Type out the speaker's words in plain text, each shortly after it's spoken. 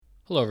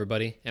Hello,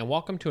 everybody, and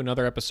welcome to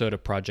another episode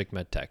of Project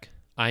Medtech.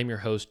 I'm your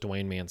host,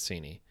 Dwayne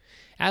Mancini.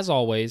 As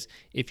always,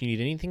 if you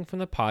need anything from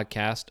the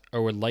podcast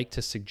or would like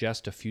to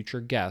suggest a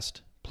future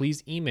guest,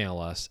 please email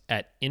us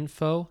at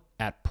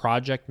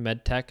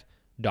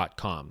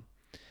info@projectmedtech.com.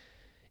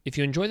 If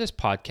you enjoy this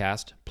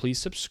podcast, please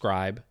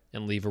subscribe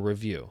and leave a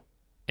review.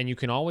 And you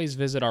can always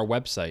visit our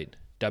website,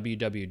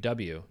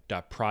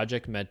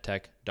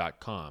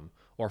 www.projectmedtech.com,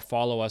 or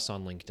follow us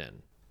on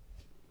LinkedIn.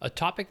 A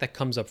topic that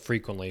comes up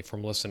frequently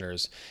from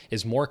listeners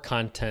is more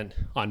content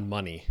on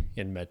money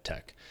in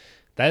medtech.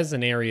 That is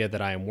an area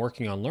that I am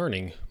working on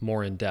learning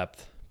more in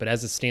depth, but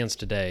as it stands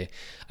today,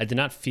 I did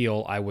not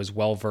feel I was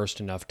well versed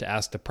enough to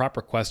ask the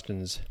proper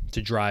questions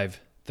to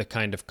drive the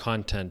kind of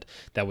content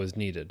that was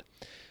needed.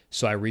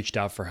 So I reached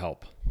out for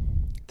help.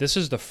 This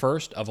is the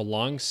first of a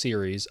long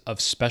series of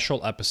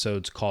special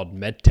episodes called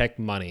Medtech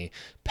Money,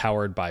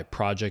 powered by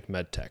Project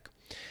Medtech.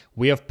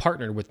 We have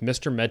partnered with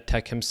Mr.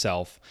 Medtech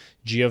himself,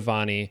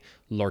 Giovanni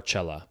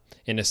Lorcella,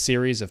 in a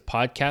series of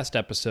podcast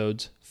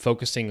episodes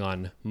focusing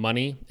on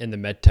money in the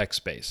medtech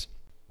space.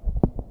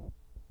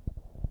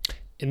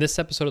 In this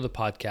episode of the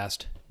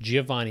podcast,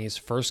 Giovanni's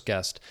first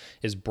guest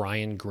is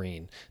Brian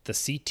Greene, the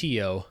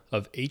CTO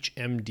of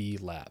HMD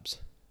Labs.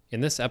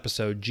 In this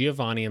episode,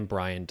 Giovanni and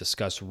Brian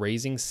discuss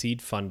raising seed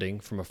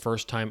funding from a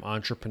first-time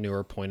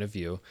entrepreneur point of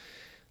view,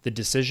 the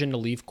decision to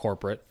leave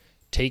corporate,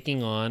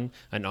 taking on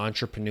an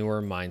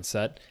entrepreneur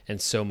mindset, and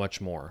so much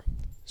more.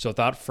 So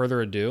without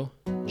further ado,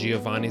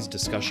 Giovanni's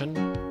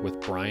discussion with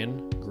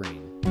Brian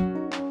Greene.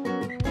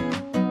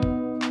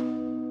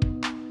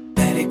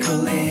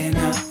 Medical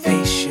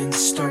innovation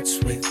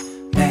starts with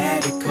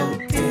medical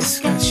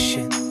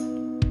discussion.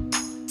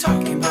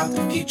 Talking about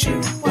the future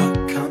and what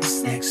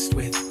comes next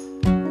with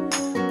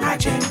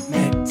Project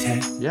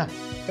Medtech. Yeah,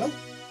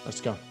 let's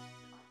go.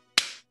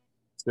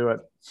 Let's do it.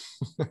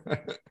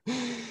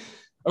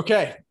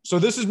 Okay, so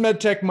this is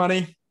Medtech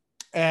Money,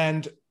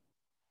 and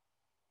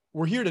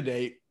we're here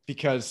today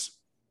because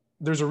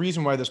there's a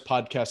reason why this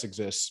podcast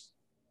exists.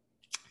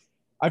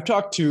 I've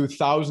talked to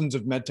thousands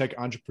of medtech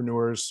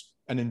entrepreneurs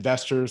and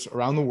investors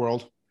around the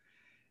world,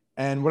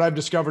 and what I've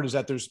discovered is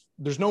that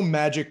there's no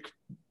magic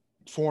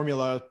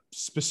formula,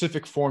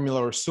 specific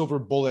formula, or silver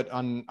bullet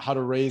on how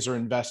to raise or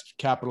invest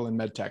capital in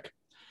medtech.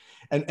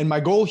 And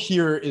my goal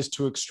here is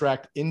to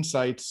extract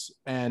insights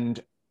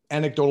and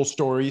anecdotal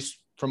stories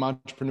from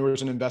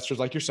entrepreneurs and investors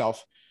like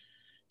yourself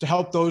to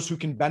help those who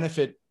can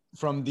benefit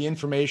from the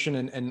information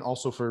and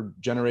also for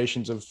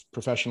generations of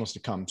professionals to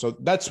come. So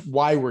that's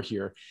why we're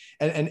here.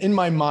 And in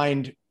my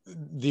mind,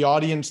 the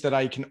audience that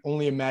I can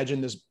only imagine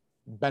this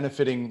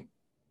benefiting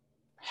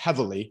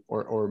heavily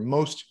or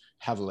most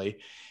heavily,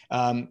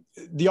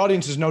 the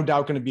audience is no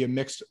doubt going to be a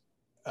mixed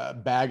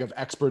bag of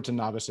experts and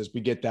novices.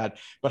 We get that.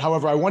 But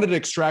however, I wanted to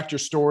extract your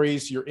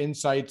stories, your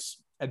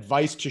insights,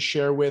 advice to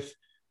share with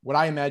what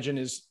I imagine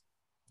is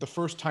the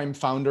first-time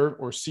founder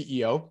or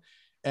CEO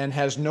and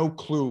has no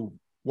clue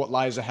what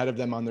lies ahead of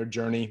them on their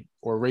journey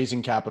or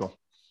raising capital,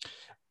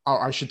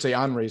 or I should say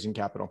on raising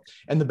capital.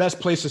 And the best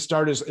place to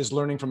start is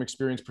learning from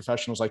experienced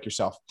professionals like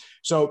yourself.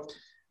 So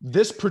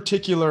this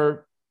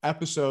particular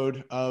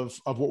episode of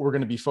what we're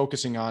going to be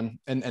focusing on,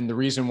 and the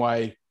reason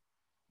why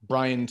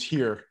Brian's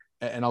here,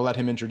 and I'll let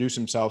him introduce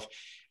himself,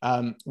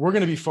 we're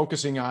going to be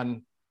focusing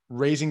on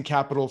raising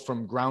capital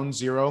from ground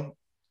zero,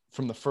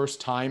 from the first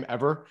time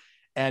ever,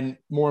 and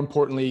more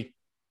importantly,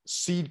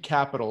 seed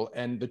capital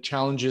and the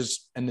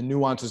challenges and the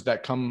nuances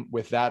that come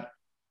with that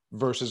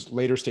versus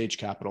later stage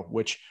capital,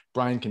 which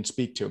Brian can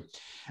speak to.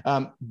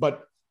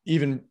 But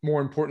even more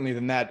importantly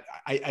than that,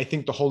 I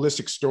think the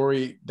holistic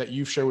story that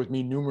you've shared with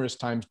me numerous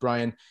times,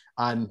 Brian,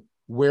 on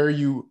where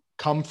you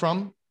come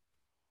from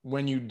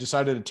when you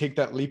decided to take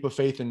that leap of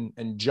faith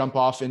and jump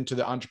off into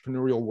the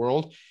entrepreneurial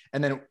world,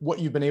 and then what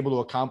you've been able to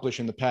accomplish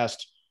in the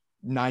past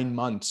 9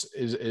 months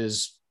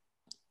is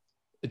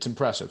it's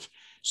impressive.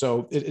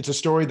 So it's a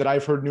story that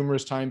I've heard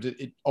numerous times.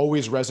 It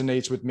always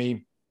resonates with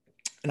me,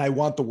 and I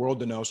want the world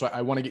to know. So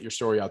I want to get your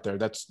story out there.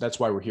 That's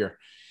why we're here.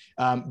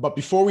 But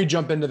before we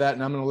jump into that,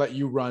 and I'm going to let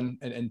you run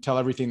and tell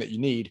everything that you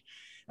need,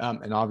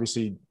 and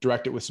obviously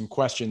direct it with some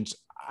questions.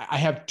 I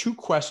have 2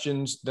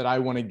 questions that I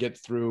want to get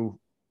through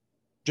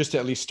just to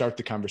at least start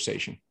the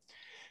conversation.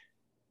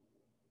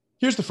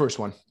 Here's the first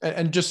one,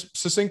 and just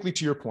succinctly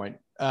to your point.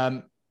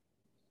 Do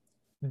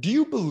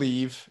you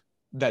believe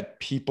that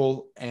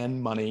people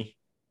and money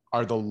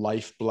are the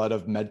lifeblood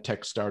of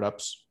medtech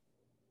startups?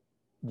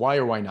 Why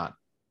or why not?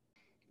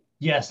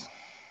 Yes,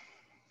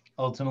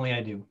 ultimately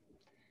I do.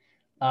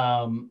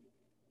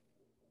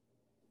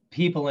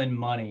 People and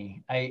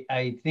money.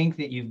 I think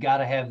that you've got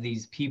to have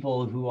these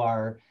people who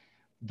are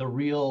the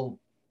real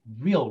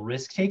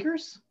risk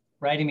takers,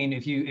 right? I mean,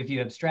 if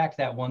you abstract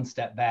that one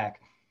step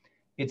back,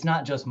 it's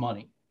not just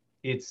money.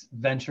 It's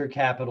venture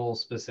capital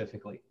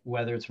specifically,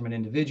 whether it's from an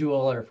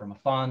individual or from a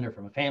fund or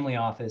from a family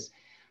office.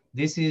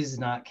 This is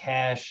not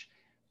cash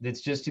that's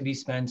just to be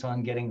spent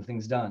on getting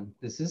things done.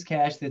 This is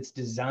cash that's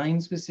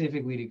designed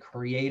specifically to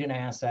create an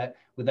asset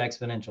with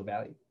exponential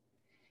value.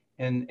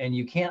 And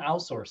you can't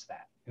outsource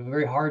that. have a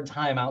very hard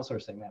time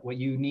outsourcing that. What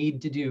you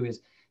need to do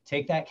is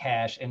take that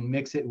cash and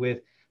mix it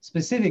with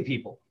specific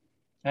people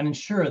and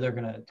ensure they're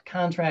going to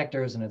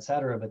contractors and et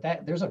cetera. But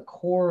that there's a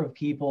core of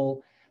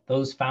people,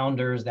 those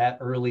founders, that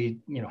early,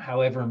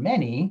 however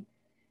many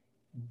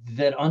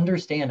that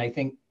understand, I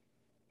think,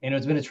 and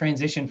it's been a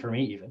transition for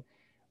me even,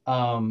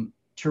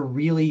 to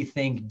really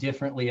think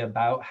differently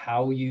about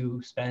how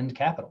you spend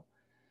capital.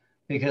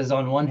 Because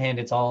on one hand,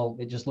 it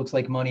just looks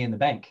like money in the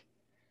bank.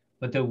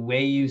 But the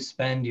way you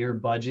spend your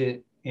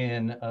budget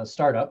in a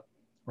startup,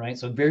 right?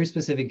 So very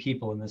specific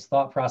people in this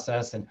thought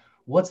process and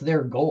what's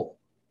their goal,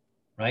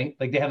 right?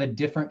 Like they have a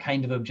different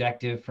kind of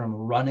objective from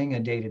running a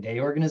day-to-day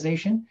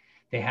organization.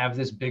 They have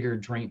this bigger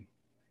dream.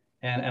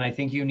 And I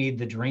think you need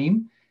the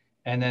dream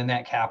and then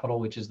that capital,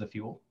 which is the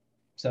fuel.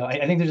 So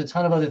I think there's a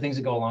ton of other things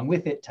that go along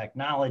with it,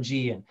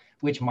 technology and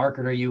which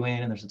market are you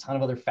in? And there's a ton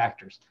of other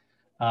factors.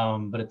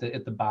 But at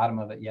the bottom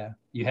of it, yeah,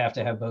 you have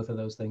to have both of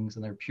those things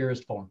in their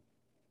purest form.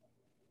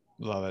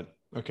 Love it.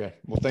 Okay.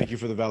 Well, thank you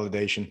for the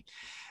validation.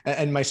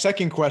 And my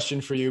second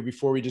question for you,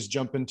 before we just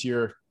jump into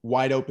your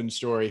wide open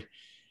story,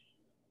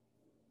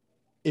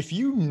 if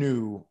you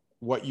knew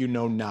what you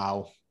know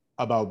now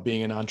about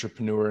being an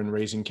entrepreneur and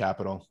raising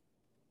capital,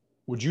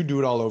 would you do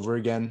it all over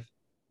again?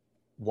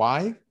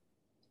 Why?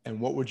 And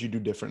what would you do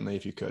differently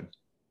if you could?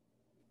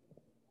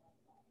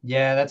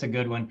 Yeah, that's a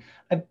good one.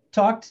 I've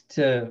talked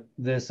to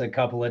this a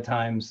couple of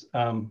times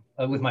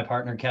with my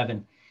partner,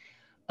 Kevin.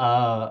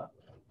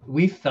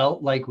 We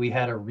felt like we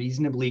had a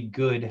reasonably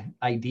good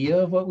idea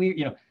of what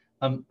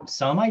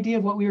some idea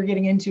of what we were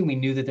getting into. We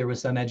knew that there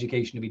was some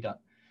education to be done.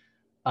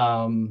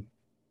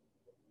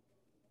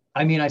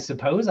 I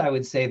suppose I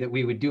would say that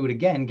we would do it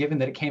again, given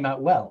that it came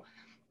out well.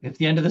 If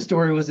the end of the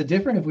story was if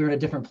we were in a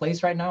different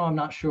place right now, I'm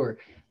not sure.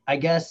 I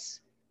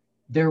guess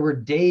there were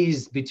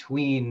days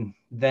between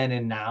then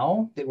and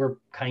now that were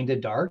kind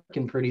of dark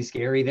and pretty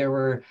scary. There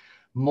were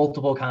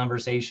multiple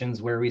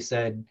conversations where we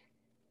said,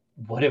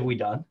 what have we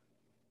done?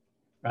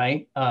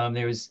 Right.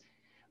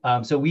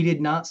 So we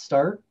did not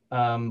start.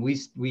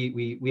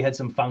 We had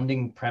some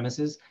founding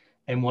premises.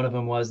 And one of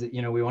them was that,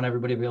 we want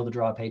everybody to be able to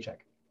draw a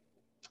paycheck.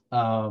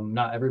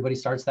 Not everybody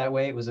starts that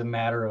way. It was a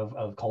matter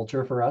of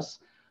culture for us.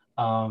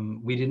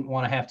 We didn't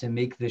want to have to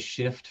make the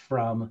shift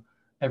from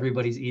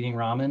everybody's eating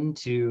ramen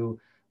to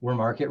we're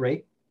market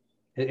rate.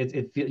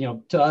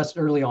 To us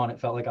early on, it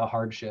felt like a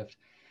hard shift.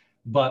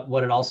 But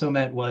what it also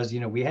meant was,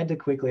 we had to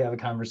quickly have a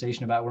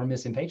conversation about we're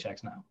missing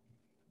paychecks now.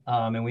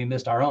 And we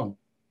missed our own.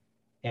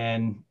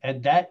 And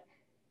at that,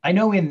 I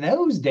know in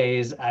those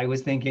days, I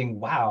was thinking,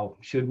 wow,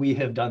 should we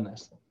have done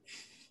this?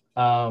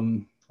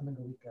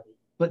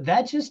 But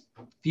that just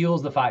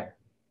fuels the fire,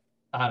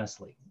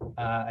 honestly.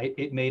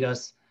 It made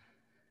us,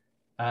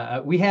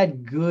 we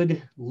had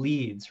good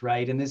leads,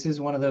 right? And this is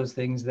one of those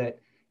things that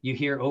you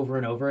hear over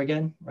and over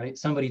again, right?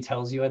 Somebody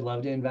tells you I'd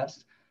love to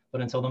invest, but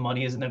until the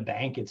money is in the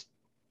bank,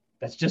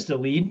 that's just a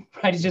lead,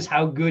 right? It's just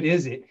how good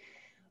is it?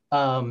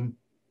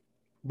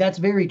 That's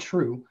very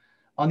true.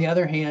 On the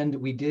other hand,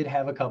 we did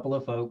have a couple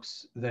of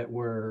folks that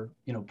were,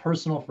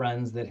 personal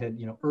friends that had,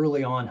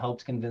 early on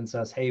helped convince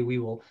us, hey, we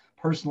will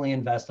personally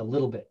invest a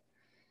little bit.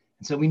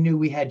 And so we knew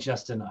we had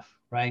just enough,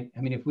 right?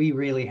 If we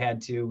really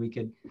had to,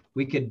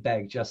 we could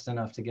beg just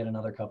enough to get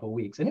another couple of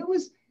weeks. And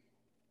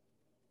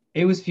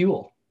it was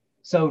fuel.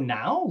 So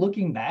now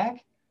looking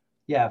back,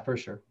 yeah, for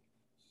sure.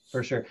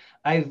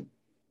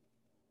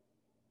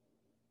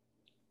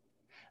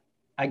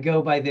 I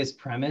go by this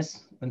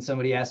premise when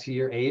somebody asks you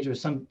your age, or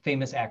some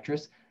famous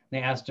actress, and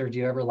they asked her, do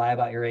you ever lie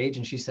about your age?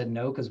 And she said,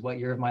 no, because what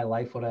year of my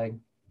life would I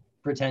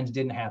pretend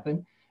didn't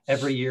happen?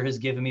 Every year has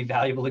given me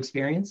valuable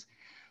experience.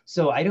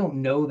 So I don't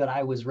know that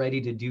I was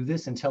ready to do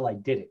this until I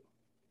did it.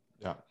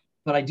 Yeah.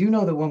 But I do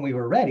know that when we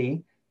were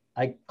ready,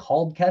 I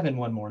called Kevin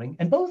one morning,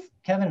 and both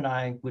Kevin and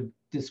I would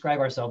describe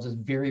ourselves as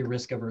very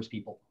risk-averse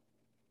people.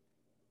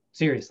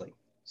 Seriously.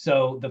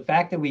 So the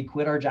fact that we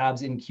quit our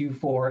jobs in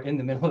Q4 in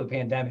the middle of the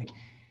pandemic,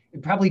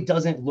 it probably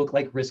doesn't look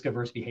like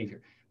risk-averse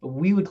behavior, but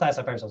we would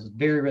classify ourselves as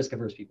very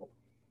risk-averse people.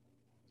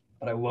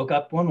 But I woke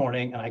up one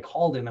morning and I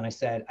called him and I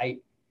said,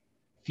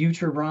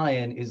 future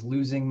Brian is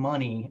losing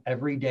money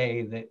every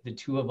day that the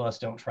two of us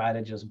don't try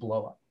to just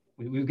blow up.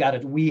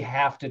 We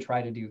have to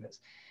try to do this.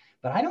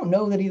 But I don't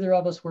know that either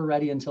of us were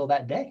ready until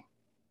that day.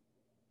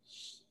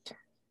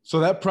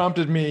 So that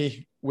prompted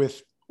me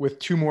with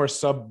two more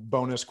sub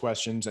bonus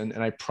questions.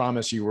 And I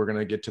promise you, we're going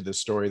to get to this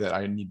story that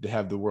I need to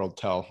have the world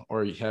tell,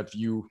 or have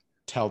you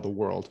tell the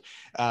world.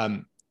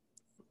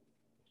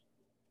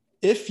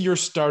 If your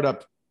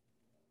startup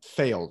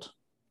failed,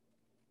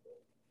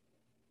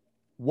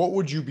 what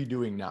would you be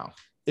doing now?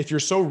 If you're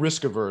so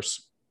risk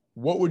averse,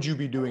 what would you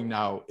be doing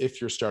now if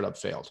your startup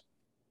failed?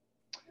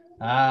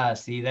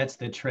 See, that's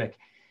the trick.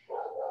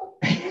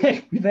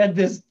 We've had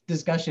this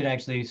discussion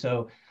actually.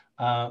 So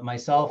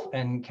myself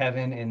and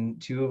Kevin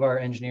and two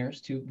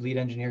lead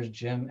engineers,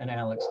 Jim and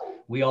Alex,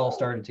 we all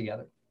started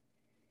together.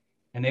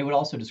 And they would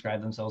also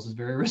describe themselves as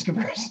very risk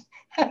averse.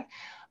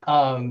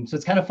 So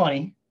it's kind of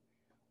funny,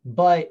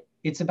 but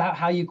it's about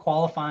how you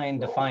qualify and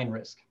define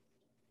risk.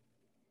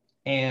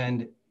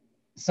 And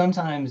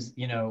sometimes,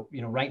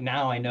 right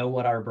now I know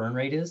what our burn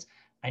rate is.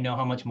 I know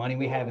how much money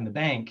we have in the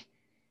bank.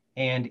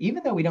 And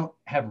even though we don't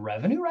have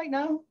revenue right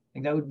now,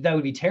 like that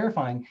would be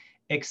terrifying,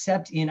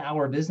 except in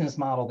our business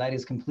model that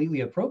is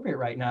completely appropriate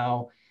right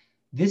now,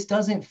 this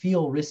doesn't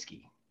feel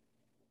risky.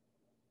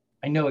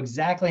 I know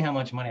exactly how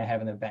much money I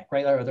have in the bank,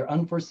 right? Are there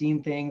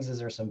unforeseen things? Is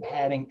there some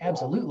padding?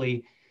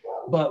 Absolutely.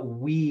 But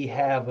we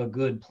have a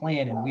good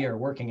plan and we are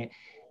working it.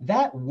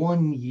 That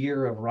 1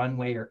 year of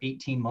runway or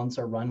 18 months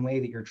of runway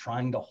that you're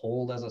trying to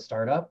hold as a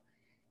startup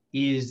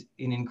is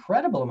an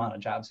incredible amount of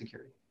job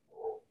security.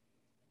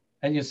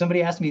 And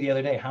somebody asked me the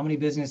other day, how many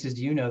businesses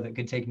do you know that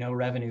could take no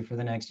revenue for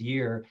the next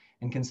year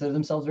and consider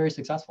themselves very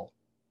successful?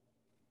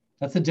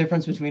 That's the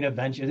difference between a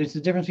venture. There's the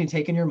difference between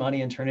taking your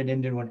money and turn it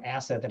into an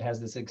asset that has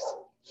this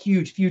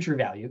huge future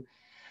value.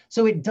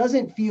 So it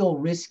doesn't feel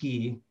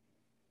risky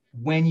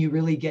when you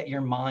really get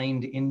your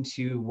mind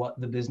into what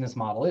the business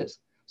model is.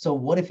 So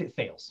what if it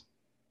fails?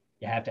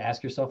 You have to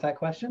ask yourself that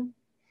question.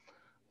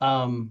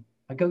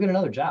 I'd go get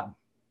another job,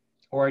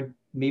 or I'd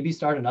maybe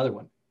start another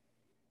one.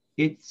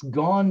 It's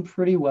gone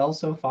pretty well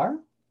so far.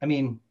 I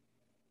mean,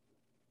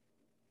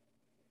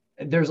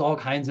 there's all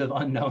kinds of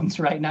unknowns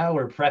right now.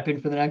 We're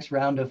prepping for the next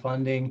round of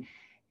funding.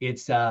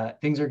 It's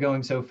things are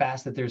going so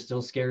fast that there's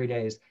still scary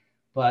days.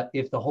 But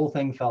if the whole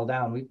thing fell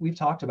down, we've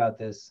talked about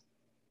this,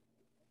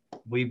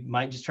 we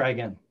might just try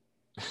again.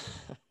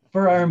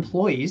 For our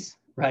employees,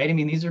 right? I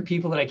mean, these are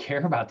people that I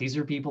care about. These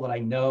are people that I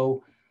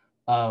know,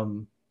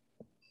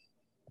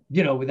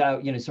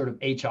 without, sort of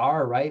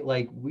HR, right?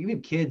 Like we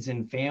have kids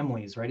and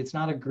families, right? It's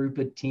not a group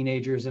of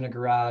teenagers in a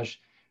garage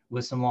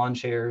with some lawn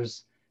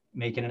chairs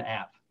making an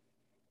app,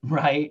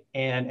 right?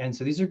 And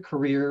so these are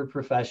career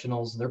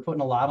professionals. They're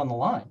putting a lot on the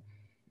line.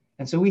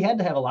 And so we had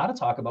to have a lot of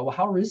talk about, well,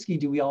 how risky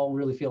do we all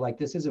really feel like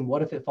this is? And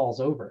what if it falls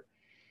over?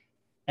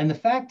 And the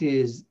fact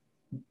is,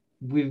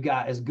 we've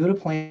got as good a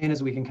plan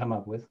as we can come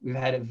up with. We've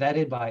had it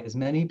vetted by as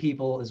many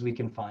people as we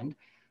can find.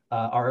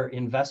 Our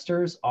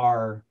investors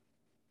have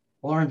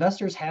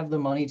the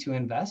money to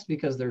invest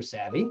because they're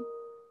savvy,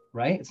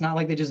 right? It's not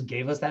like they just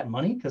gave us that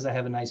money because I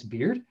have a nice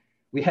beard.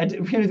 We had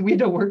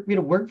to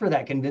work for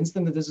that, convince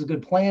them that this is a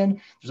good plan.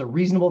 There's a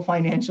reasonable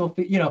financial,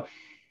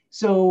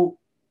 so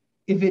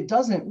if it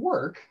doesn't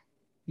work,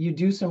 you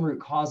do some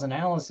root cause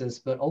analysis,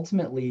 but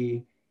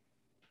ultimately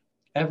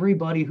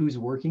everybody who's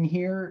working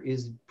here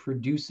is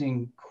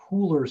producing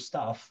cooler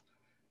stuff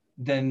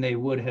than they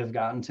would have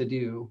gotten to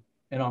do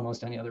in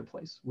almost any other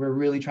place. We're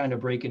really trying to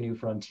break a new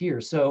frontier.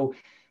 So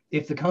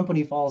if the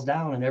company falls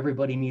down and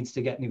everybody needs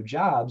to get new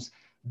jobs,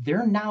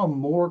 they're now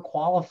more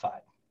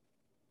qualified.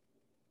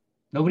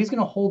 Nobody's going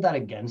to hold that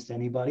against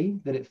anybody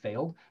that it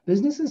failed.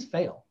 Businesses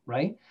fail,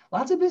 right?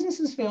 Lots of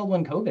businesses failed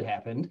when COVID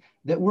happened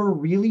that were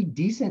really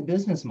decent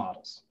business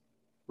models,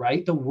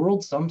 right? The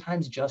world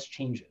sometimes just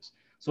changes.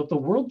 So if the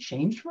world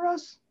changed for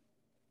us,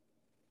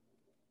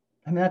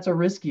 I mean, that's a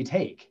risk you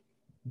take.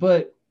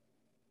 But,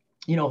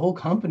 whole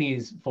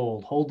companies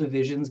fold, whole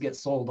divisions get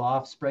sold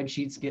off,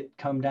 spreadsheets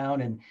come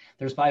down, and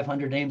there's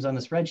 500 names on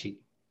the spreadsheet.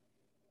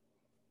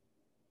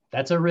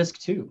 That's a risk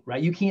too,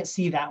 right? You can't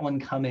see that one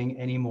coming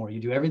anymore.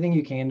 You do everything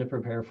you can to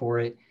prepare for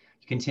it.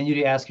 You continue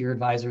to ask your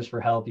advisors for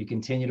help. You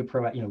continue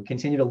to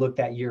continue to look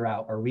that year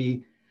out. Are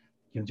we,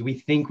 do we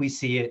think we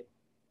see it?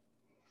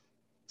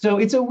 So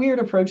it's a weird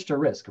approach to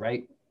risk,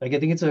 right? Like I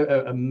think it's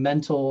a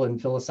mental and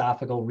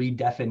philosophical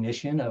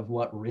redefinition of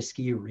what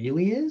risky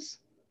really is.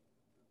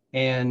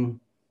 And,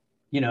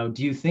 do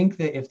you think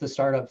that if the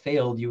startup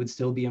failed, you would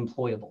still be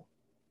employable?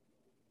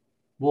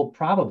 Well,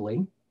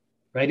 probably.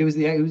 Right? It was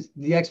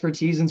the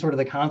expertise and sort of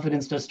the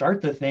confidence to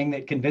start the thing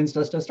that convinced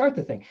us to start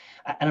the thing.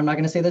 And I'm not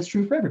going to say that's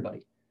true for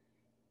everybody,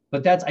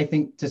 but that's, I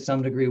think, to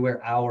some degree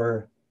where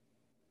our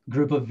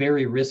group of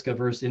very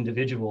risk-averse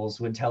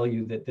individuals would tell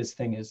you that this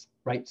thing is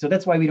right. So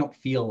that's why we don't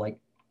feel like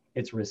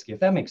it's risky, if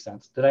that makes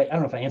sense. I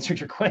don't know if I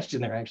answered your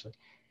question there, actually.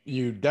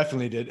 You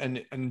definitely did.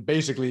 And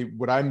basically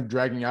what I'm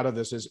dragging out of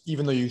this is,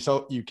 even though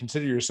you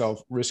consider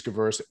yourself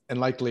risk-averse, and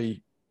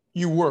likely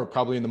you were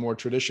probably in the more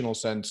traditional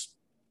sense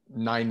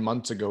 9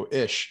 months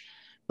ago-ish,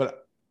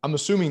 but I'm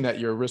assuming that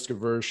your risk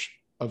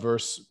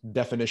averse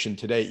definition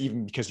today,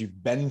 even because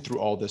you've been through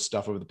all this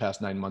stuff over the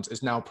past 9 months,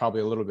 is now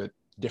probably a little bit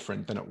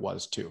different than it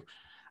was too.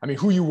 I mean,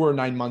 who you were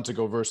 9 months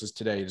ago versus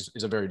today is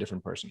a very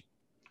different person.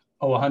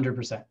 Oh,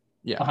 100%.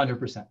 Yeah,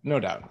 100%. No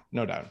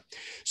doubt.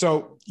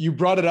 So you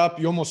brought it up.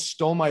 You almost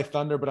stole my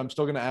thunder, but I'm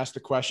still going to ask the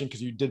question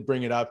because you did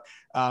bring it up.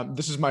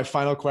 This is my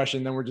final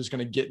question. Then we're just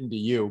going to get into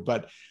you.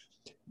 But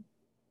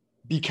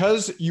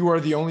because you are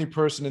the only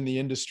person in the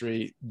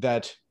industry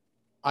that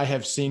I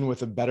have seen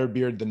with a better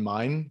beard than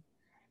mine,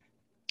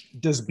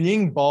 does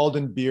being bald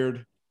and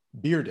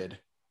bearded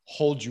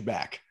hold you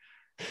back?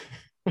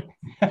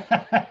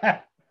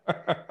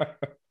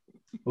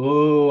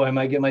 Oh, I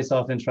might get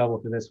myself in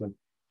trouble for this one.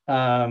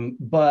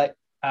 But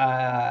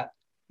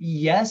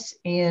yes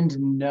and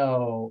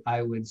no,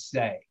 I would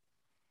say.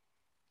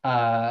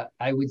 I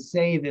would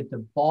say that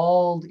the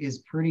bald is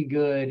pretty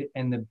good,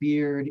 and the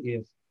beard,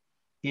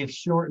 if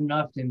short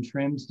enough and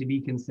trimmed to be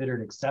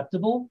considered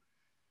acceptable,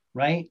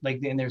 right?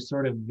 Like, and there's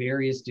sort of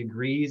various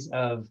degrees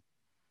of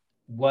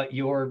what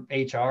your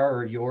HR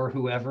or your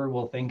whoever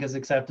will think is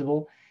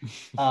acceptable.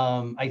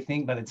 I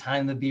think by the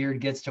time the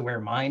beard gets to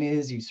where mine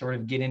is, you sort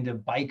of get into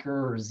biker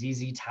or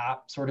ZZ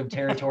Top sort of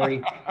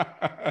territory.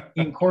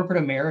 In corporate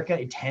America,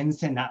 it tends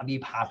to not be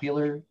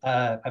popular.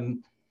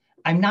 I'm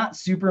not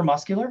super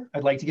muscular.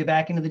 I'd like to get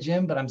back into the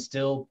gym, but I'm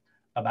still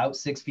about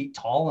 6 feet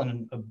tall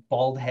and a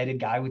bald-headed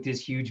guy with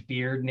this huge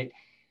beard. And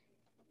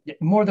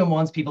more than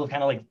once, people have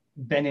kind of like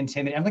been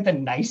intimidated. I'm like the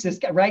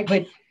nicest guy, right?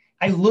 But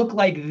I look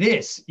like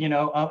this, you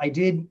know.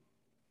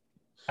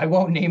 I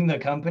won't name the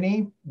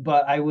company,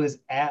 but I was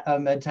at a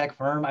medtech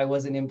firm. I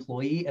was an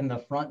employee, and the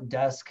front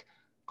desk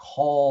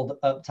called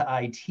up to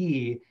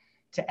IT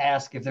to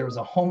ask if there was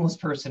a homeless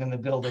person in the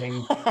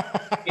building,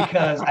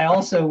 because I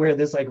also wear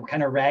this like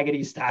kind of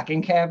raggedy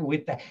stocking cap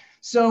with that.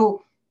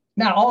 So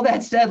now all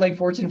that said, like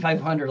Fortune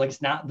 500, like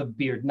it's not the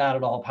beard, not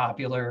at all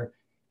popular,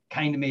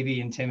 kind of maybe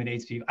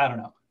intimidates people. I don't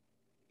know.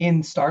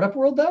 In startup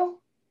world though,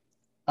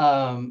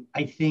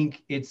 I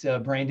think it's a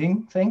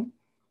branding thing.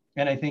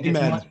 And I think it's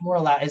much more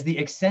allowed. As the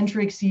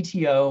eccentric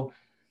CTO,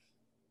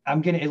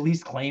 I'm going to at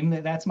least claim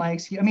that that's my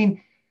excuse. I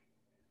mean,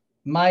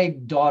 my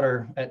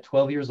daughter at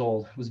 12 years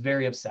old was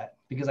very upset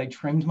because I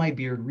trimmed my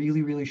beard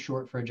really, really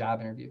short for a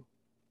job interview.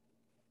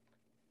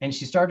 And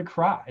she started to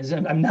cry.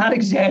 I'm not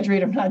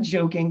exaggerating. I'm not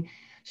joking.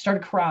 She started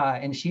to cry.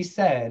 And she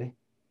said,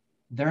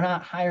 they're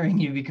not hiring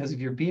you because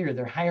of your beard.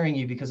 They're hiring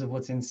you because of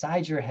what's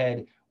inside your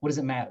head. What does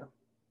it matter?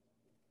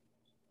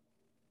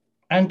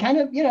 And kind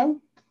of, you know,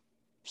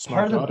 Smart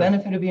part of the daughter.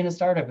 benefit of being a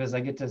startup is I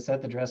get to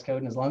set the dress code.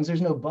 And as long as there's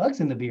no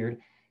bugs in the beard,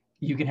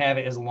 you can have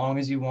it as long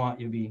as you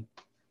want. You'll be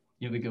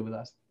good with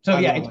us. So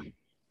yeah, it's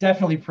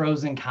definitely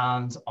pros and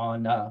cons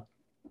on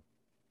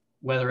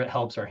whether it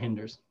helps or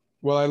hinders.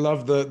 Well, I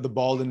love the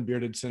bald and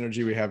bearded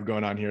synergy we have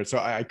going on here. So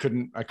I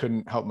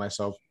couldn't help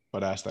myself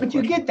but ask that But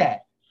question. you get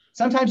that.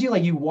 Sometimes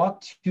you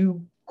walk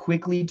too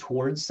quickly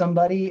towards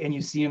somebody and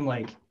you see them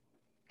like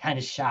kind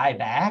of shy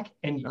back,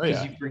 and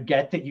because you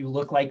forget that you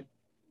look like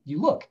you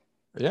look.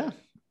 Yeah,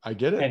 I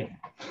get it. Anyway.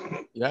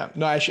 Yeah,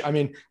 no, I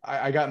mean,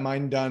 I got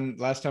mine done.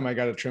 Last time I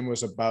got a trim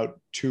was about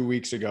 2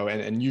 weeks ago.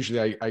 And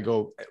usually I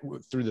go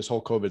through this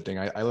whole COVID thing.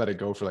 I let it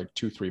go for like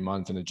 2-3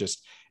 months, and it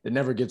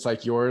never gets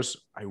like yours.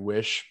 I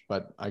wish,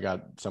 but I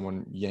got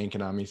someone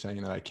yanking on me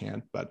saying that I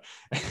can't, but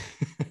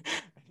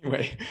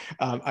anyway,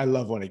 I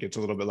love when it gets a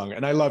little bit longer,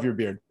 and I love your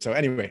beard. So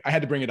anyway, I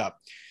had to bring it up.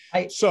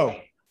 I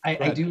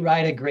do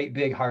ride a great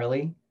big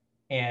Harley.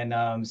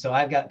 And so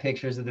I've got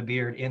pictures of the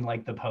beard in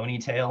like the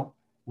ponytail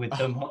with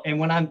them. And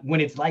when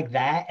it's like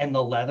that and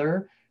the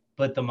leather,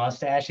 but the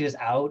mustache is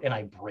out and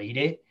I braid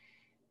it,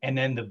 and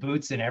then the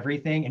boots and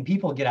everything, and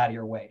people get out of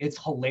your way.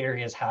 It's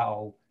hilarious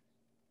how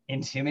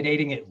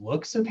intimidating it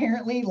looks,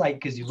 apparently, like,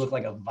 because you look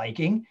like a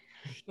Viking.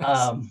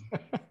 Yes.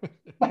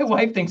 My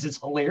wife thinks it's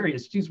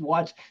hilarious.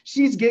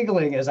 She's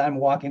giggling as I'm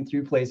walking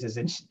through places,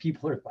 and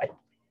people are like,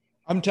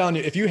 I'm telling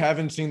you, if you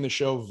haven't seen the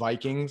show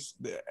Vikings,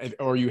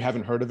 or you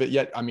haven't heard of it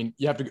yet, I mean,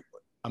 you have to,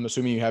 I'm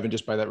assuming you haven't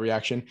just by that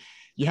reaction,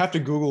 you have to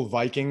Google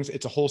Vikings.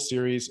 It's a whole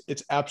series.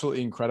 It's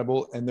absolutely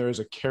incredible. And there is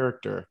a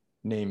character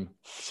named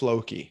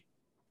Floki,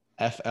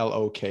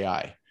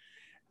 Floki.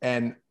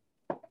 And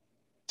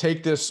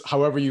take this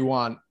however you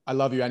want. I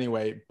love you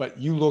anyway, but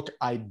you look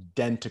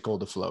identical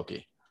to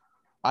Floki.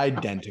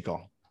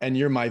 Identical. And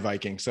you're my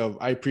Viking. So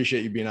I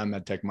appreciate you being on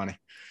MedTech Money.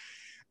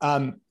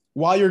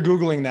 While you're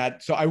Googling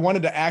that, so I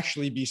wanted to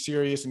actually be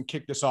serious and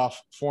kick this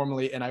off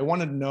formally. And I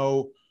wanted to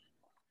know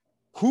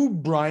who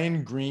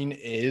Brian Greene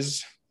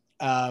is.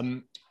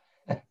 And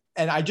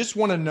I just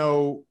want to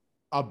know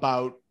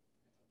about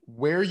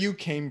where you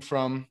came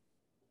from,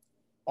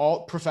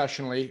 all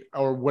professionally,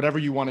 or whatever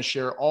you want to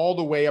share, all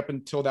the way up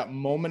until that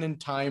moment in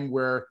time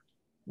where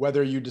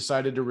whether you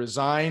decided to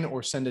resign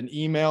or send an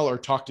email or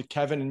talk to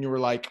Kevin and you were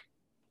like,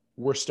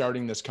 we're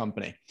starting this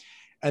company.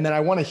 And then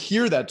I want to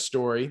hear that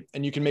story,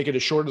 and you can make it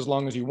as short as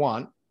long as you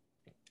want,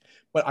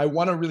 but I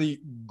want to really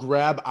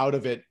grab out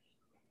of it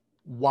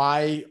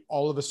why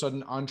all of a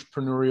sudden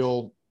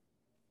entrepreneurial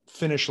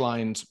finish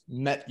lines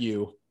met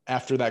you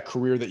after that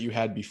career that you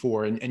had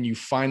before, and you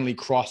finally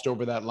crossed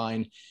over that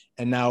line,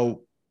 and now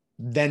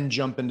then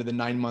jump into the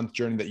 9-month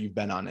journey that you've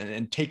been on,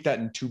 and take that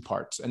in 2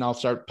 parts. And I'll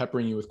start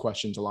peppering you with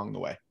questions along the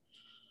way.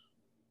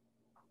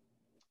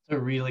 It's a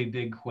really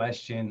big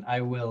question. I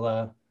will,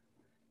 if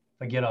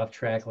I get off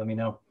track, let me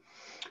know.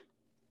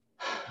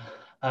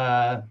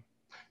 So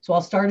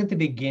I'll start at the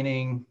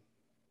beginning-ish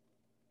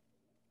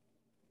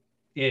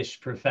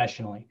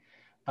professionally.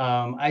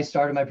 I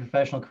started my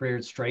professional career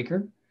at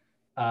Stryker,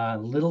 a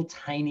little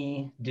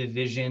tiny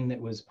division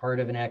that was part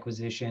of an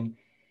acquisition,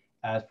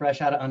 fresh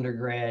out of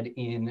undergrad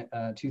in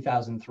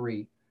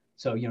 2003.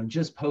 So,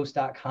 just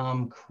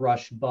post.com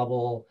crush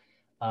bubble.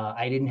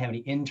 I didn't have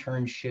any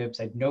internships.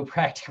 I had no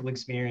practical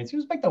experience. It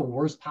was like the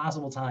worst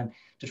possible time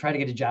to try to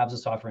get a job as a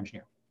software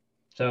engineer.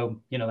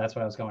 So, that's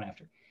what I was going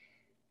after.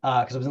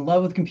 Because I was in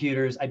love with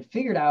computers. I'd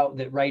figured out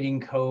that writing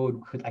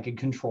code, I could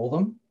control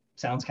them.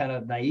 Sounds kind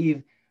of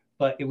naive,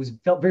 but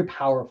felt very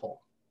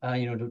powerful.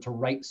 to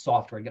write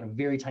software. I got a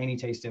very tiny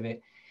taste of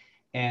it.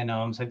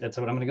 And so that's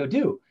what I'm going to go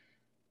do.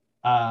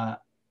 I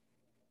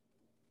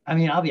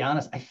mean, I'll be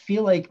honest, I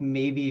feel like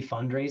maybe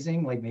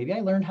fundraising, like maybe I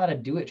learned how to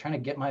do it trying to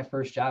get my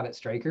first job at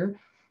Stryker,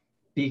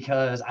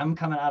 because I'm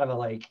coming out of a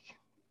like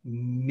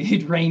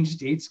mid-range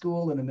state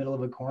school in the middle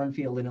of a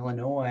cornfield in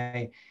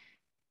Illinois.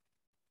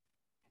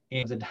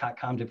 It was a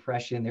dot-com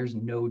depression. There's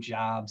no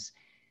jobs.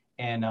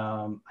 And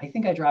I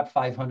think I dropped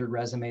 500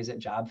 resumes at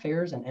job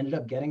fairs and ended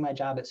up getting my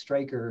job at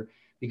Stryker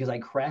because I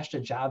crashed a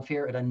job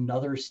fair at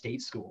another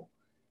state school.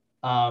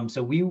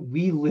 So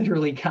we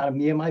literally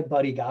me and my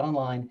buddy got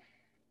online,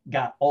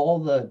 got all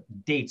the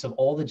dates of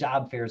all the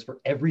job fairs for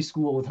every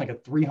school with like a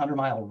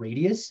 300-mile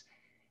radius,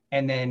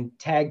 and then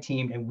tag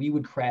teamed, and we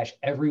would crash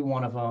every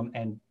one of them.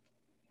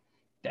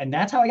 And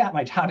that's how I got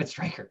my job at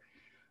Stryker.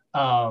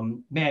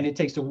 Man, it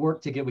takes to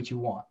work to get what you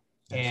want.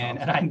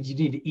 And you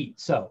need to eat.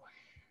 So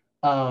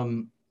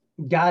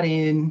got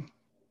in,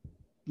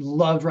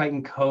 loved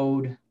writing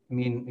code. I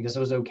mean, I guess I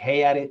was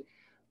okay at it.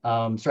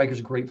 Stryker's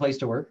a great place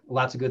to work.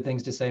 Lots of good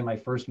things to say. My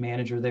first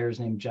manager there is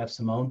named Jeff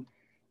Simone.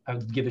 I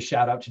would give a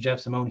shout out to Jeff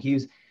Simone.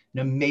 He's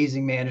an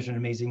amazing manager, an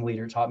amazing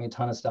leader, taught me a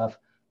ton of stuff,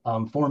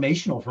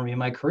 formational for me in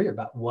my career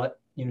about what,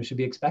 should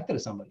be expected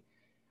of somebody.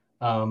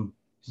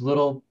 He's a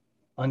little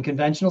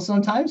unconventional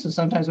sometimes. So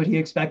sometimes what he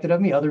expected of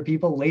me, other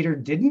people later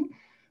didn't.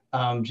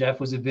 Jeff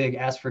was a big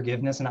ask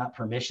forgiveness, not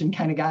permission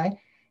kind of guy.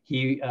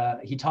 He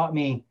taught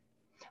me,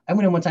 I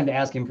went in one time to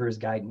ask him for his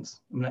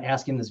guidance. I'm going to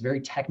ask him this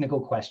very technical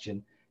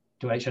question.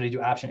 Should I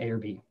do option A or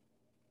B?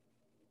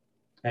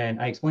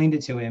 And I explained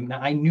it to him. Now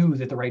I knew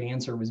that the right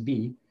answer was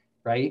B,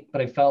 right?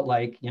 But I felt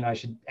like, I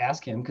should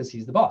ask him because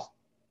he's the boss.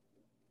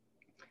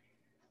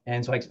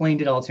 And so I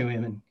explained it all to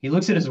him, and he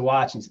looks at his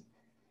watch and says,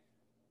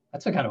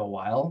 "That's a kind of a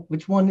while.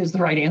 Which one is the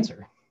right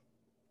answer?"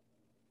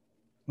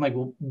 I'm like,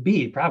 "Well,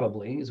 B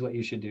probably is what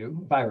you should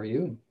do if I were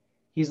you." And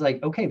he's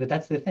like, "Okay, but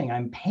that's the thing.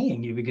 I'm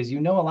paying you because you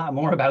know a lot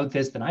more about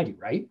this than I do,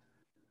 right?"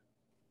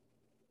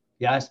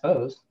 "Yeah, I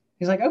suppose."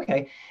 He's like,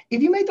 "Okay,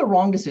 if you made the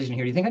wrong decision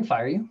here, do you think I'd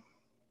fire you?"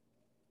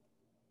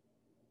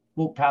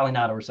 "Well, probably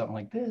not over something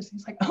like this."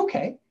 He's like,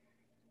 "Okay,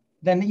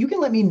 then you can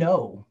let me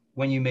know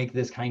when you make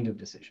this kind of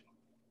decision.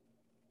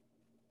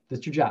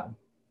 That's your job.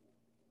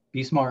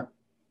 Be smart,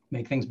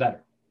 make things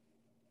better.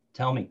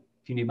 Tell me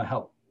if you need my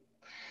help."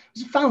 It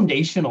was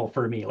foundational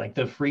for me, like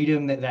the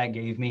freedom that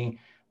gave me.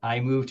 I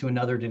moved to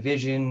another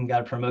division,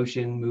 got a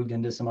promotion, moved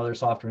into some other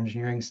software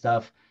engineering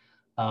stuff.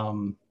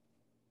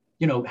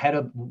 Had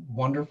a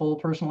wonderful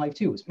personal life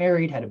too. Was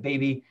married, had a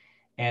baby,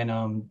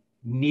 and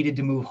needed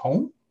to move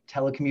home.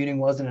 Telecommuting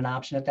wasn't an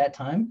option at that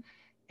time,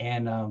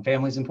 and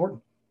family's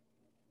important.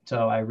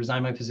 So I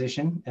resigned my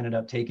position, ended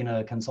up taking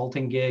a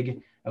consulting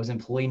gig. I was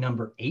employee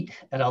number 8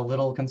 at a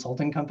little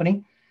consulting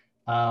company.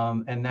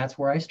 And that's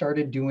where I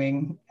started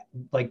doing,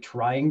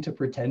 trying to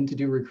pretend to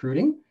do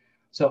recruiting.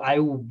 So I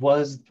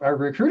was a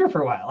recruiter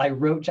for a while. I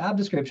wrote job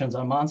descriptions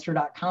on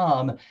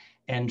monster.com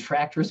and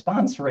tracked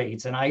response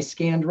rates, and I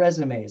scanned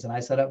resumes, and I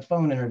set up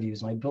phone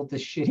interviews, and I built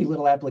this shitty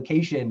little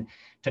application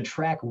to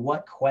track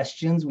what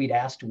questions we'd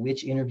asked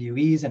which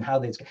interviewees and how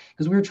they'd,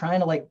 because we were trying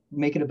to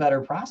make it a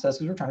better process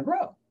because we were trying to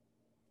grow.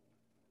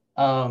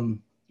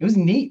 It was a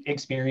neat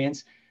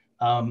experience.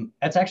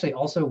 That's actually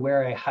also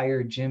where I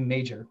hired Jim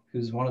Major,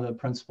 who's one of the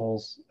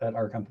principals at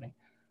our company.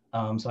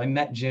 So I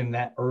met Jim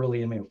that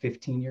early,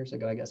 15 years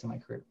ago, I guess, in my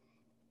career.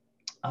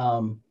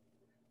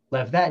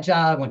 Left that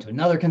job, went to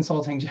another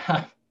consulting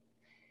job,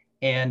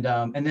 and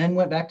then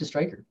went back to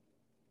Stryker.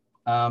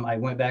 I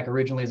went back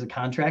originally as a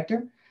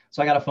contractor.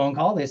 So I got a phone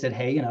call. They said,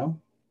 "Hey,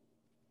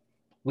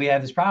 we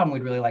have this problem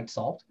we'd really like to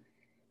solve,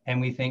 and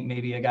we think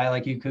maybe a guy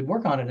like you could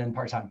work on it in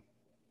part-time."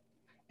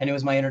 And it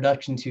was my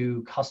introduction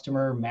to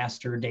customer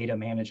master data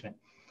management,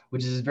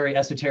 which is a very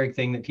esoteric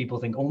thing that people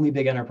think only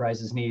big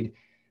enterprises need,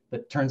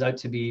 but turns out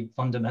to be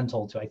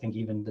fundamental to, I think,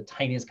 even the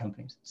tiniest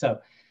companies.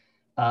 So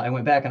I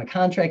went back on a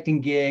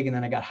contracting gig, and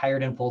then I got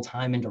hired in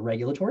full-time into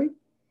regulatory.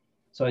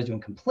 So I was doing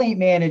complaint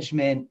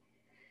management.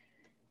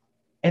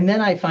 And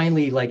then I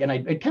finally and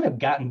I'd kind of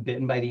gotten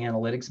bitten by the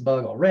analytics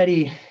bug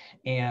already.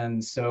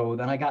 And so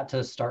then I got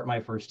to start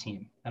my first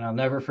team. And I'll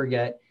never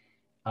forget,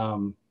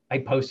 I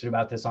posted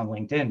about this on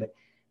LinkedIn, but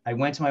I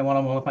went to my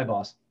one-on-one with my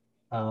boss,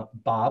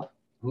 Bob,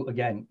 who,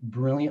 again,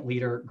 brilliant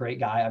leader, great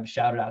guy. I've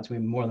shouted out to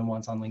him more than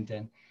once on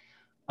LinkedIn.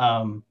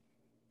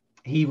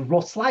 He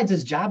slides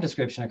his job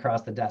description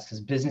across the desk,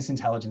 his business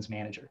intelligence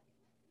manager.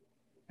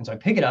 And so I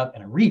pick it up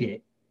and I read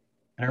it.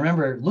 And I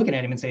remember looking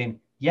at him and saying,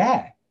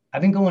 "Yeah,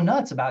 I've been going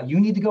nuts about you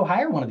need to go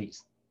hire one of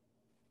these.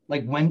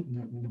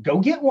 Go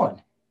get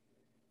one."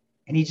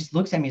 And he just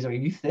looks at me and says, "Are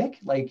you thick?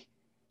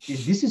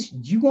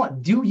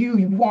 Do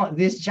you want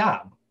this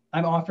job?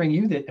 I'm offering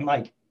you that." I'm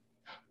like,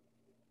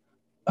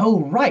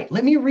 "Oh, right.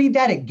 Let me read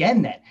that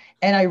again then."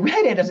 And I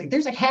read it. I was like,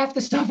 "There's half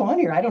the stuff on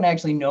here I don't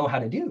actually know how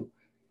to do."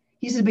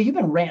 He said, "But you've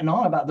been ranting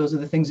on about those are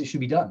the things that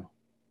should be done.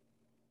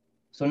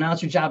 So now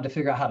it's your job to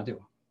figure out how to do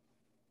them."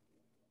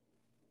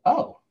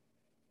 Oh,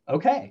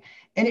 okay.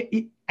 And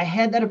I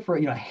had that,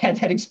 I had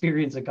that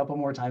experience a couple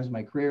more times in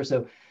my career.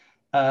 So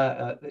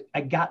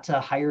I got to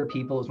hire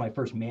people. It was my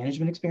first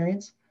management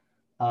experience.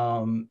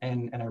 And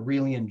I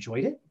really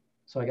enjoyed it.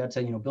 So I got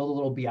to, build a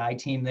little BI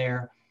team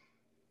there.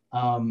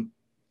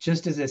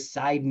 Just as a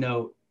side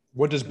note.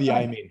 What does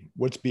BI mean?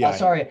 What's BI?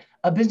 Sorry,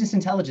 a business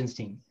intelligence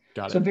team.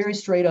 Got so it. Very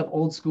straight up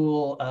old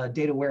school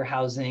data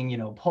warehousing,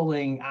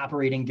 pulling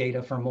operating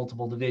data from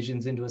multiple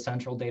divisions into a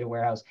central data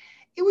warehouse.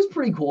 It was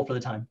pretty cool for the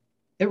time.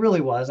 It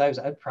really was. I was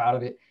proud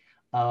of it.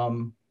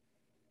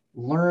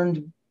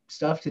 Learned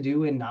stuff to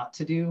do and not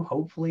to do.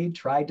 Hopefully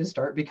tried to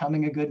start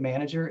becoming a good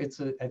manager.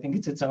 I think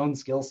it's its own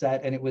skill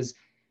set. And it was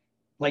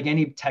like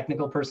any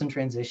technical person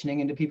transitioning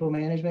into people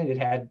management, it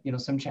had,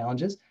 some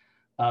challenges.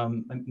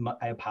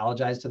 I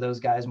apologize to those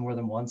guys more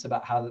than once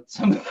about how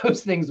some of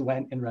those things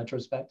went in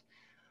retrospect.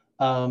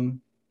 But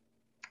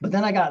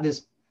then I got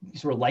this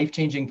sort of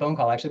life-changing phone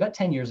call, actually about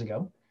 10 years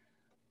ago.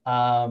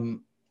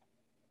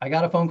 I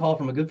got a phone call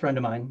from a good friend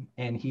of mine,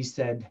 and he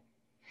said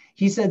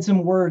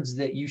some words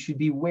that you should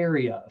be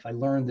wary of. I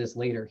learned this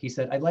later. He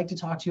said, "I'd like to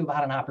talk to you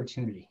about an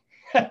opportunity,"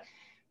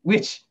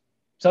 which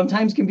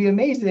sometimes can be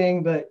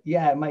amazing, but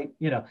yeah, it might,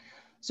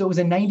 So it was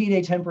a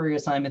 90-day temporary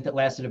assignment that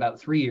lasted about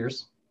 3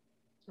 years.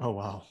 Oh,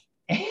 wow.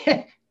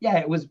 Yeah,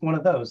 it was one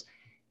of those.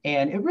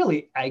 And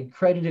I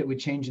credit it with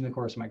changing the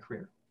course of my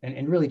career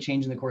and really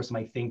changing the course of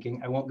my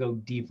thinking. I won't go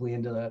deeply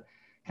into the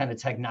kind of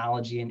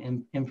technology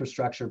and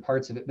infrastructure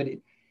parts of it, but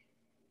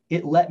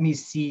it let me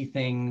see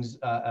things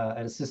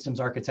at a systems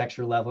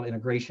architecture level,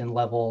 integration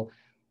level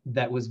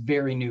that was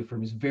very new for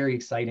me. It was very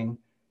exciting.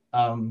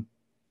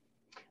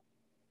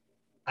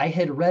 I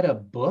had read a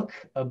book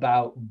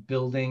about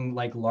building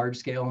like large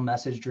scale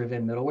message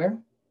driven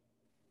middleware.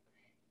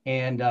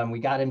 And we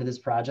got into this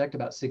project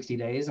about 60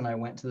 days and I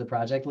went to the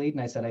project lead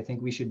and I said, "I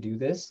think we should do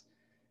this."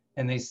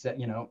 And they said,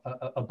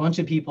 a bunch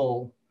of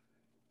people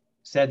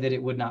said that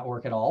it would not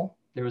work at all.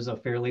 There was a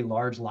fairly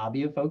large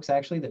lobby of folks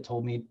actually that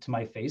told me to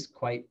my face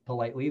quite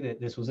politely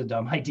that this was a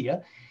dumb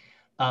idea.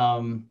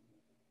 A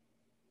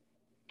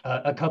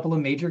couple of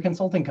major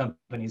consulting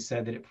companies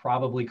said that it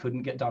probably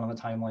couldn't get done on the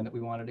timeline that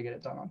we wanted to get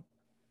it done on.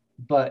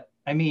 But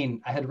I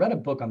mean, I had read a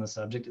book on the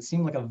subject. It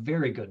seemed like a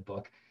very good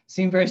book.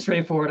 Seemed very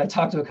straightforward. I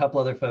talked to a couple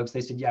other folks. They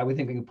said, "Yeah, we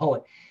think we can pull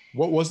it."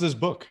 What was this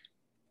book?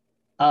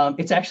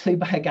 It's actually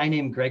by a guy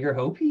named Gregor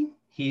Hoppe.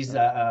 He's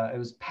it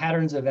was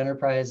Patterns of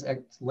Enterprise,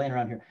 it's laying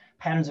around here,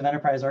 Patterns of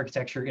Enterprise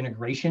Architecture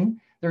Integration.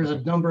 There's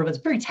a number of, it's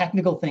a very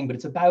technical thing, but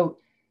it's about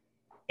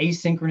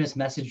asynchronous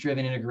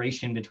message-driven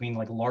integration between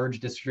like large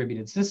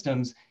distributed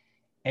systems.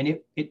 And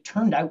it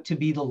turned out to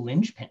be the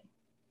linchpin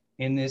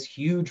in this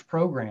huge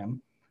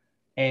program.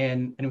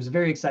 And it was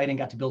very exciting,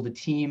 got to build a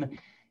team,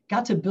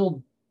 got to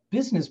build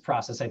business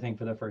process, I think,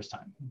 for the first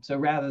time. So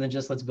rather than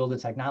just let's build a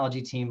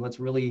technology team, let's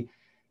really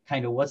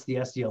kind of what's the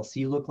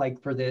SDLC look like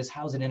for this?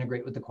 How's it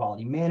integrate with the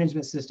quality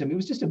management system? It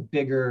was just a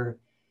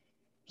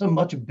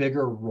much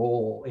bigger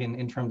role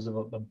in terms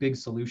of a big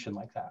solution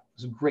like that. It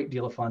was a great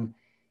deal of fun.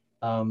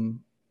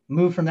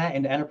 Moved from that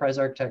into enterprise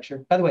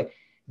architecture. By the way,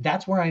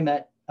 that's where I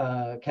met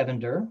Kevin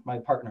Durr, my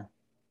partner.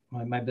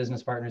 My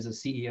business partner is the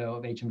CEO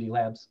of HMD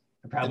Labs.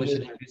 I probably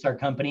should introduce our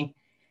company.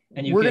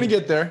 And we're going to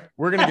get there.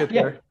 We're going to get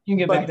there. You can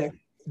get back there.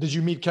 Did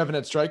you meet Kevin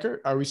at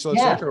Stryker? Are we still at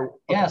Stryker? Okay.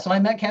 Yeah, so I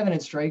met Kevin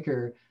at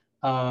Stryker.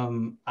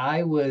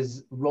 I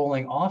was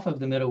rolling off of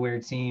the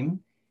middleware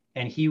team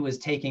and he was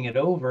taking it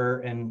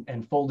over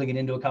and folding it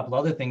into a couple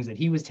other things that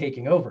he was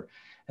taking over.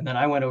 And then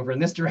I went over in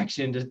this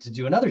direction to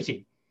do another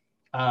team,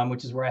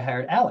 which is where I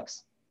hired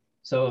Alex.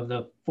 So of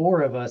the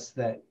four of us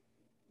that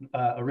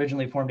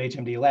originally formed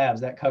HMD Labs,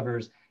 that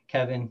covers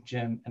Kevin,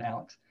 Jim, and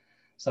Alex.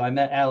 So I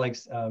met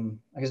Alex, I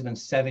guess it's been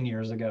 7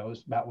 years ago,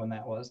 is about when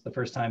that was. The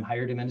first time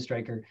hired him into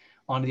Stryker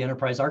onto the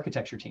enterprise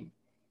architecture team.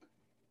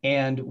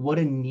 And what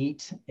a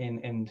neat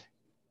and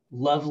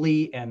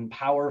lovely and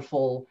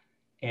powerful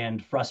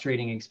and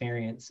frustrating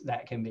experience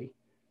that can be.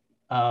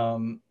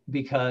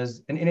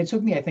 Because, and it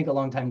took me, I think, a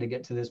long time to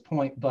get to this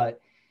point, but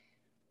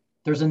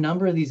there's a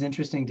number of these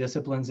interesting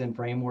disciplines and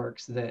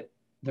frameworks that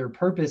their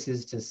purpose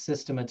is to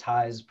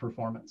systematize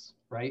performance,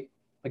 right?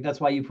 Like that's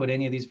why you put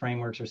any of these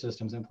frameworks or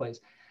systems in place.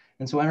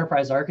 And so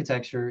enterprise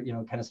architecture,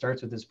 kind of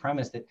starts with this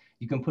premise that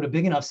you can put a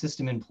big enough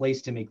system in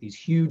place to make these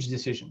huge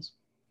decisions.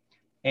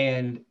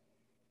 And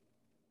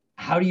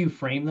how do you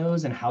frame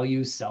those and how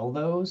you sell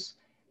those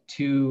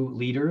to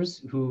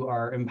leaders who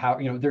are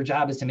empowered? Their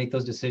job is to make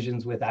those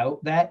decisions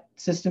without that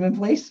system in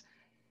place,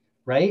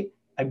 right?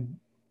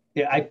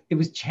 It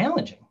was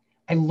challenging.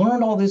 I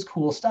learned all this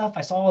cool stuff.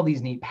 I saw all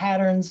these neat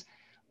patterns,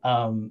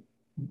 and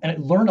I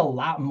learned a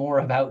lot more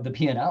about the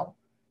P&L,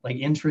 like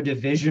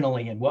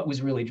intra-divisionally and what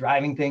was really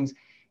driving things. It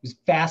was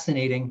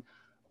fascinating.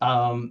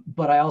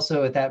 But I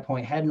also at that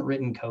point hadn't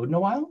written code in a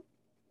while.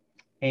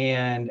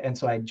 And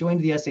so I joined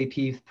the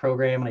SAP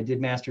program and I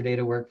did master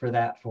data work for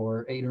that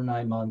for 8 or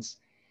 9 months.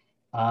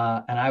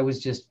 And I was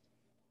just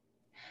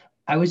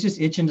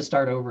itching to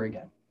start over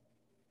again.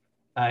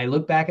 I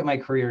look back at my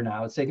career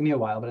now, it's taken me a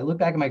while, but I look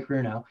back at my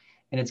career now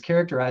and it's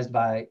characterized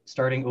by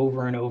starting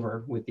over and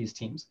over with these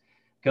teams.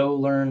 Go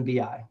learn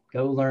BI,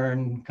 go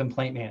learn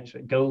complaint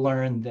management, go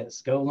learn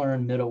this, go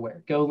learn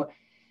middleware, go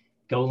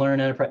go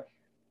learn enterprise.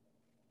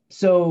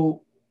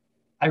 So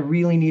I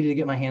really needed to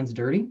get my hands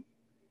dirty,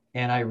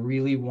 and I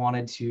really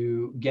wanted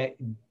to get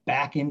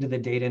back into the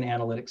data and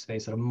analytics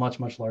space at a much,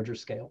 much larger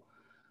scale.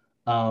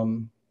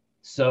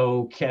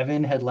 So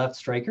Kevin had left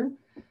Stryker,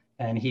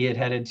 and he had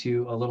headed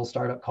to a little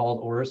startup called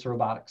Oris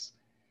Robotics.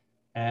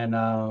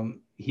 And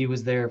he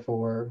was there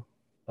for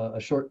a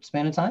short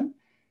span of time.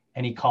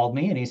 And he called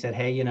me and he said,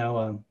 hey,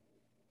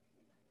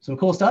 some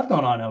cool stuff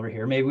going on over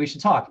here. Maybe we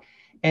should talk.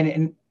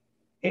 And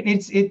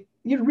it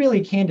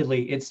really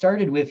candidly, it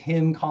started with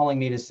him calling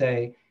me to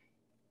say,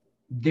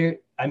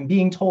 I'm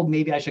being told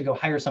maybe I should go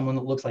hire someone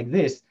that looks like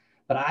this,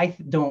 but I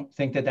don't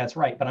think that that's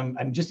right. But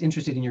I'm just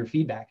interested in your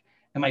feedback.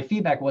 And my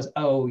feedback was,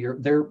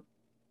 they're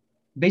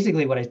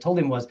basically what I told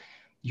him was,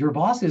 your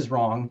boss is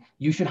wrong.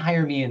 You should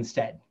hire me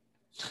instead.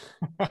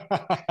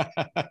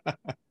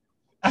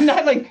 I'm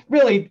not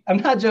I'm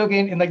not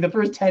joking. In like the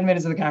first 10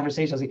 minutes of the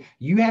conversation, I was like,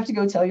 you have to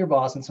go tell your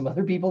boss and some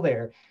other people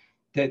there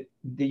that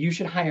you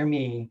should hire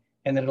me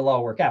and that it'll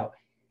all work out.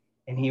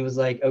 And he was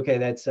like, okay,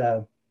 that's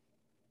going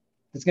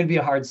to be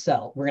a hard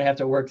sell. We're going to have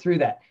to work through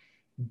that.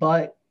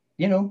 But,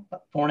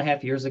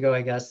 4.5 years ago,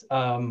 I guess,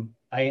 I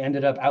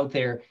ended up out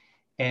there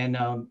and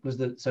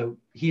so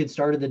he had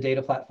started the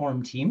data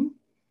platform team.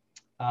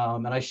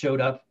 And I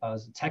showed up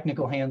as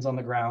technical hands on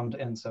the ground.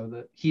 And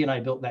so he and I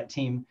built that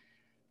team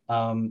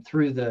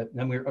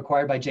then we were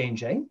acquired by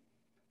J&J.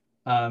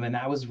 And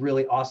that was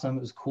really awesome.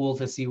 It was cool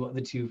to see what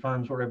the two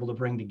firms were able to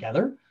bring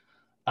together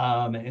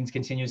and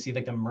continue to see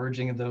like the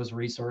merging of those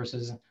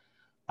resources.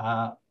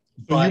 But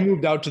you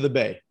moved out to the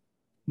Bay?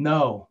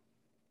 No.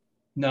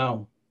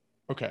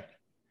 Okay.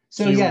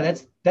 So yeah,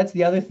 that's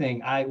the other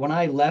thing. When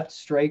I left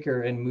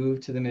Stryker and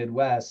moved to the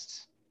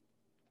Midwest,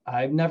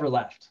 I've never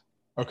left.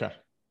 Okay.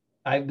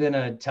 I've been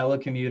a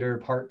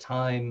telecommuter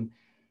part-time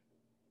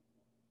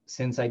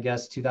since I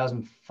guess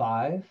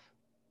 2005.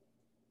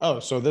 Oh,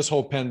 so this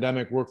whole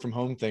pandemic work from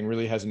home thing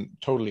really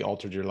hasn't totally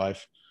altered your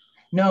life?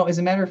 No, as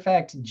a matter of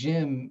fact,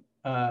 Jim,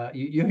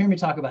 you hear me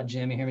talk about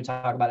Jim, you hear me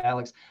talk about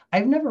Alex.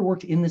 I've never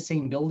worked in the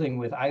same building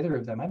with either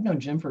of them. I've known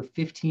Jim for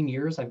 15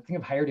 years. I think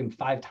I've hired him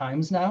 5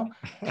 times now.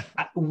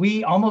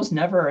 We almost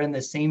never are in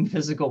the same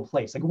physical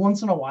place. Like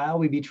once in a while,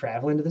 we'd be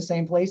traveling to the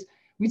same place.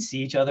 We'd see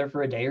each other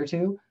for a day or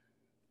two.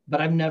 But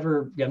I've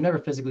never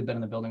physically been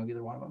in the building with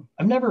either one of them.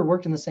 I've never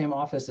worked in the same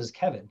office as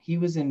Kevin. He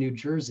was in New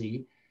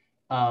Jersey,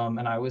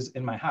 and I was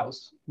in my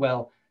house.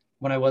 Well,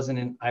 when I wasn't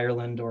in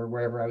Ireland or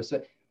wherever I was.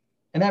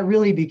 And that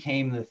really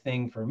became the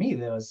thing for me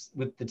that was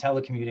with the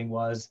telecommuting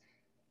was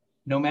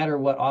no matter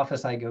what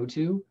office I go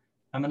to,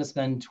 I'm going to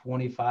spend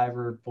 25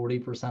 or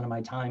 40% of my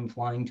time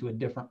flying to a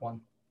different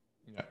one.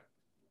 Yeah.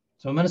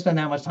 So I'm going to spend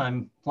that much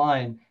time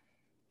flying.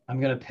 I'm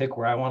going to pick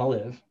where I want to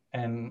live.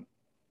 And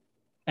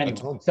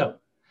anyway, so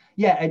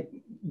yeah, a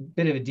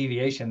bit of a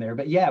deviation there,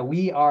 but yeah,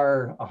 we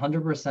are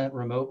 100%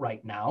 remote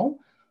right now,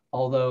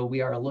 although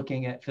we are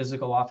looking at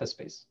physical office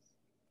space.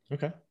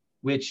 Okay.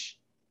 Which,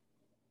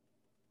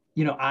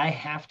 I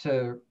have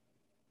to,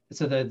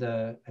 so I think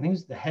it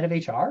was the head of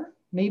HR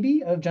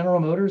maybe of General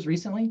Motors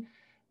recently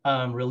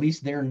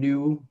released their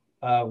new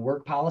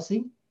work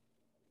policy.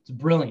 It's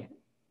brilliant.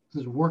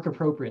 This is work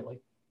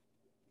appropriately.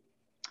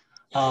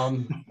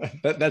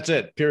 That's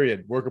it,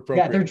 period. Work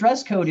appropriately. Yeah, their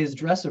dress code is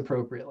dress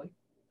appropriately.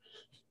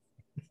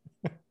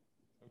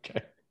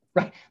 Okay.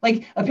 Right.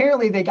 Like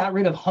apparently they got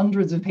rid of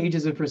hundreds of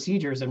pages of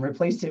procedures and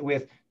replaced it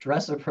with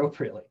dress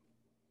appropriately.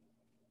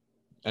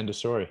 End of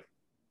story.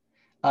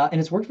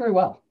 And it's worked very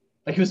well.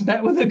 Like it was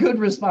met with a good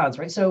response,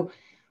 right? So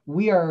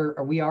we are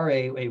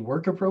a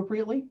work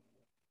appropriately.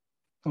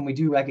 And we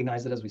do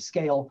recognize that as we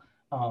scale,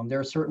 there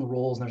are certain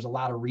roles and there's a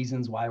lot of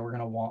reasons why we're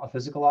going to want a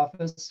physical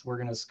office. We're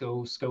going to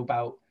go scope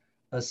out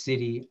a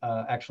city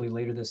actually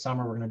later this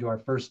summer. We're going to do our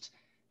first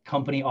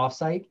company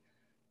offsite.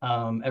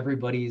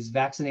 Everybody's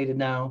vaccinated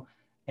now.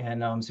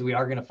 And so we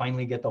are going to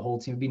finally get the whole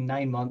team. It'll be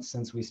 9 months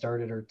since we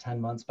started or 10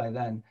 months by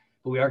then,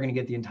 but we are going to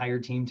get the entire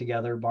team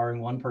together,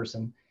 barring one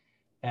person,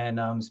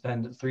 and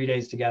spend 3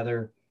 days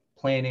together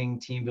planning,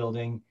 team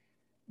building,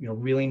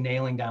 really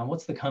nailing down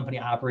what's the company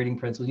operating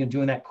principles,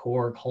 doing that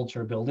core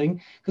culture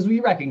building, because we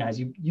recognize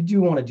you do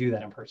want to do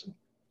that in person.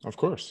 Of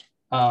course.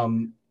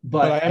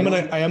 But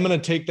I am gonna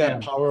take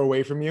that power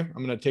away from you.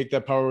 I'm gonna take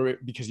that power away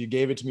because you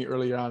gave it to me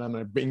earlier on. I'm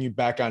gonna bring you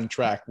back on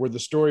track where the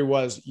story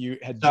was you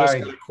had just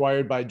got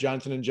acquired by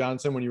Johnson &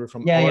 Johnson when you were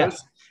from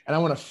Oris. And I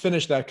want to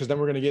finish that because then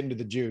we're gonna get into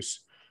the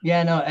juice.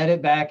 Yeah, no,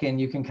 edit back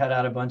and you can cut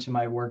out a bunch of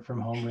my work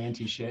from home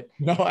ranty shit.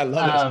 No, I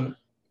love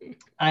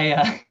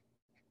it.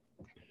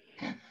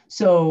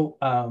 So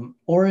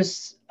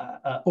Oris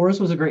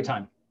was a great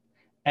time.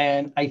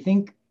 And I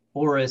think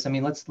Oris,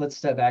 let's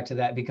step back to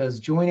that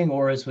because joining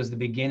Oris was the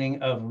beginning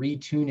of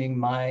retuning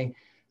my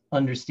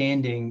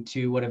understanding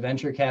to what a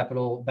venture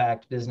capital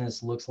backed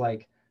business looks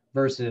like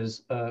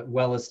versus a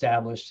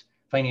well-established,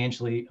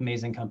 financially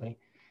amazing company,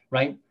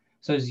 right?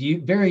 So as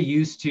you very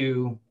used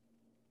to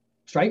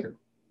Stryker,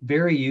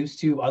 very used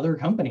to other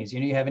companies.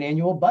 You have an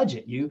annual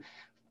budget. You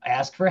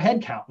ask for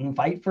headcount and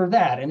fight for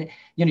that. And,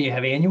 you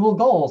have annual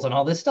goals and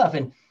all this stuff.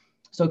 And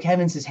so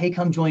Kevin says, hey,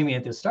 come join me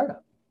at this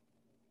startup.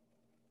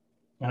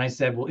 And I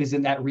said, well,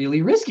 isn't that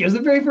really risky? It was the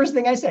very first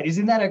thing I said.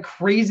 Isn't that a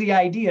crazy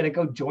idea to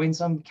go join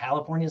some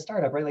California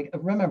startup, right? Like,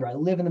 remember, I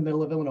live in the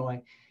middle of Illinois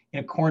in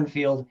a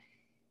cornfield.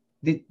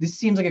 This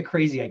seems like a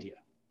crazy idea,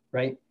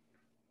 right?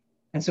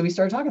 And so we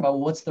started talking about,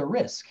 well, what's the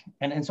risk?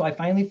 And so I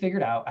finally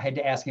figured out, I had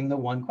to ask him the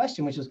one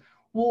question, which was,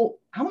 well,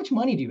 how much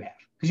money do you have?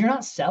 Because you're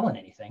not selling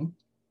anything.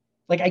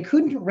 Like, I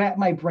couldn't wrap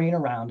my brain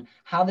around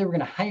how they were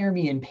going to hire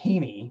me and pay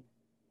me.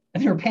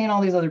 And they were paying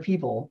all these other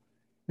people.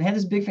 They had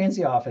this big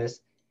fancy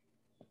office,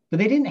 but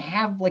they didn't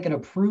have like an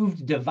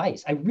approved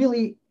device.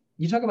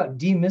 You talk about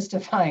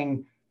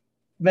demystifying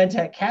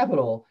medtech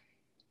capital.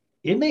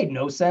 It made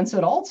no sense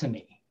at all to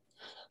me.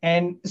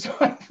 And so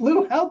I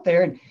flew out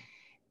there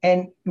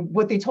and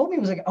what they told me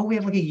was like, oh, we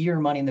have like a year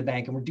of money in the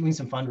bank and we're doing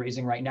some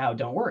fundraising right now.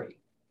 Don't worry.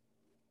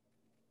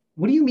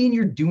 What do you mean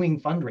you're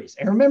doing fundraising?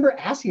 I remember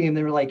asking them,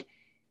 they were like,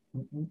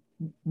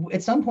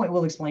 at some point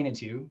we'll explain it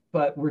to you,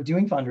 but we're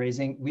doing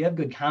fundraising. We have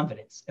good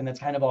confidence. And that's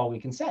kind of all we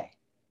can say.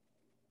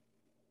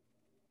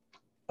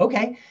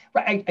 Okay,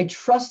 right. I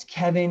trust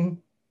Kevin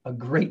a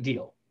great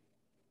deal.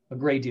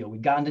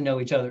 We've gotten to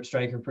know each other at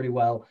Stryker pretty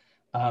well.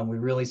 We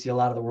really see a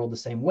lot of the world the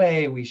same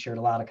way. We shared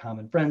a lot of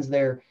common friends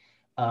there.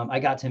 I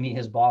got to meet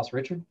his boss,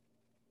 Richard.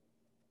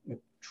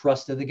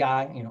 Trusted the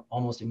guy,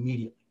 almost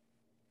immediately.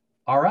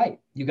 All right,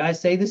 you guys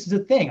say this is a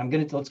thing.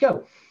 Let's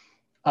go.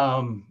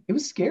 It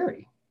was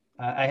scary.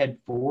 I had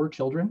 4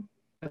 children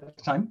at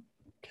the time.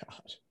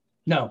 God.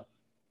 No,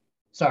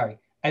 sorry.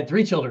 I had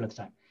 3 children at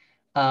the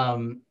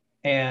time.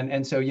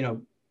 And so,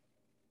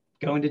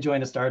 going to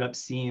join a startup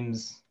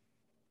seems,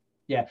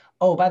 yeah.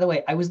 Oh, by the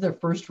way, I was their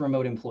first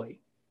remote employee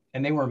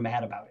and they were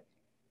mad about it.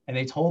 And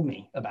they told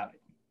me about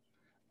it.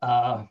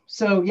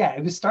 So yeah,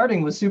 it was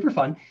super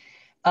fun.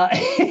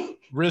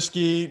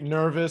 Risky,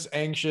 nervous,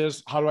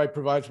 anxious. How do I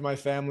provide for my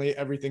family?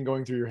 Everything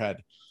going through your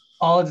head.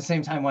 All at the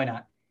same time. Why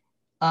not?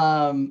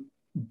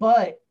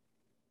 But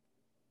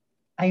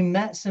I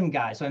met some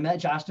guys. So I met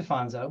Josh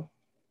DeFonso,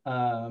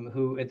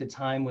 who at the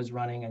time was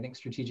running, I think,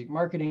 strategic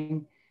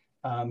marketing.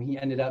 He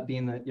ended up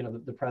being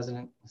the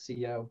president,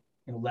 CEO,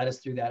 led us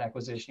through that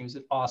acquisition. He was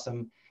he's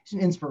an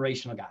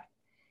inspirational guy.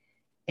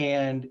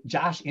 And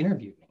Josh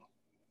interviewed me,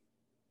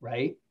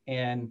 right?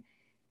 And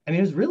I mean,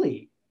 it was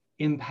really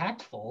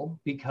impactful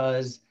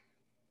because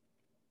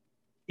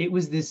it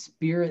was this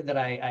spirit that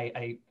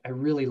I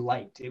really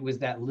liked. It was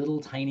that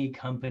little tiny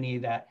company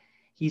that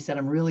he said,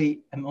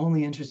 I'm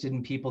only interested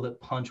in people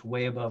that punch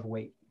way above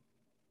weight.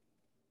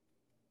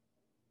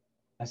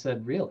 I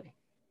said, really?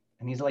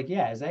 And he's like,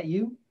 yeah, is that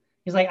you?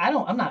 He's like,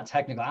 I'm not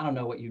technical. I don't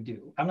know what you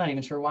do. I'm not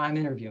even sure why I'm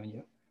interviewing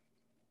you.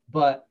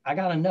 But I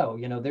got to know,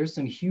 there's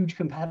some huge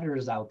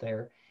competitors out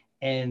there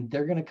and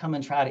they're going to come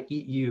and try to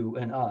eat you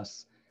and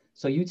us.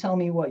 So you tell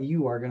me what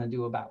you are going to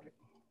do about it.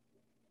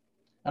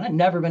 And I've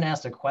never been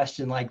asked a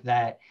question like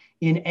that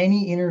in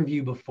any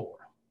interview before.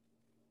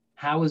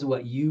 How is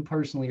what you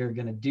personally are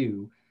going to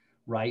do,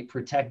 right?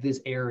 Protect this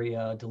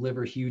area,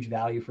 deliver huge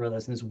value for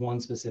us in this one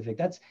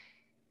specific,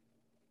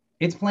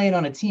 it's playing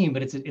on a team,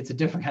 but it's a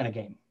different kind of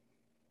game.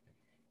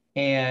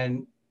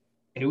 And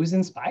it was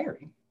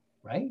inspiring,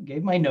 right?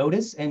 Gave my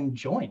notice and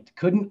joined.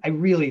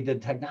 The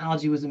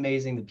technology was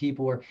amazing. The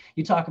people were,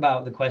 you talk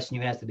about the question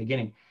you asked at the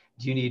beginning,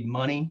 do you need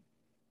money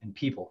and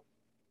people?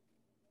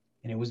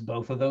 And it was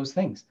both of those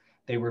things.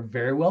 They were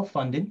very well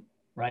funded,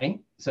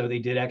 right? So they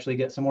did actually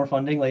get some more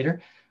funding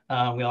later.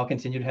 We all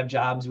continued to have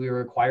jobs. We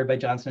were acquired by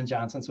Johnson &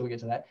 Johnson, so we'll get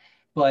to that.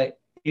 But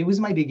it was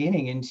my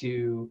beginning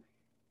into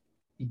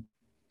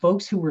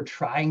folks who were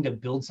trying to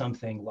build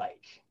something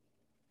like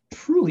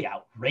truly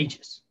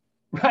outrageous,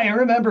 right? I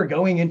remember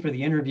going in for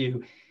the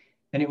interview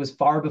and it was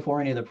far before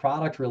any of the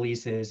product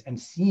releases and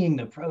seeing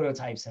the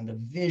prototypes and the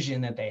vision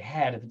that they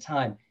had at the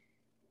time.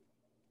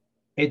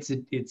 It's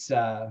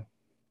addictive.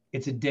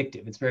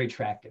 It's very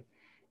attractive.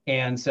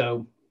 And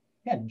so,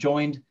 yeah,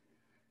 joined,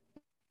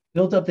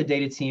 built up the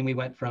data team. We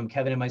went from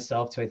Kevin and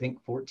myself to, I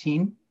think,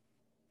 14.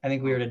 I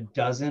think we were at a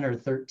dozen or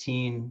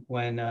 13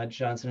 when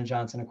Johnson &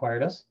 Johnson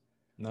acquired us.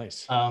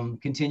 Nice.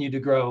 Continued to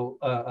grow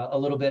a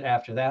little bit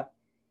after that.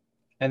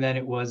 And then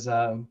it was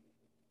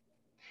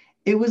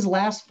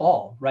last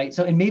fall, right?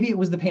 So, and maybe it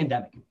was the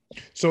pandemic.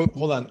 So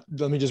hold on,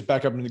 let me just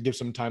back up and give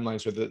some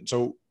timelines with it.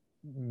 So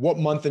what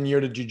month and year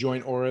did you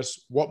join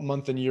Oris? What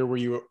month and year were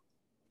you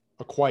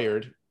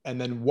acquired? And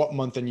then what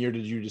month and year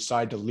did you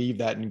decide to leave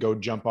that and go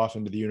jump off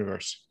into the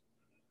universe?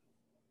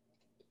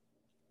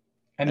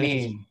 I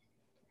mean,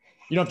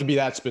 you don't have to be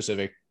that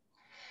specific.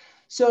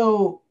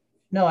 So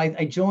no,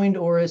 I joined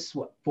Oris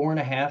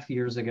 4.5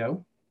 years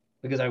ago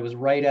because I was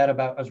right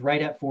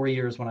at 4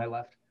 years when I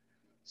left.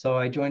 So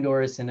I joined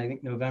Oris in, I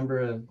think, November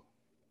of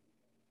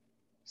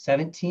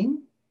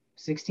 16,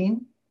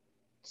 17.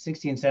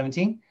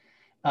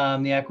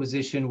 The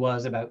acquisition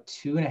was about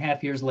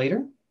 2.5 years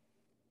later.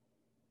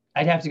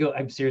 I'd have to go.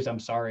 I'm serious. I'm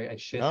sorry. I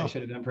should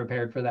have been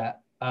prepared for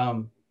that.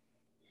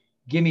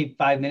 Give me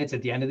 5 minutes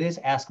at the end of this,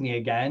 ask me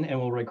again, and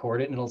we'll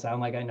record it and it'll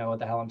sound like I know what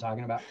the hell I'm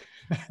talking about.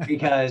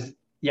 Because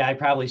yeah, I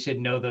probably should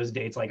know those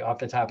dates like off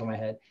the top of my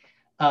head.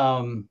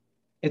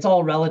 it's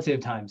all relative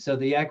time. So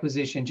the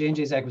acquisition,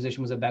 J&J's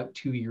acquisition was about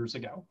 2 years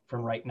ago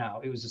from right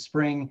now. It was a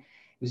spring.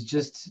 It was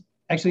just,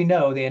 actually,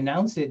 no, they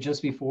announced it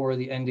just before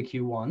the end of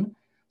Q1.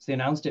 So they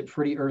announced it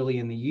pretty early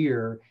in the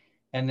year.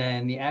 And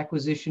then the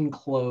acquisition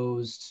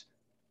closed,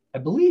 I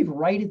believe,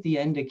 right at the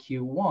end of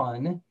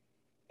Q1.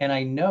 And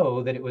I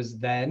know that it was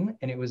then,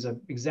 and it was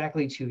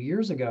exactly 2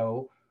 years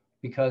ago,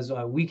 because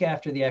a week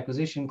after the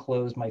acquisition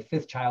closed, my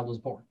 5th child was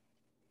born.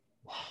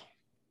 Wow.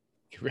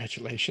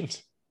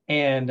 Congratulations.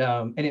 And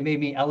it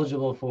made me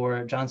eligible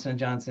for Johnson &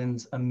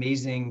 Johnson's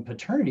amazing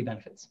paternity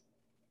benefits,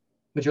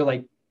 which are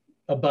like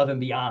above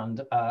and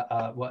beyond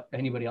what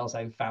anybody else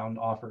I've found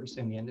offers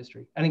in the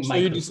industry. I think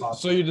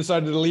so you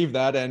decided to leave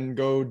that and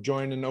go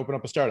join and open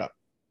up a startup.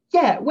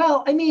 Yeah,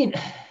 well, I mean,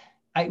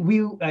 I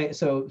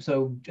was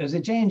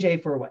at J&J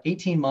for what,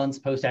 18 months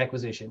post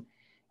acquisition.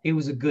 It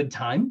was a good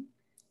time,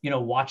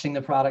 watching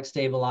the product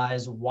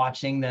stabilize,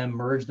 watching them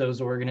merge those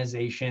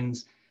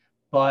organizations.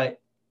 But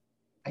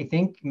I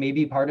think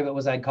maybe part of it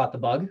was I'd caught the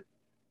bug,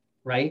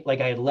 right? Like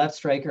I had left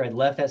Stryker, I'd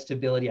left that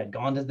stability, I'd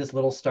gone to this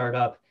little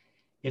startup.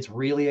 It's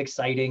really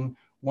exciting.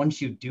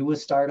 Once you do a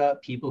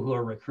startup, people who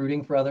are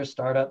recruiting for other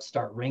startups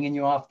start ringing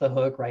you off the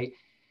hook, right?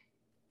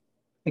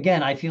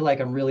 Again, I feel like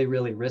I'm really,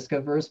 really risk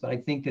averse, but I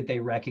think that they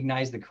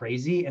recognize the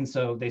crazy. And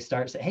so they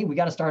start saying, hey, we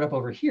got a startup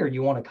over here.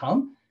 You want to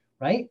come,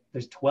 right?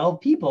 There's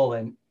 12 people.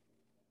 And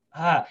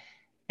I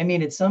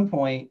mean, at some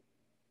point,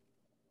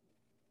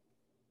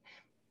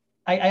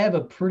 I have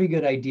a pretty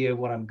good idea of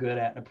what I'm good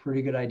at and a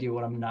pretty good idea of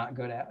what I'm not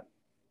good at.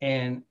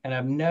 And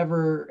I've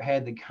never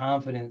had the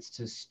confidence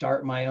to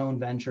start my own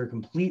venture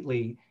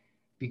completely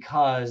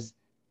because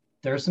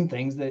there are some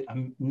things that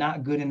I'm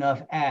not good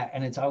enough at.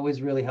 And it's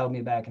always really held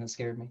me back and it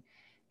scared me.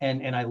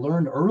 And I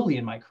learned early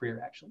in my career,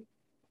 actually,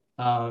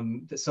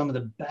 that some of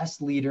the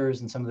best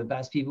leaders and some of the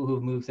best people who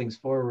have moved things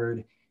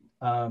forward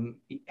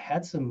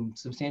had some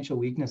substantial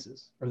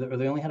weaknesses, or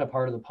they only had a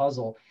part of the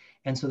puzzle.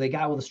 And so they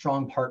got with a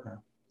strong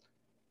partner.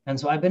 And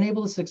so I've been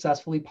able to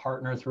successfully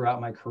partner throughout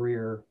my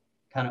career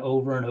kind of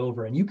over and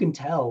over. And you can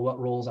tell what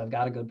roles I've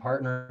got a good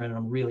partner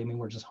and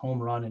we're just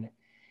home running it.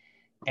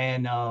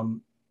 And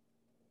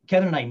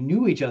Kevin and I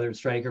knew each other at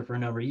Stryker for a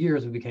number of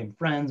years. We became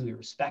friends. We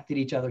respected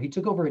each other. He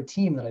took over a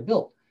team that I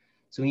built.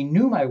 So he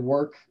knew my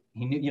work.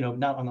 He knew,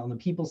 not on the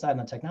people side and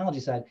the technology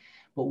side,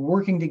 but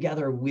working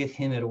together with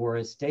him at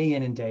Oris day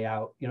in and day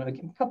out, a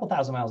couple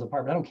thousand miles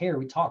apart, but I don't care.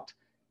 We talked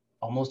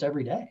almost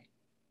every day.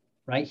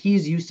 Right?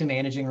 He's used to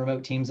managing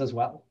remote teams as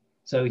well.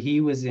 So he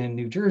was in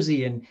New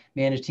Jersey and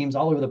managed teams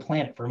all over the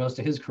planet for most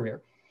of his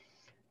career.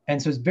 And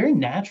so it's very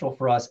natural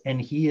for us. And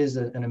he is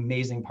an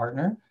amazing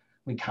partner.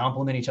 We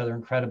complement each other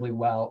incredibly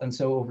well. And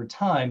so over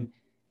time,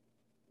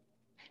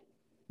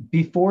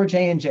 before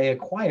J&J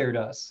acquired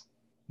us,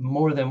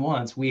 more than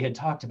once, we had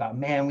talked about,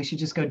 man, we should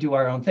just go do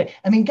our own thing.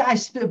 I mean,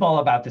 guys spitball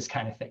about this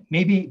kind of thing.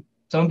 Maybe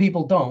some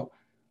people don't.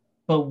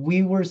 But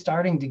we were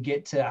starting to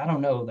get to, I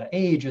don't know, the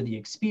age or the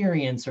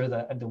experience or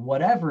the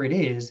whatever it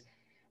is,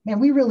 man,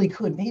 we really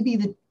could. Maybe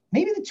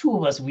the two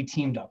of us, if we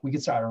teamed up, we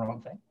could start our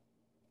own thing,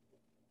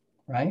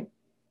 right?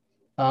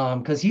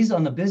 Because he's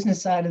on the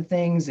business side of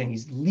things and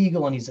he's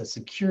legal and he's a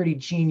security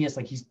genius.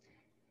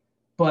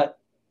 But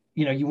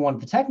you want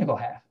the technical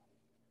half,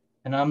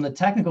 and I'm the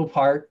technical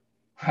part,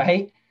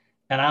 right?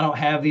 And I don't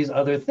have these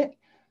other things.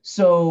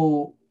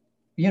 So,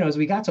 as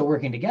we got to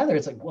working together,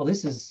 it's like, well,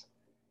 this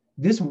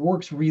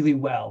works really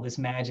well, this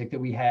magic that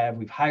we have.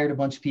 We've hired a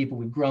bunch of people.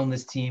 We've grown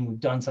this team. We've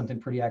done something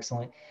pretty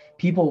excellent.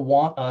 People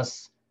want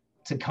us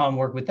to come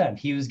work with them.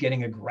 He was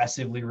getting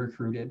aggressively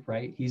recruited,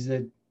 right? He's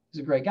a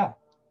great guy.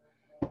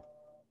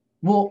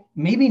 Well,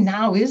 maybe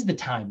now is the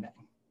time then,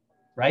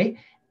 right?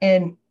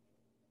 And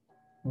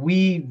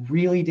we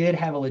really did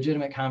have a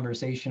legitimate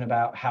conversation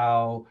about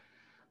how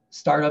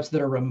startups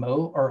that are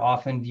remote are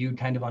often viewed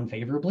kind of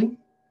unfavorably.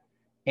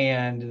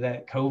 And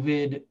that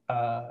COVID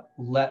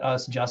let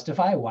us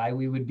justify why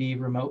we would be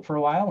remote for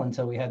a while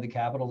until we had the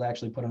capital to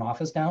actually put an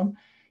office down,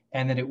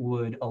 and that it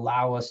would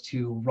allow us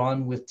to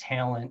run with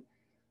talent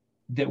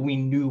that we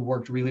knew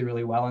worked really,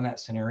 really well in that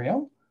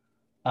scenario.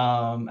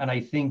 And I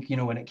think,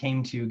 when it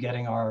came to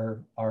getting our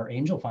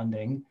angel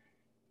funding,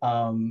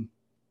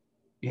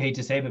 you hate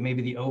to say, but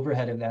maybe the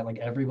overhead of that, like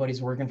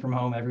everybody's working from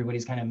home,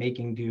 everybody's kind of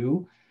making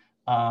do.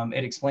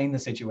 It explained the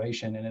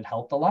situation and it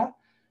helped a lot.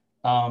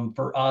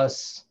 For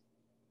us,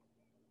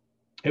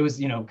 it was,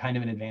 kind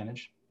of an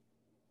advantage.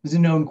 It was a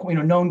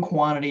known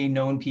quantity,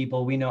 known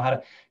people. We know how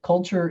to,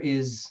 culture. I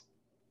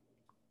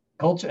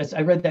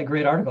read that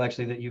great article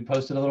actually that you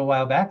posted a little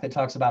while back that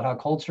talks about how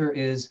culture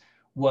is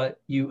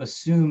what you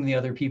assume the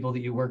other people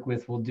that you work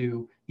with will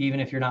do, even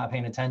if you're not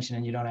paying attention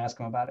and you don't ask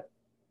them about it.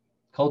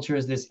 Culture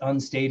is this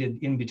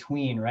unstated in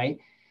between, right?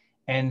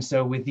 And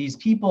so with these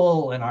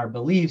people and our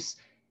beliefs,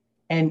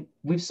 and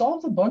we've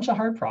solved a bunch of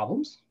hard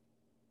problems,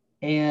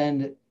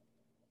 and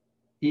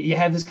you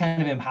have this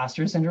kind of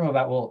imposter syndrome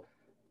about, well,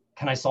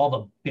 can I solve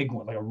a big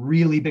one, like a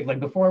really big, like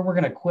before we're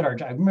going to quit our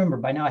job. Remember,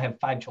 by now I have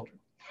 5 children,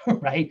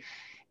 right?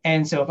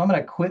 And so if I'm going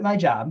to quit my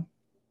job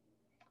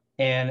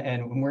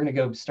and we're going to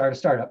go start a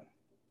startup,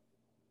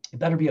 it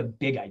better be a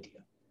big idea.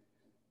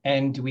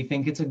 And do we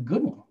think it's a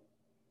good one?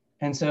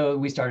 And so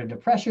we started to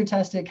pressure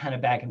test it kind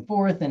of back and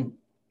forth. And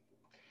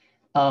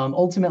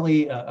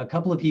ultimately, a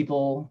couple of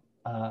people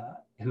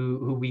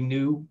who we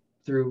knew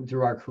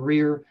through our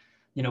career,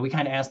 we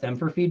kind of asked them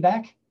for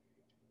feedback.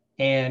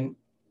 And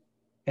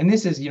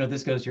this is,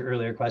 this goes to your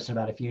earlier question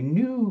about if you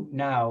knew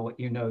now what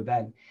you know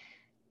then.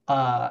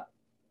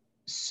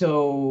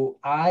 So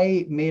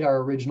I made our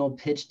original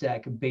pitch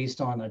deck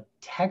based on a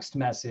text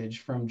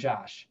message from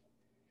Josh,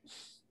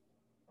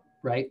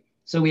 right?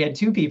 So we had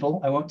two people.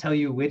 I won't tell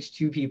you which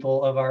two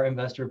people of our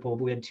investor pool,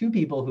 but we had two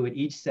people who had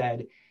each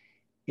said,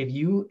 if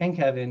you and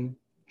Kevin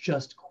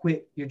just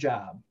quit your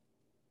job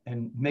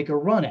and make a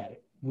run at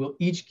it, we'll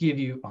each give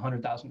you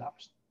 $100,000.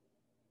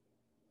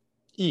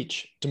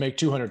 Each to make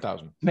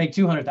 200,000. Make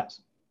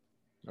 200,000.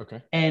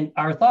 Okay. And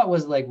our thought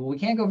was like, well, we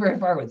can't go very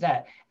far with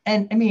that.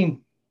 And I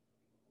mean,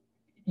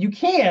 you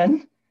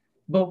can,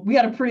 but we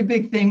got a pretty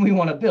big thing we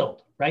want to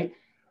build, right?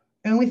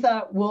 And we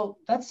thought, well,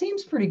 that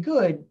seems pretty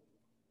good.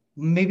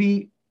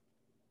 Maybe,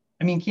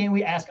 I mean, can't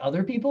we ask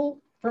other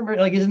people for,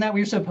 like, isn't that what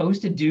you're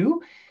supposed to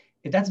do?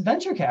 That's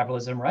venture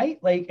capitalism, right?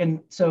 Like,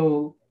 and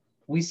so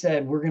we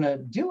said, we're going to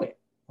do it.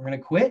 We're going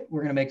to quit.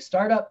 We're going to make a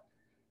startup.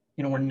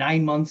 We're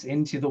 9 months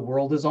into the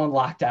world is on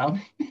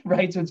lockdown,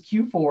 right? So it's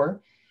Q4.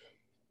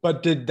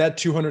 But did that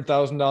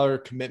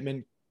 $200,000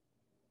 commitment,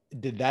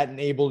 did that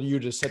enable you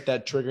to set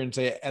that trigger and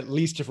say, at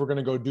least if we're going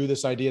to go do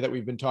this idea that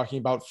we've been talking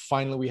about,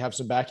 finally we have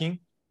some backing?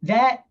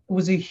 That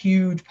was a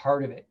huge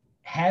part of it.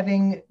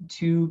 Having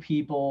two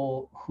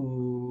people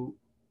who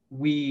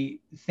we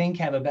think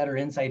have a better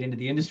insight into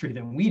the industry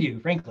than we do,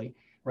 frankly,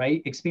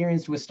 right?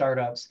 Experienced with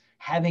startups,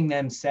 having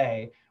them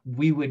say,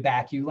 we would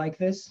back you like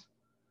this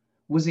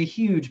was a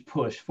huge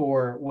push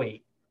for,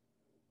 wait.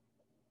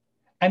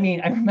 I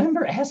mean, I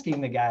remember asking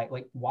the guy,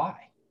 like,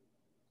 why?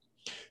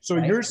 So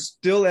right? You're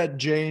still at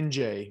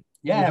J&J.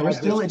 Yeah, we're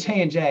still at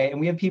J&J, and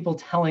we have people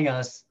telling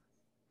us,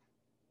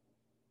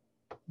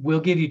 we'll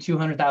give you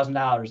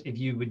 $200,000 if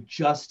you would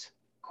just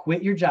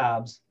quit your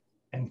jobs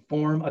and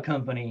form a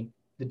company,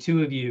 the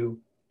two of you,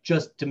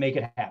 just to make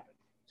it happen.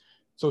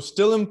 So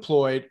still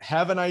employed,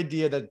 have an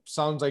idea that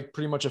sounds like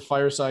pretty much a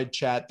fireside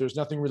chat. There's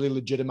nothing really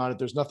legit about it.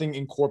 There's nothing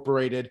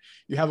incorporated.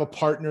 You have a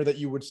partner that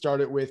you would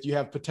start it with. You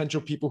have potential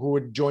people who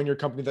would join your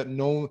company that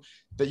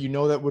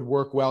that would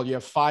work well. You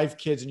have 5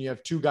 kids and you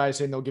have 2 guys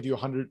saying they'll give you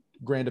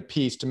 $100,000 a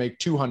piece to make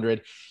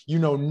 200. You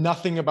know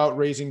nothing about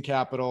raising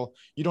capital.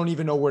 You don't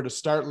even know where to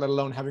start, let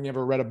alone having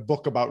ever read a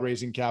book about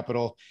raising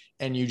capital,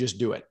 and you just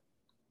do it.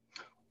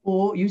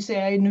 Well, you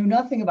say I knew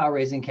nothing about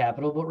raising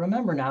capital, but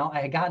remember now, I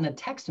had gotten a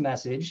text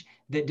message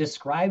that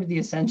described the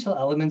essential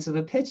elements of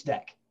a pitch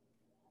deck.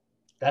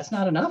 That's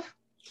not enough?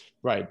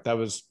 Right. That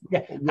was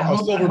a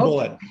silver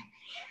bullet.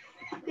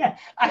 Yeah.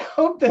 I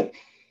hope that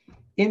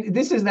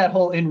this is that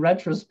whole in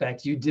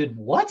retrospect, you did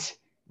what?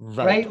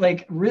 Right?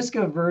 Like risk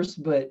averse,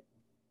 but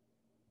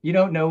you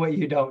don't know what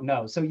you don't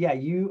know. So yeah,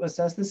 you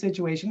assess the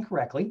situation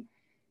correctly.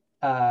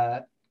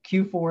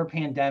 Q4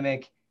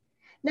 pandemic.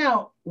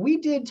 Now, we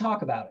did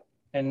talk about it.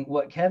 And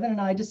what Kevin and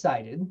I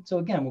decided, so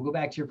again, we'll go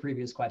back to your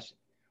previous question.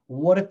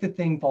 What if the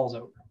thing falls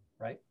over,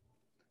 right?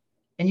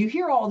 And you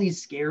hear all these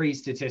scary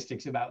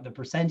statistics about the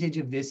percentage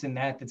of this and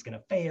that that's going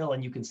to fail,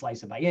 and you can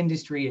slice it by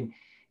industry. And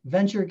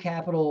venture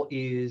capital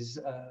is,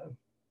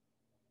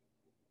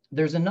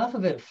 there's enough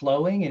of it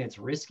flowing and it's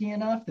risky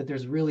enough that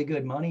there's really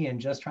good money in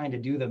just trying to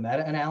do the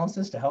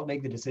meta-analysis to help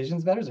make the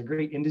decisions better. It's a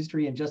great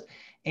industry in just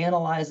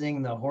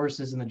analyzing the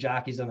horses and the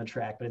jockeys on the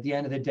track. But at the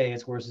end of the day,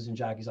 it's horses and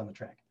jockeys on the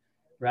track,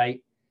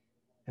 right?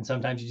 And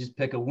sometimes you just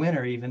pick a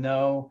winner, even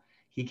though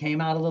he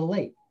came out a little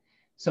late.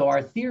 So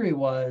our theory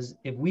was,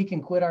 if we can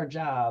quit our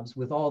jobs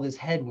with all this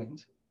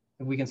headwind,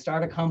 if we can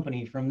start a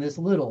company from this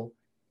little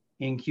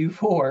in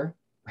Q4,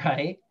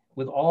 right,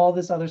 with all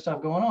this other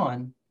stuff going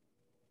on,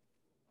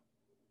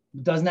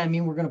 doesn't that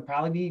mean we're going to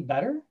probably be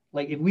better?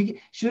 Like,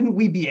 shouldn't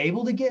we be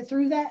able to get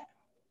through that?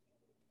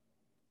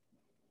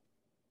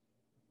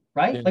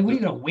 Right? Yeah. Like, what are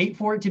you going to wait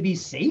for it to be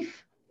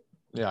safe?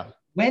 Yeah.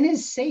 When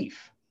is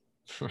safe?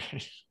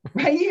 Right.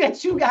 Right. You got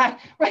 2 guys,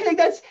 right? Like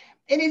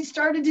and it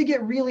started to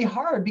get really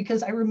hard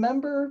because I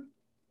remember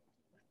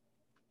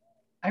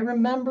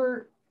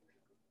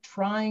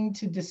trying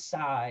to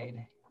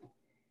decide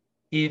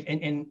if,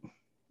 and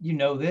you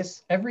know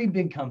this, every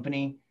big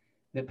company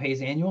that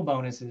pays annual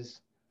bonuses,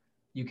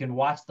 you can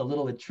watch the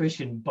little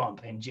attrition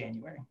bump in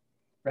January,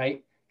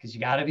 right? Because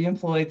you got to be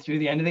employed through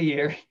the end of the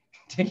year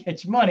to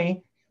get your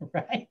money,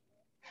 right?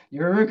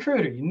 You're a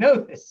recruiter, you know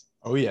this.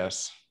 Oh,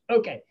 yes.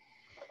 Okay.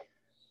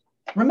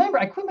 Remember,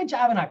 I quit my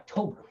job in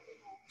October.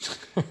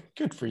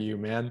 Good for you,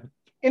 man.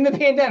 In the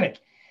pandemic.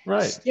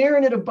 Right.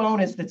 Staring at a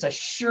bonus that's a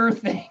sure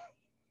thing.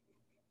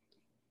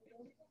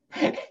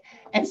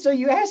 And so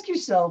you ask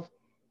yourself,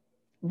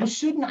 well,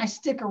 shouldn't I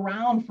stick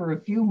around for a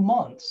few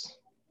months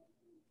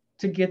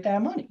to get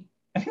that money?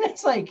 I mean,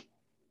 that's like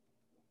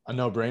a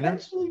no-brainer.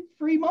 Actually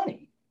free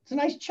money. It's a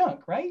nice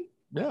chunk, right?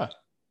 Yeah.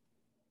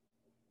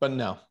 But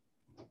no.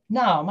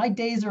 No, my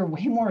days are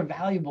way more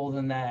valuable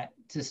than that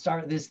to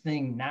start this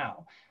thing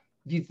now.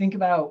 if you think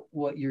about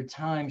what your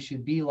time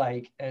should be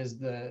like as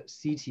the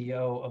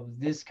CTO of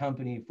this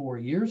company 4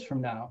 years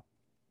from now,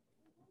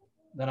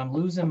 then I'm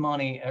losing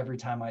money every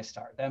time I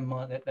start.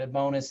 That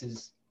bonus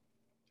is,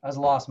 I was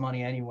lost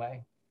money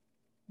anyway.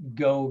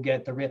 Go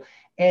get the real.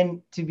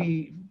 And to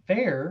be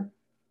fair,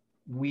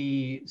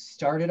 we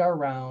started our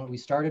round, we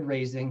started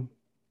raising,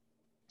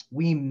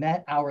 we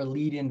met our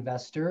lead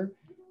investor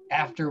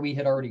after we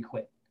had already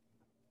quit.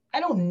 I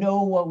don't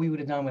know what we would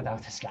have done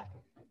without this guy,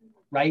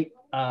 right?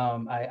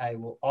 I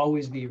will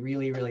always be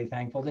really, really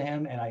thankful to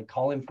him. And I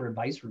call him for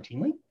advice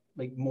routinely,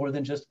 like more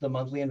than just the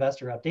monthly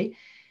investor update.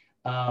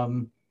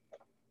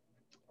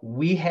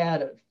 We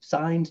had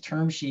signed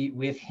term sheet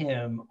with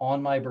him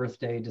on my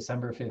birthday,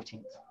 December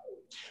 15th.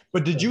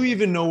 But did you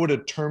even know what a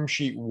term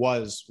sheet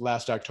was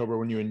last October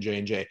when you were in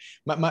J&J?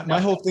 My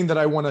whole thing that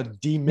I want to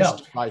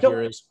demystify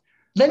here is...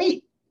 Let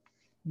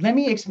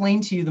me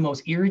explain to you the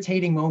most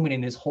irritating moment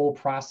in this whole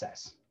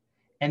process.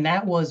 And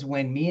that was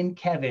when me and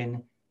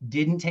Kevin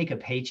didn't take a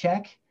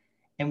paycheck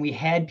and we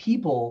had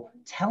people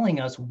telling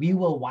us we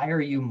will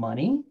wire you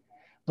money,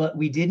 but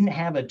we didn't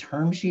have a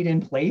term sheet in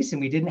place and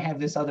we didn't have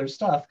this other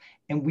stuff.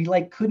 And we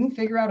couldn't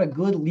figure out a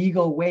good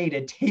legal way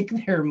to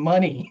take their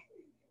money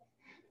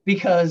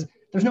because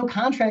there's no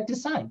contract to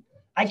sign.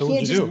 I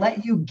can't just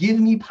let you give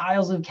me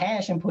piles of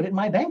cash and put it in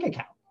my bank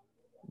account.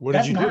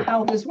 That's not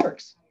how this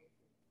works.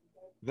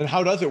 Then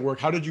how does it work?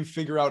 How did you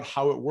figure out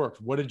how it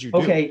worked? What did you do?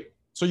 Okay.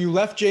 So you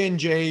left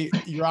J&J,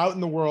 you're out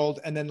in the world,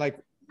 and then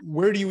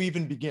where do you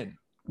even begin?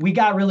 We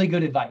got really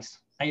good advice.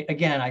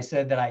 I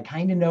said that I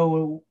kind of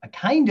know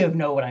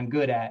what I'm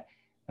good at.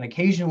 And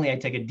occasionally I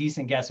take a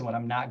decent guess at what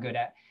I'm not good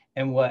at.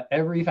 And what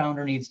every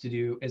founder needs to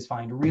do is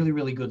find really,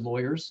 really good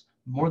lawyers,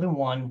 more than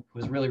one, who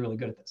is really, really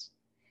good at this.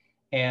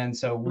 And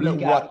so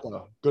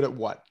Good at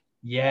what?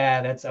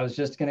 Yeah, I was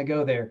just going to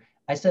go there.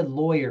 I said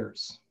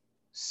lawyers,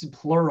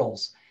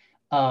 plurals.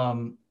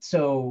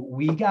 So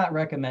we got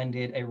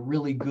recommended a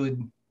really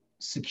good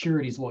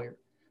securities lawyer.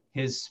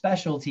 His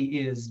specialty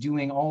is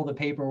doing all the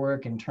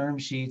paperwork and term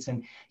sheets,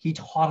 and he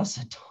taught us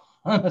a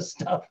ton of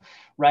stuff,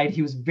 right?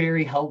 He was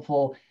very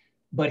helpful,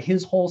 but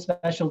his whole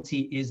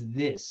specialty is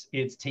this.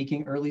 It's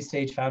taking early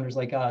stage founders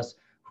like us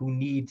who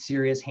need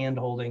serious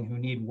handholding, who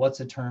need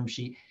what's a term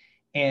sheet,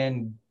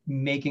 and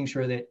making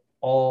sure that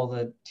all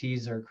the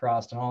T's are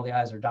crossed and all the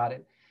I's are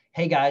dotted.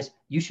 Hey guys,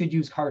 you should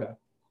use Carta.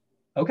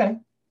 Okay.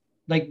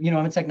 I'm a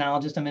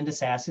technologist, I'm into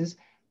SaaSes.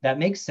 That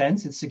makes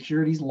sense. It's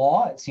securities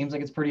law. It seems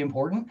like it's pretty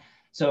important.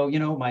 So,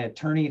 my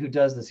attorney who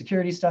does the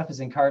security stuff is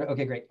in Carta.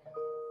 Okay, great.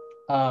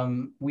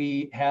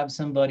 We have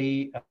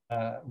somebody,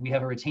 we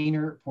have a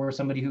retainer for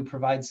somebody who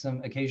provides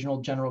some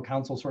occasional general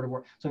counsel sort of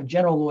work. So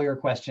general lawyer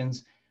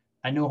questions,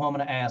 I know who I'm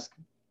going to ask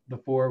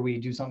before we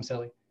do something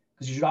silly.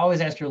 Because you should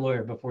always ask your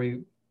lawyer before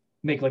you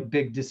make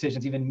big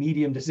decisions, even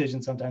medium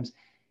decisions sometimes.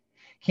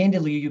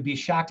 Candidly, you'd be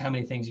shocked how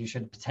many things you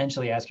should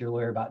potentially ask your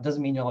lawyer about. It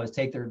doesn't mean you'll always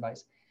take their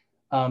advice.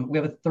 We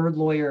have a third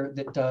lawyer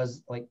that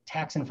does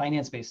tax and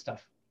finance-based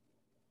stuff,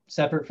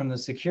 separate from the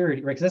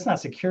security, right? Because that's not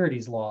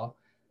securities law.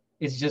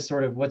 It's just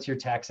sort of what's your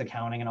tax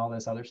accounting and all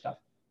this other stuff.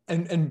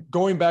 And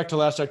going back to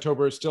last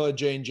October, still at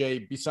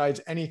J&J,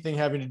 besides anything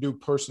having to do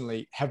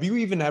personally, have you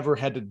even ever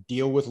had to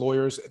deal with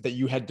lawyers that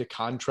you had to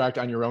contract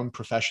on your own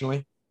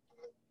professionally?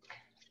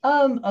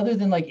 Other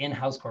than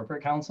in-house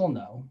corporate counsel,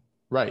 no.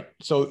 Right.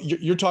 So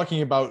you're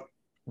talking about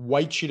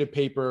white sheet of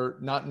paper,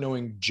 not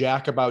knowing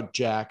jack about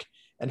jack,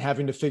 and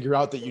having to figure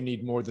out that you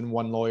need more than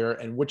one lawyer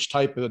and which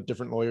type of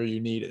different lawyer you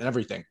need and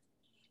everything.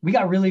 We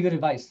got really good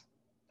advice.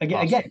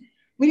 Again,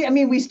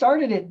 we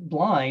started it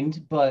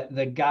blind, but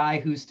the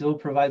guy who still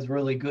provides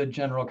really good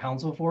general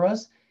counsel for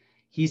us,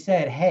 he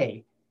said,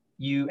 hey,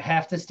 you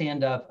have to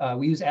stand up.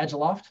 We use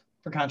Agiloft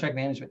for contract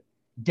management.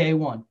 Day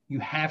one, you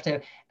have to.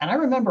 And I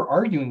remember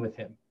arguing with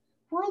him.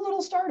 We're a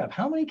little startup.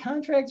 How many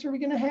contracts are we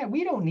going to have?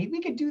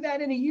 We could do that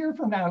in a year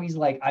from now. He's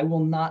like, I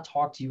will not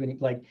talk to you.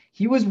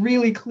 He was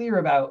really clear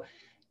about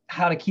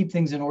how to keep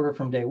things in order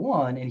from day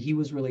one. And he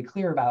was really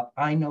clear about,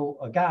 I know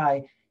a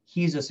guy,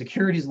 he's a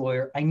securities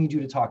lawyer. I need you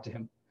to talk to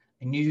him.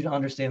 I need you to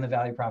understand the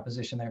value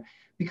proposition there,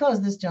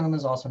 because this gentleman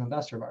is also an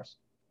investor of ours.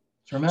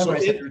 So remember, I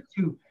said there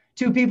were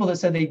two people that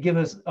said they'd give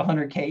us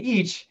 $100K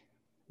each,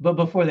 but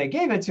before they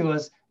gave it to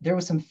us, there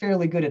was some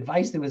fairly good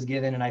advice that was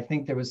given. And I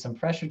think there was some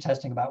pressure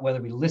testing about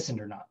whether we listened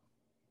or not,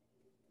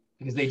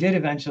 because they did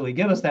eventually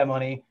give us that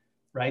money,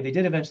 right? They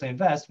did eventually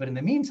invest, but in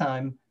the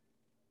meantime,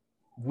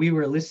 we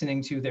were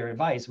listening to their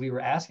advice. We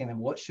were asking them,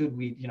 what should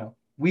we,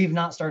 we've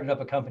not started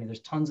up a company. There's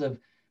tons of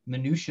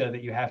minutia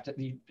that you have to,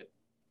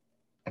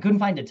 I couldn't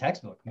find a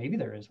textbook. Maybe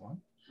there is one.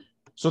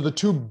 So the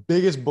two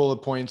biggest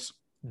bullet points,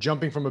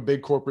 jumping from a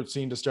big corporate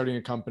scene to starting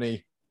a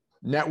company: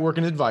 network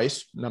and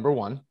advice, number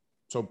one.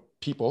 So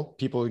people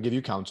to give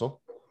you counsel,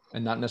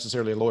 and not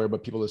necessarily a lawyer,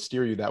 but people to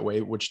steer you that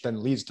way, which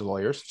then leads to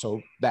lawyers.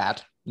 So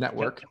that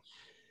network.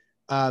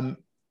 And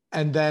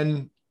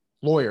then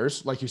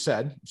lawyers, like you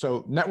said.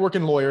 So network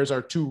and lawyers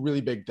are two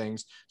really big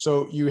things.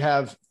 So you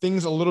have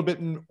things a little bit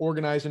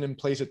organized and in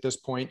place at this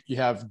point. You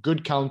have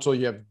good counsel,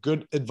 you have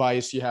good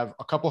advice, you have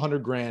a couple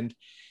 $100,000,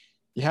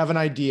 you have an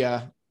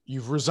idea,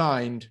 you've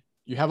resigned,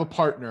 you have a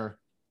partner.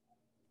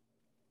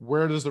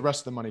 Where does the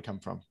rest of the money come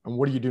from? And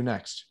what do you do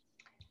next?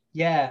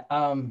 Yeah.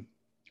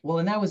 Well,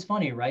 and that was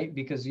funny, right?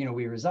 Because,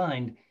 we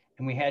resigned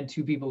and we had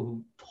two people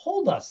who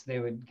told us they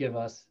would give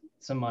us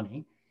some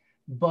money.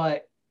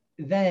 But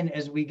then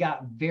as we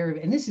got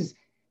and it's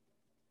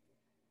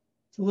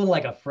a little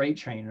like a freight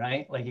train,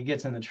 right? Like it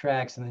gets in the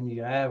tracks and then you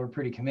go, we're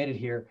pretty committed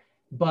here.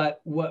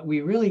 But what we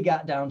really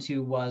got down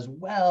to was,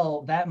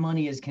 well, that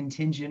money is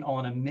contingent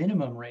on a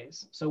minimum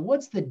raise. So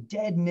what's the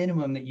dead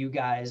minimum that you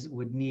guys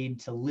would need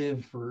to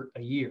live for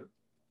a year?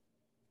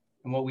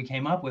 And what we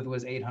came up with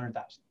was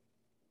 800,000,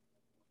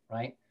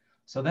 right?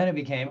 So then it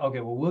became, okay,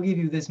 well, we'll give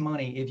you this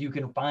money if you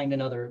can find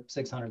another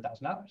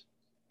 $600,000.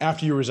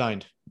 After you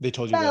resigned, they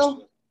told you this?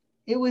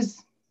 It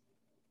was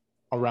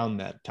around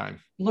that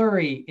time.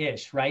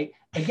 Blurry-ish, right?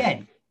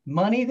 Again,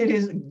 money that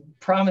is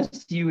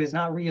promised to you is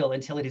not real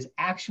until it is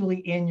actually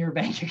in your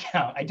bank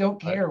account. I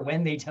don't care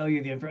when they tell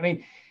you the information. I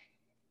mean,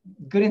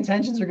 good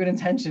intentions are good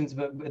intentions,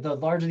 but the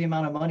larger the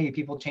amount of money,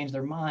 people change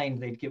their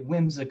mind. They get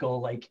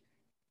whimsical.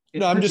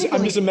 No, I'm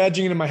just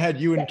imagining in my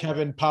head, you and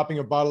Kevin popping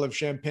a bottle of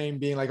champagne,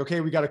 being like, okay,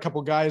 we got a couple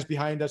guys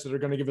behind us that are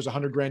going to give us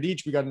 $100,000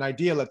 each. We got an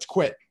idea. Let's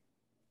quit.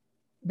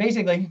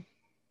 Basically.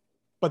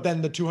 But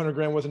then the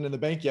 $200,000 wasn't in the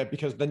bank yet,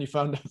 because then you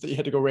found out that you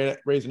had to go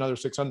raise another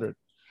 600.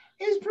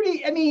 It was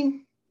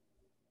pretty,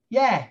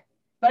 yeah.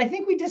 But I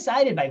think we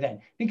decided by then,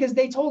 because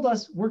they told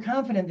us, we're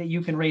confident that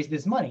you can raise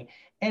this money.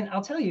 And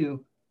I'll tell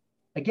you,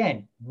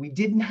 again, we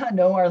did not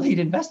know our lead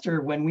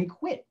investor when we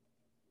quit.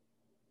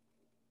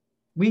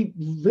 We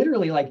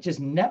literally just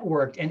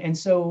networked. And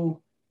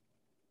so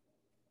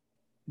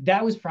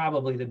that was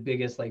probably the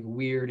biggest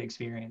weird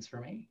experience for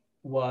me,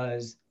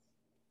 was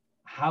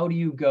how do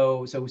you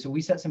go? So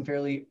we set some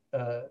fairly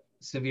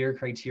severe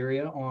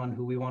criteria on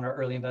who we want our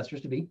early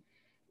investors to be.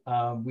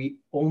 We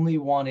only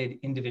wanted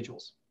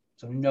individuals,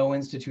 so no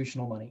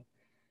institutional money.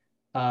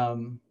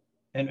 And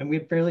we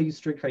have fairly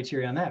strict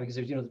criteria on that, because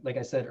there's, like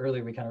I said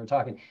earlier, we kind of were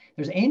talking,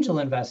 there's angel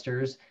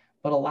investors,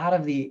 but a lot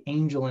of the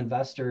angel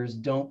investors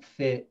don't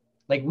fit.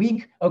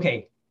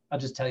 Okay, I'll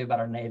just tell you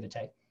about our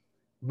naivete.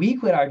 We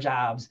quit our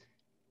jobs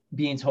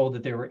being told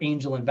that there were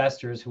angel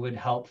investors who would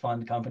help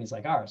fund companies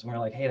like ours. And we're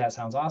like, hey, that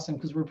sounds awesome,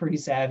 because we're pretty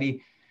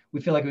savvy. We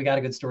feel like we got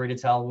a good story to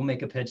tell. We'll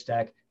make a pitch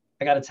deck.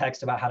 I got a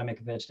text about how to make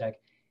a pitch deck.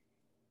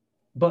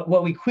 But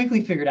what we quickly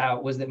figured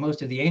out was that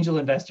most of the angel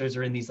investors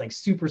are in these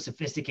super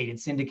sophisticated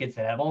syndicates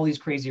that have all these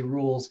crazy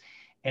rules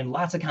and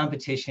lots of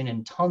competition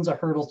and tons of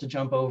hurdles to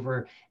jump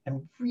over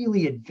and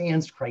really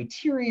advanced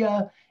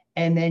criteria.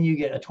 And then you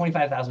get a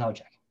 $25,000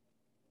 check.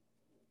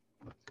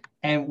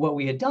 And what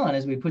we had done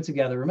is we put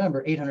together,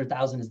 remember,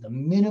 800,000 is the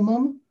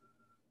minimum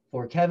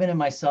for Kevin and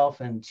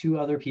myself and two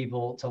other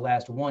people to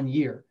last 1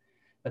 year.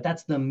 But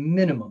that's the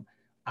minimum.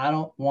 I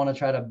don't want to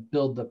try to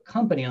build the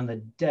company on the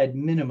dead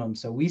minimum.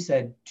 So we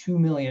said 2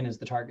 million is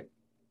the target.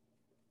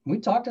 We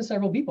talked to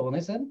several people and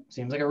they said,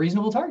 seems like a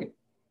reasonable target.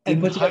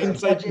 And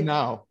hindsight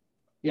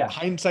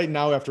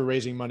now after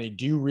raising money,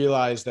 do you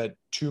realize that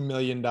 $2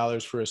 million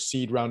for a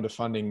seed round of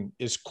funding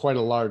is quite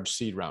a large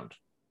seed round?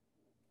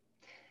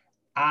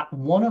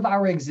 One of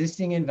our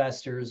existing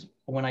investors,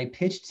 when I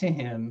pitched to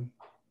him,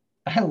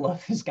 I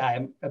love this guy.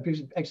 I'm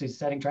actually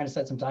trying to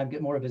set some time,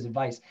 get more of his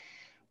advice.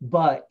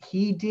 But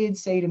he did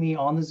say to me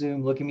on the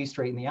Zoom, looking me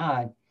straight in the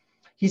eye,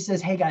 he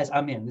says, hey guys,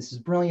 I'm in. This is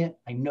brilliant.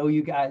 I know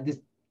you guys,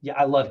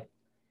 I love it.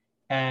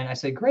 And I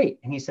said, great.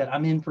 And he said,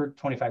 I'm in for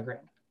 $25,000.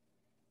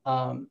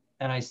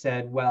 And I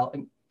said, well,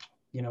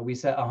 we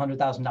set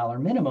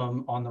 $100,000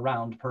 minimum on the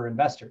round per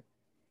investor.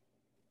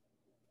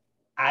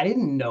 I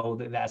didn't know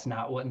that that's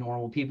not what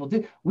normal people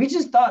do. We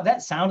just thought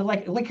that sounded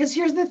like, because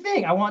here's the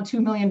thing, I want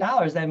 $2 million.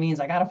 That means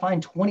I got to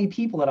find 20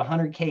 people at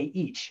 $100K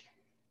each.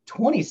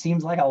 20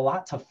 seems like a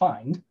lot to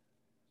find,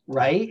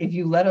 right? If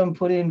you let them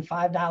put in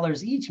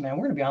 $5 each, man,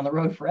 we're going to be on the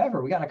road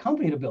forever. We got a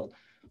company to build.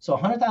 So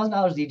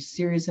 $100,000 each,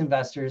 serious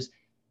investors.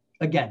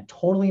 Again,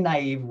 totally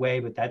naive way,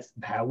 but that's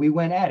how we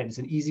went at it. It's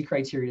an easy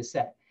criteria to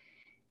set.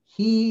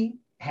 He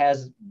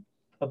has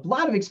a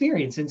lot of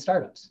experience in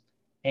startups.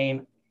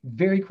 And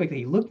very quickly,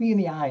 he looked me in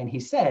the eye and he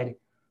said,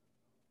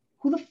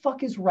 who the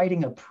fuck is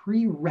writing a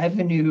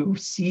pre-revenue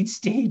seed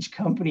stage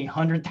company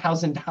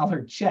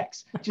 $100,000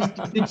 checks? Just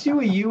the two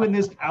of you in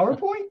this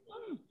PowerPoint?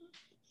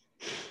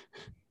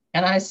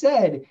 And I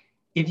said,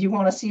 if you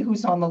want to see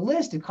who's on the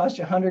list, it costs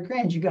you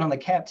 $100,000, you get on the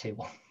cap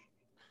table.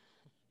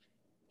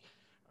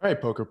 All right,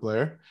 poker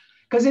player.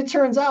 Because it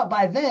turns out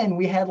by then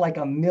we had like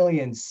 $1.6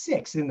 million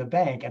in the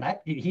bank. And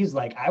he's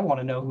like, I want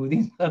to know who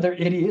these other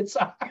idiots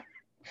are.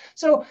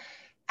 So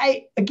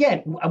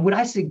would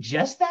I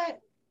suggest that?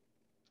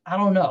 I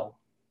don't know.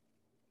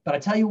 But I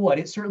tell you what,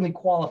 it certainly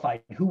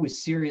qualified who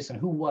was serious and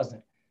who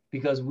wasn't.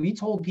 Because we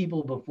told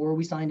people before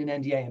we signed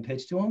an NDA and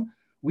pitched to them,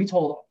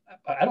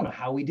 I don't know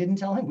how we didn't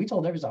tell him. We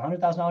told there's a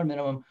 $100,000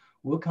 minimum.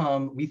 We'll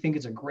come. We think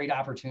it's a great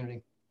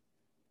opportunity.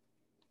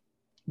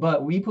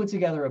 But we put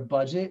together a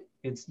budget.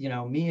 It's,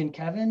 me and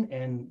Kevin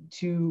and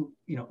two,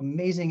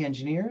 amazing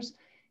engineers.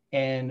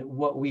 And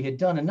what we had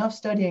done enough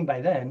studying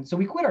by then. So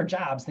we quit our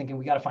jobs thinking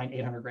we got to find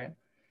 $800,000.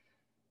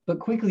 But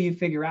quickly you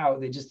figure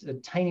out that just a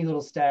tiny little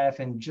staff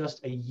and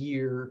just a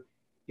year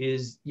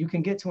is, you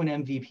can get to an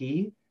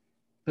MVP,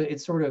 but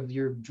it's sort of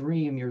your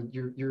dream,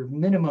 your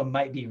minimum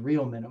might be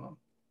real minimum,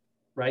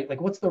 right?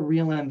 Like, what's the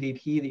real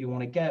MVP that you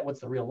want to get? What's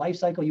the real life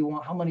cycle you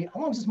want? How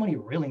long does this money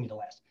really need to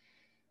last?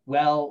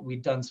 Well,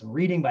 we'd done some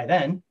reading by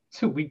then.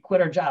 So we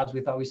quit our jobs. We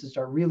thought we should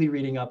start really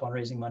reading up on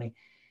raising money.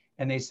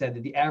 And they said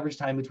that the average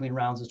time between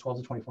rounds is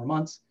 12 to 24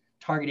 months,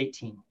 target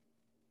 18.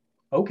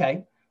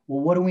 Okay, well,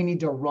 what do we need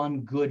to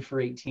run good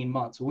for 18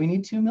 months? Well, we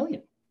need 2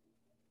 million.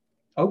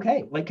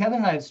 Okay, like Kevin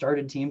and I have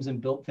started teams and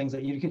built things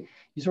that you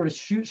sort of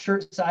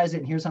shirt size it,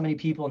 and here's how many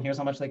people, and here's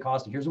how much they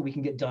cost, and here's what we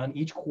can get done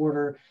each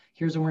quarter.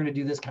 Here's when we're gonna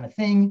do this kind of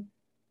thing,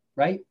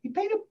 right? You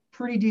paint a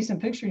pretty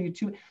decent picture.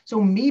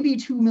 So maybe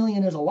 2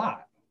 million is a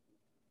lot,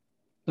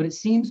 but it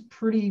seems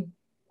pretty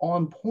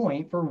on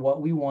point for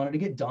what we wanted to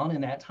get done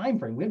in that time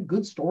frame. We have a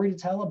good story to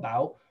tell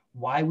about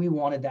why we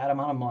wanted that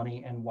amount of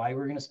money and why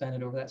we're going to spend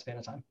it over that span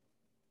of time,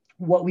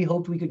 what we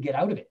hoped we could get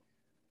out of it.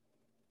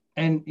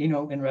 And,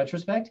 in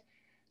retrospect,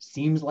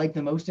 seems like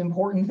the most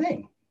important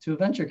thing to a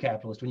venture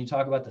capitalist. When you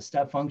talk about the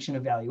step function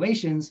of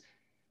valuations,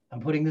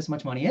 I'm putting this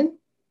much money in,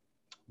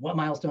 what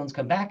milestones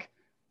come back?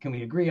 Can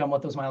we agree on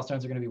what those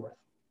milestones are going to be worth?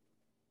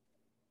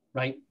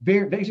 Right?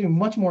 Basically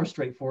much more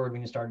straightforward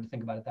when you started to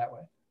think about it that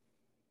way.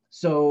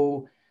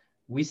 So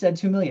we said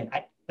 2 million.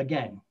 I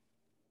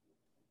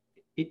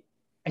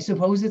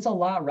suppose it's a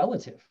lot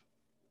relative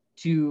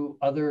to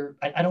other,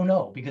 I don't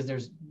know, because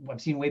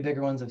I've seen way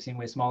bigger ones, I've seen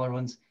way smaller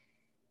ones.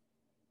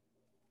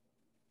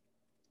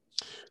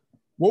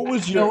 What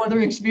was your no other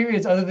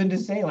experience other than to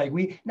say like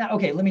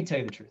okay, let me tell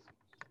you the truth.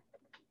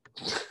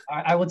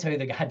 I will tell you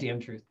the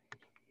goddamn truth.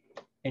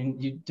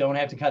 And you don't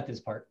have to cut this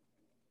part.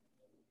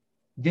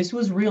 This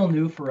was real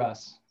new for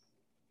us.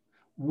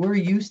 We're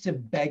used to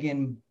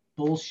begging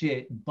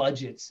bullshit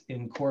budgets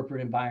in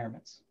corporate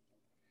environments.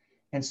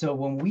 And so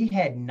when we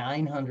had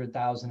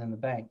 900,000 in the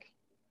bank,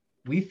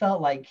 we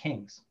felt like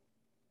kings,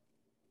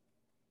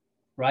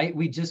 right?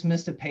 We just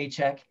missed a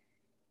paycheck.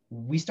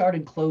 We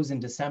started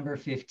closing December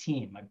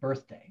 15, my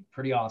birthday,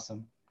 pretty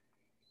awesome.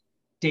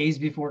 Days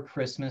before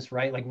Christmas,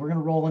 right? Like, we're going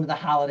to roll into the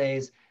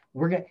holidays.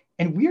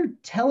 And we're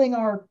telling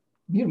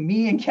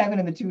me and Kevin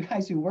and the two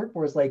guys who work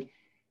for us, like,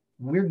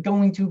 we're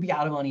going to be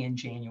out of money in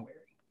January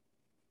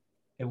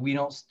if we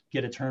don't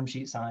get a term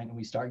sheet signed and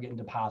we start getting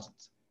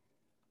deposits.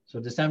 So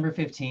December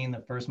 15, the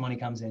first money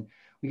comes in.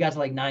 We got to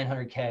like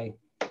 900K.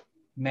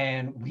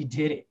 Man, we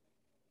did it.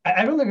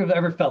 I don't think I've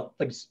ever felt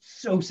like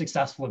so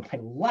successful in my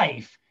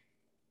life.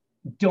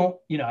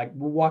 We'll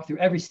walk through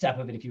every step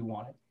of it if you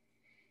want it.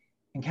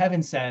 And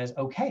Kevin says,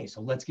 okay,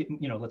 so let's get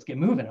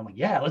moving. I'm like,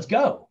 yeah, let's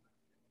go.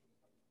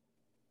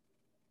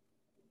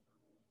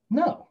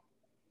 No.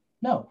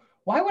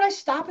 Why would I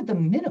stop at the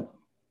minimum?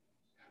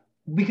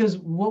 Because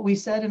what we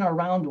said in our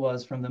round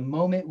was, from the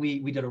moment we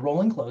did a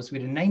rolling close, we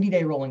did a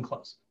 90-day rolling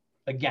close.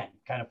 Again,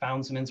 kind of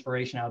found some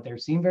inspiration out there,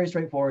 seemed very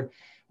straightforward.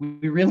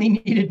 We really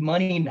needed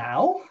money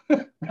now,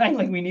 right?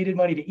 Like, we needed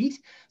money to eat.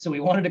 So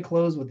we wanted to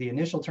close with the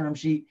initial term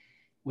sheet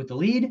with the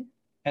lead.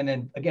 And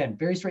then again,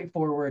 very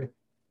straightforward.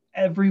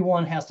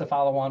 Everyone has to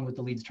follow on with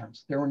the lead's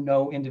terms. There were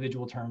no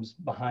individual terms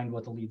behind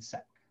what the lead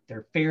said.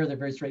 They're fair, they're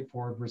very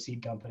straightforward. We're a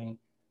seed company.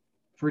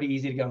 Pretty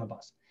easy to get on the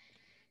bus.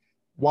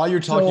 While you're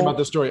talking about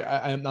the story,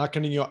 I'm not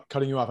cutting you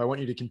off. I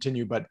want you to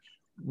continue. But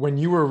when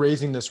you were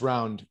raising this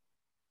round,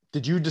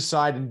 did you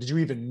decide, and did you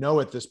even know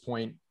at this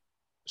point,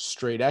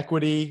 straight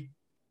equity,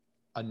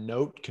 a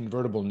note,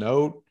 convertible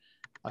note,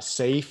 a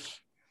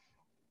safe?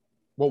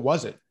 What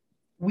was it?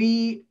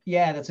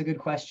 That's a good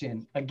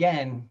question.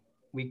 Again,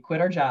 we quit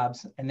our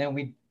jobs and then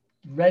we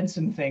read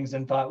some things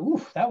and thought,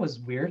 ooh, that was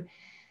weird.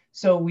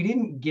 So we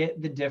didn't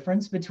get the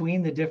difference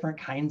between the different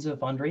kinds of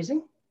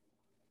fundraising.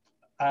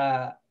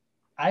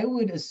 I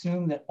would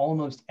assume that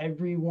almost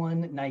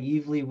everyone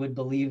naively would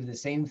believe the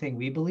same thing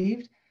we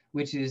believed,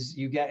 which is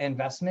you get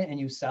investment and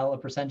you sell a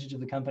percentage of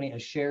the company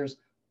as shares,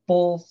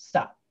 full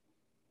stop.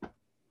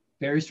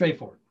 Very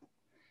straightforward.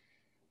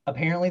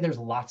 Apparently, there's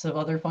lots of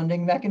other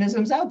funding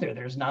mechanisms out there.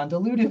 There's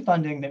non-dilutive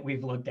funding that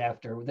we've looked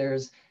after.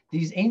 There's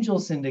these angel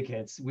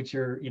syndicates, which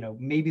are,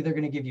 maybe they're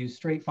going to give you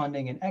straight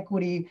funding and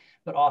equity,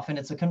 but often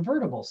it's a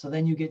convertible. So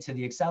then you get to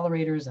the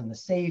accelerators and the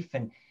safe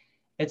and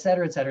et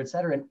cetera, et cetera, et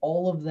cetera. And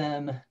all of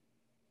them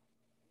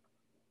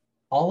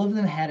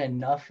had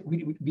enough.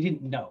 We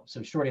didn't know.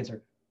 So short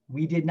answer,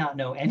 we did not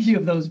know any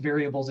of those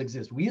variables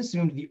exist. We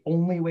assumed the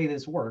only way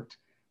this worked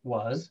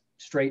was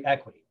straight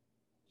equity.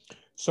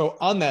 So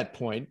on that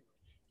point,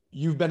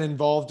 you've been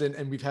involved in,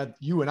 and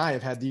you and I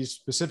have had these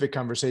specific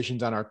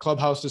conversations on our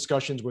clubhouse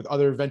discussions with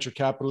other venture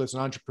capitalists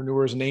and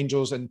entrepreneurs and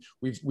angels. And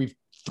we've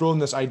thrown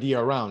this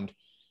idea around,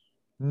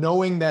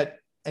 knowing that,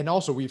 and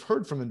also we've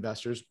heard from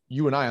investors,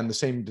 you and I on the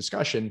same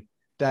discussion,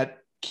 that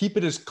keep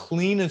it as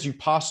clean as you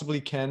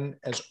possibly can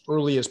as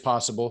early as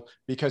possible,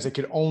 because it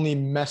could only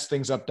mess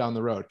things up down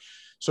the road.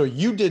 So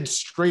you did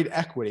straight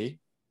equity,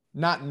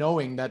 not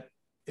knowing that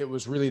it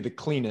was really the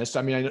cleanest.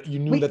 I mean, you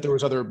knew that there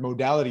was other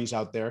modalities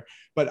out there,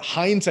 but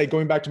hindsight,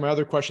 going back to my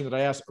other question that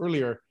I asked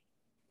earlier,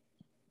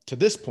 to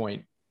this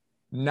point,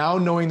 Now,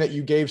 knowing that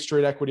you gave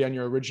straight equity on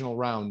your original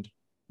round,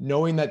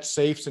 knowing that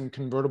safes and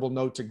convertible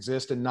notes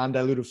exist and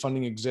non-dilutive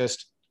funding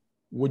exist,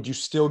 would you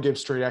still give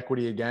straight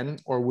equity again,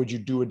 or would you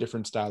do a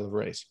different style of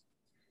raise?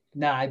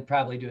 No, I'd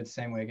probably do it the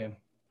same way again.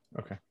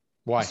 Okay.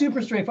 Why?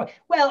 Super straightforward.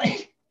 Well,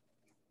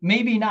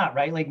 maybe not,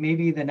 right? Like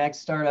maybe the next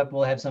startup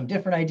will have some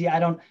different idea. I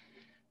don't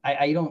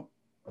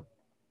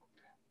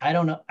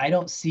know. I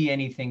don't see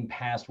anything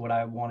past what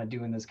I want to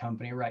do in this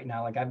company right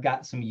now. Like I've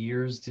got some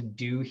years to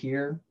do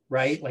here,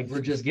 right? Like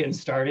we're just getting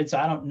started. So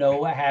I don't know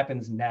what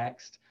happens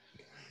next.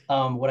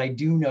 What I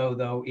do know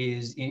though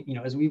is,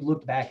 as we've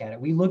looked back at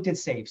it, we looked at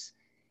safes,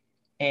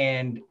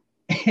 and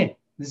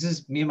this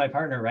is me and my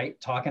partner, right?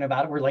 Talking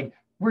about it.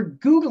 We're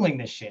Googling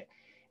this shit,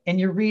 and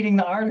you're reading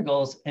the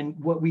articles,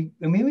 and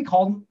we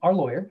called our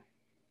lawyer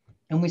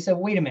and we said,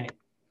 wait a minute.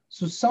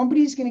 So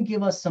somebody's going to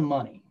give us some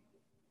money,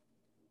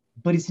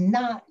 but it's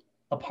not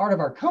a part of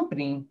our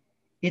company.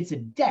 It's a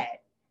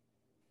debt,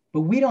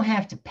 but we don't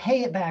have to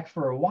pay it back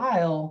for a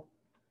while.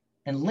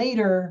 And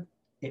later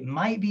it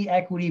might be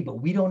equity,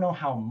 but we don't know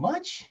how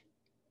much.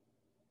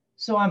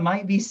 So I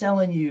might be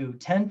selling you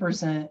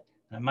 10%, and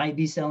I might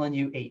be selling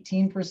you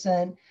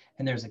 18%,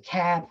 and there's a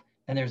cap,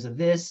 and there's a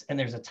this, and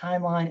there's a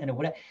timeline, and a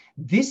whatever.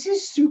 This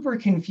is super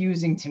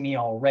confusing to me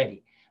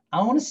already.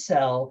 I want to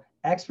sell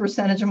X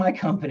percentage of my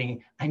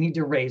company. I need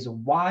to raise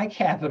Y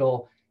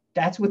capital.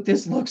 That's what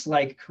this looks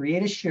like.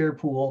 Create a share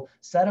pool,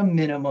 set a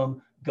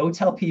minimum, go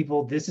tell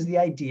people this is the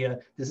idea.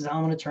 This is how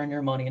I'm going to turn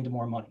your money into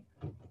more money.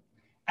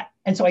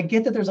 And so I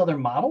get that there's other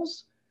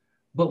models,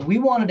 but we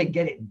wanted to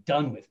get it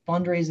done with.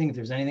 Fundraising, if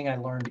there's anything I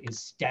learned, is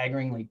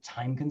staggeringly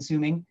time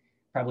consuming,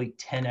 probably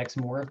 10x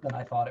more than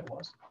I thought it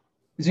was.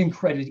 It's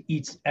incredible. It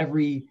eats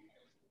every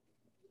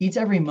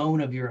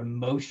moment of your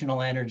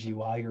emotional energy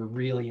while you're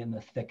really in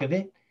the thick of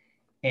it.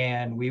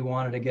 And we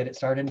wanted to get it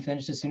started and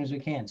finished as soon as we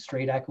can.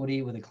 Straight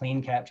equity with a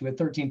clean cap. We had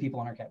 13 people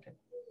on our cap table.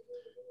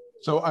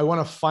 So I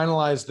want to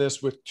finalize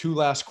this with two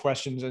last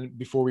questions and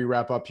before we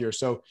wrap up here.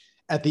 So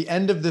at the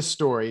end of this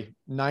story,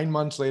 9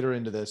 months later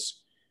into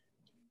this,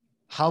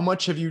 how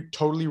much have you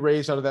totally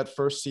raised out of that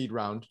first seed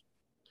round?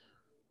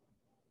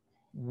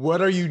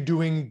 What are you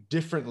doing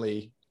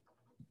differently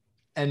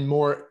and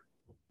more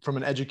from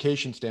an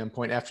education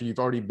standpoint after you've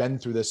already been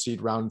through this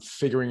seed round,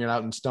 figuring it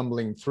out and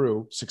stumbling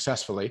through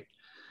successfully?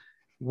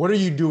 What are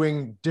you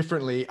doing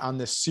differently on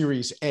this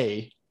Series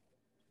A?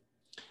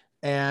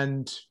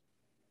 And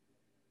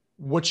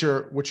what's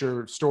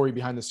your story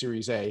behind the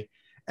Series A?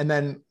 And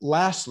then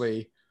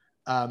lastly,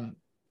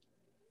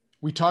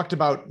 we talked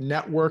about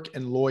network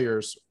and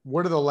lawyers.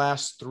 What are the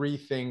last three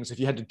things, if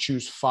you had to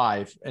choose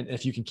five, and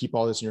if you can keep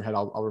all this in your head,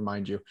 I'll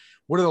remind you.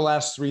 What are the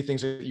last three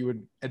things that you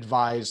would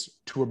advise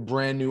to a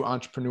brand new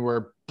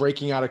entrepreneur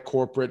breaking out of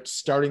corporate,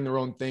 starting their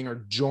own thing,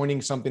 or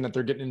joining something that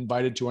they're getting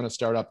invited to on a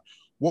startup?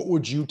 What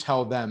would you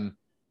tell them?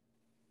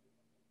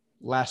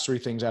 Last three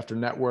things after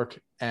network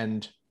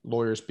and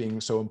lawyers being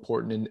so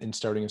important in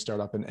starting a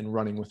startup and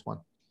running with one.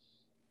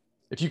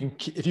 If you can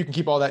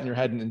keep all that in your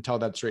head and tell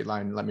that straight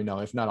line, let me know.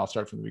 If not, I'll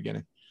start from the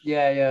beginning.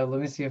 Yeah.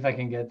 Let me see if I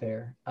can get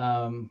there.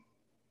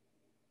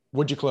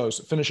 What'd you close?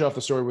 Finish off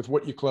the story with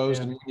what you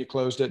closed and when you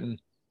closed it.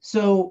 And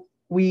so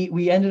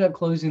we ended up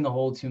closing the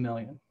whole 2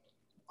 million.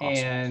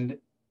 Awesome. And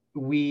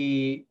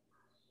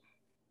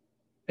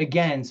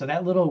again, so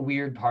that little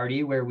weird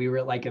party where we were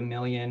at like $1.5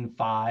 million,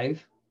 I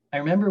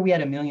remember we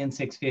had $1.65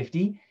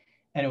 million,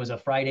 and it was a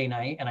Friday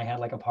night, and I had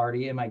like a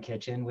party in my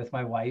kitchen with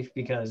my wife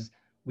because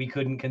we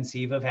couldn't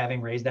conceive of having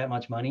raised that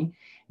much money. And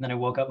then I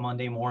woke up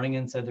Monday morning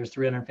and said, there's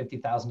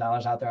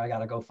 $350,000 out there. I got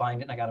to go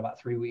find it. And I got about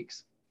 3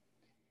 weeks,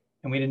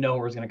 and we didn't know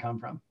where it was going to come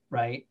from.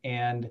 Right.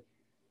 And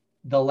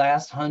the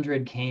last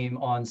 100 came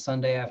on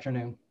Sunday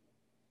afternoon.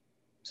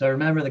 So I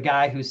remember the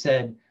guy who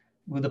said,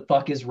 who the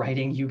fuck is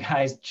writing you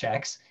guys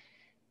checks?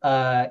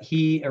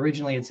 He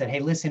originally had said, hey,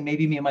 listen,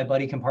 maybe me and my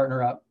buddy can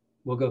partner up.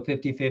 We'll go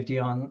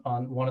 50-50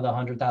 on one of the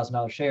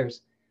 $100,000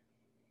 shares.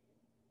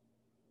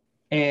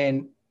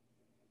 And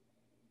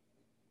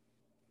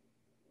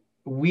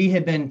we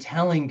had been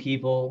telling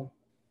people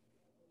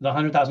the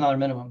 $100,000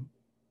 minimum.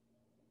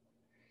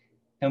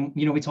 And,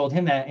 we told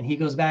him that, and he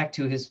goes back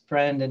to his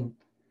friend and,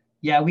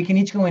 yeah, we can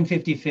each go in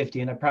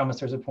 50-50. And I promise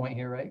there's a point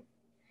here, right?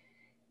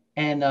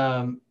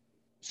 And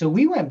so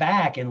we went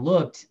back and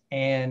looked,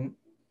 and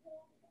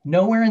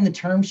nowhere in the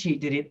term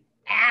sheet did it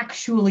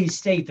actually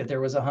state that there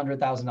was a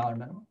 $100,000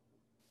 minimum.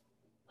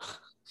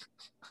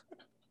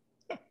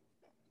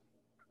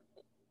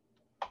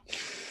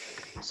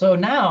 So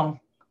now.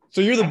 So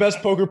you're the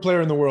best poker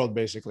player in the world,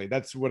 basically.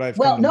 That's what I've.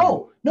 Well,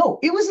 no,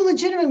 it was a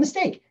legitimate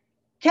mistake.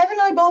 Kevin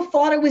and I both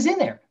thought it was in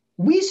there.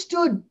 We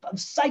stood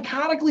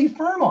psychotically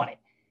firm on it.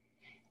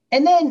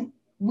 And then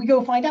we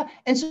go find out.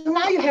 And so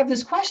now you have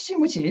this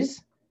question, which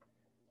is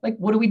like,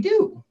 what do we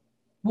do?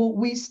 Well,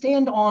 we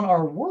stand on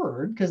our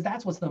word because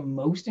that's what's the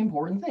most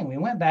important thing. We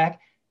went back.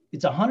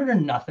 It's 100 or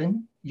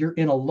nothing. You're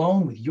in a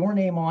loan with your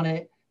name on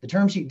it. The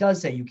term sheet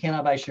does say you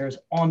cannot buy shares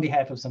on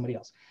behalf of somebody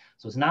else.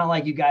 So it's not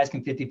like you guys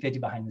can 50-50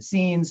 behind the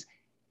scenes,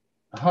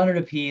 100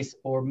 apiece,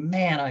 or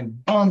man, I'm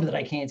bummed that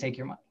I can't take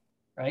your money,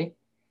 right?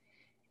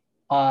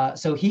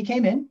 So he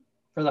came in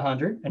for the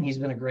 100, and he's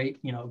been a great,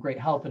 great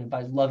help, and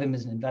I love him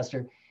as an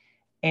investor.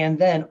 And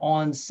then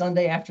on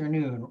Sunday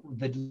afternoon,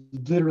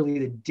 literally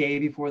the day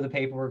before the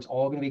paperwork's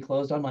all going to be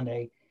closed on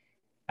Monday,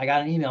 I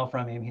got an email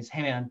from him. He's,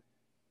 hey man,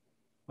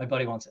 my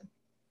buddy wants it.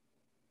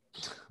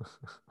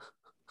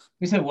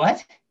 We said,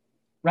 what?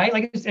 Right?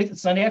 Like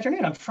it's Sunday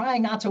afternoon. I'm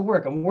trying not to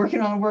work. I'm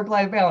working on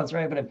work-life balance,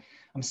 right? But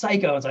I'm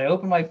psycho. And so I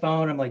open my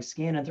phone, I'm like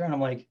scanning through, and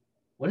I'm like,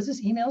 what does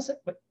this email say?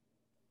 What?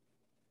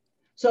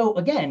 So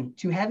again,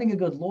 to having a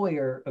good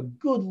lawyer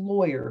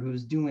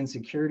who's doing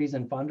securities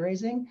and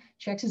fundraising,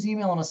 checks his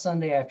email on a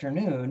Sunday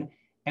afternoon,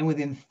 and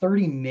within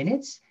 30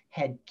 minutes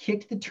had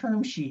kicked the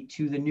term sheet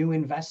to the new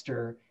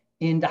investor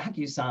in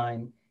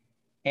DocuSign,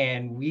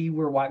 and we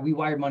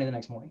wired money the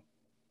next morning.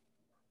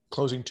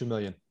 Closing 2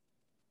 million.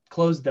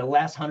 Closed the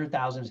last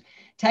 100,000.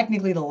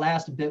 Technically, the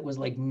last bit was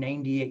like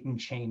 98 and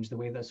change, the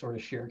way the sort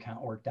of share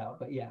count worked out.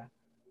 But yeah,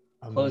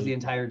 closed the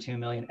entire 2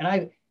 million.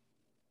 And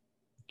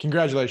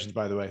congratulations,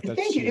 by the way.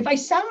 Thank you. If I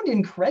sound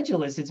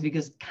incredulous, it's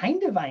because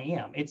kind of I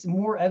am. It's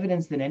more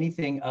evidence than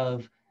anything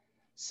of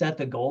set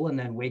the goal and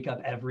then wake up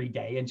every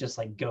day and just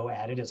like go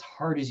at it as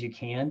hard as you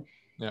can.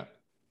 Yeah.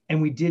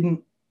 And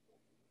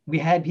we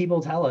had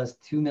people tell us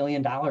 $2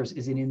 million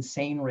is an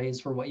insane raise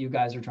for what you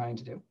guys are trying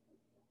to do.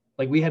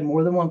 Like we had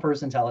more than one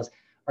person tell us,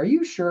 are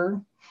you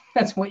sure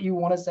that's what you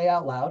want to say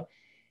out loud?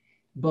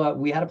 But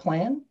we had a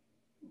plan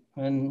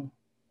and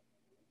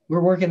we're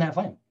working that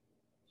plan.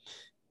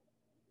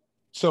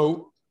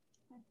 So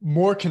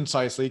more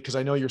concisely, because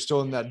I know you're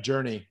still in that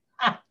journey.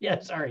 Yeah,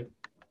 sorry.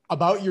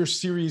 About your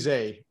Series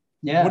A.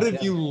 Yeah. What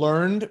have you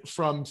learned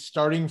from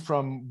starting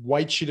from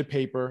white sheet of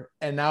paper,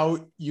 and now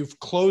you've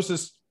closed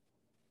this,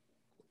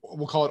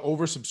 we'll call it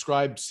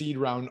oversubscribed seed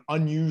round,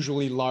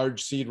 unusually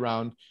large seed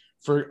round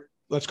for,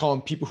 let's call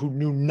them people who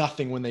knew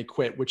nothing when they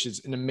quit, which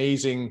is an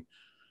amazing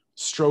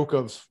stroke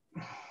of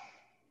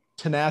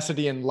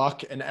tenacity and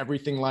luck and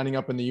everything lining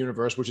up in the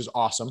universe, which is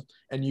awesome.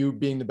 And you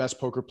being the best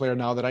poker player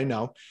now that I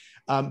know.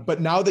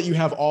 But now that you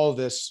have all of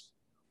this,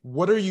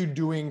 what are you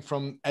doing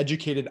from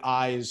educated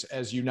eyes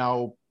as you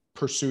now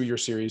pursue your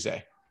Series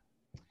A?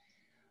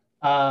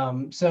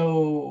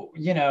 So,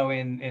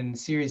 in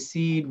Series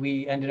Seed,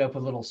 we ended up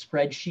with a little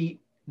spreadsheet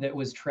that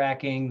was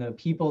tracking the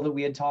people that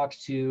we had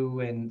talked to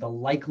and the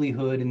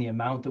likelihood and the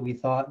amount that we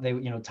thought they,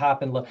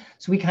 top and low.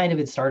 So we kind of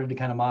had started to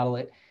kind of model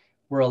it.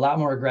 We're a lot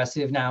more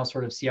aggressive now,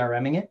 sort of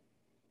CRMing it.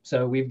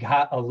 So we've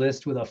got a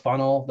list with a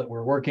funnel that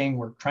we're working.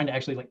 We're trying to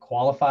actually like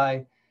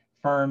qualify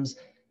firms.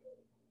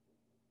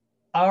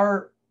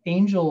 Our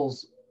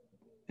angels,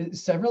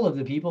 several of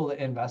the people that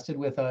invested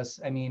with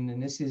us, I mean,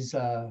 and this is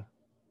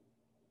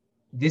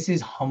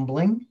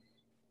humbling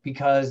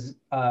because,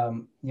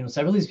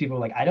 several of these people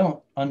are like, I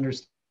don't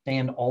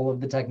understand all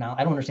of the technology.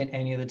 I don't understand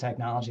any of the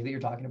technology that you're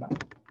talking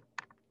about,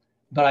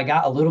 but I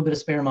got a little bit of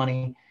spare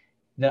money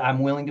that I'm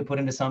willing to put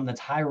into something that's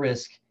high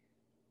risk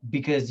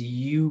because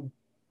you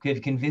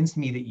have convinced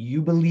me that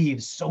you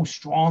believe so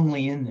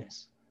strongly in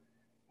this,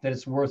 that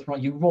it's worth,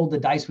 you rolled the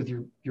dice with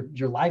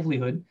your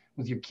livelihood,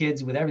 with your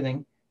kids, with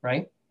everything,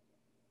 right?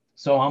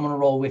 So I'm going to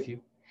roll with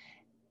you.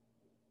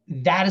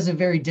 That is a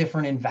very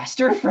different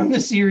investor from the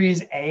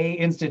Series A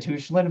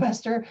institutional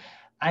investor.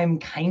 I'm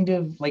kind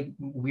of like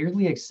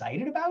weirdly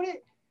excited about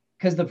it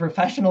because the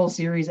professional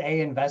Series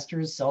A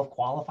investors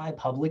self-qualify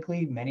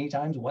publicly many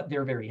times what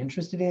they're very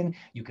interested in.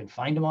 You can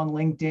find them on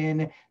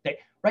LinkedIn,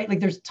 right? Like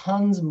there's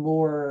tons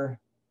more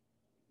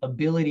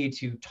ability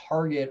to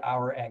target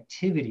our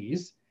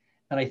activities.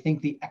 And I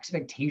think the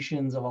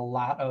expectations of a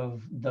lot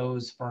of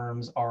those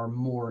firms are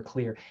more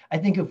clear. I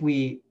think if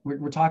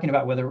we're talking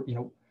about whether,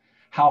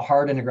 how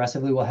hard and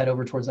aggressively we'll head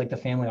over towards like the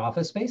family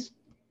office space.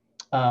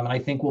 And I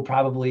think we'll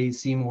probably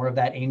see more of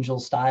that angel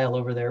style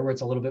over there where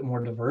it's a little bit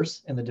more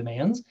diverse in the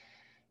demands.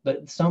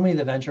 But so many of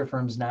the venture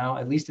firms now,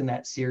 at least in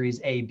that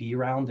Series A, B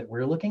round that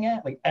we're looking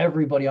at, like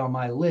everybody on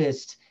my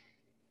list,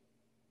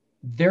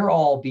 they're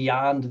all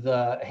beyond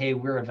the, hey,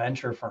 we're a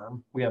venture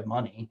firm, we have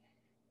money,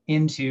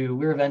 into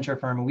we're a venture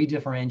firm and we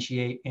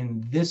differentiate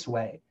in this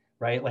way,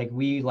 right? Like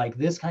we like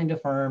this kind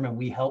of firm and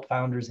we help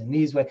founders in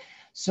these ways.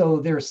 So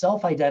they're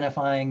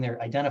self-identifying,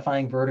 they're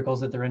identifying verticals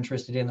that they're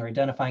interested in, they're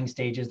identifying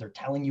stages, they're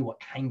telling you what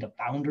kind of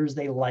founders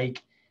they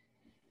like.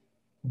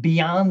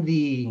 Beyond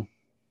the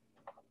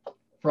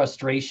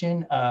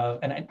frustration of,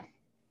 and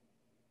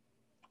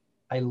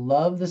I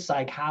love the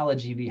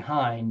psychology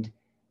behind,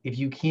 if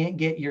you can't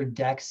get your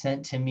deck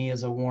sent to me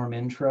as a warm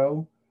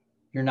intro,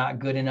 you're not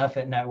good enough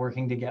at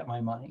networking to get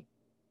my money.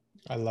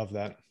 I love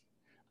that.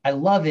 I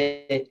love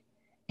it.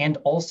 And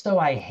also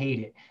I hate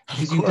it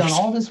because you've done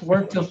all this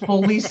work to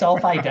fully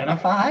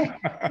self-identify,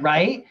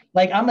 right?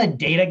 Like I'm a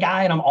data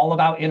guy and I'm all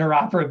about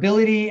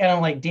interoperability. And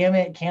I'm like, damn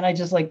it, can't I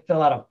just like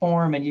fill out a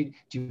form and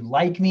do you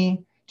like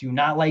me? Do you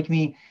not like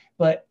me?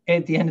 But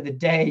at the end of the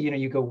day,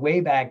 you go way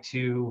back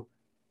to,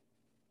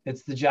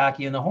 it's the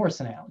jockey and the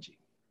horse analogy.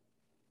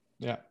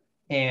 Yeah.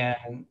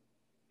 And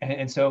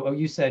so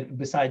you said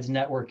besides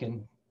network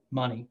and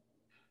money,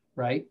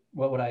 right?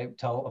 What would I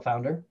tell a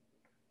founder?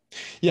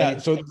 Yeah.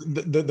 So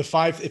the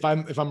five, if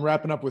I'm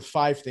wrapping up with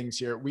five things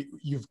here,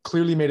 you've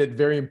clearly made it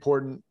very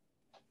important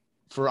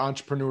for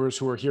entrepreneurs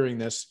who are hearing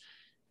this,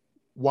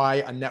 why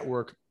a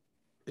network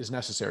is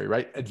necessary,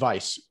 right?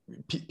 Advice,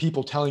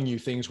 people telling you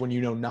things when you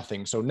know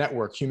nothing. So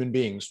network, human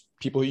beings,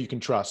 people you can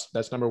trust.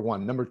 That's number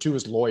one. Number two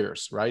is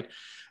lawyers, right?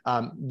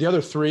 The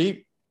other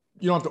three,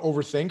 you don't have to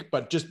overthink,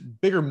 but just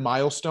bigger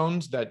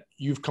milestones that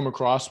you've come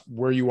across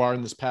where you are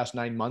in this past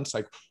 9 months.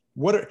 Like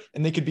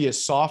and they could be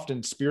as soft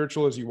and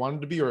spiritual as you want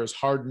them to be, or as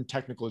hard and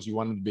technical as you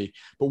want them to be.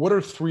 But what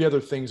are three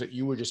other things that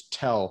you would just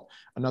tell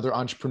another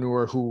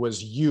entrepreneur who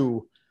was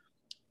you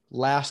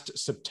last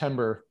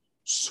September,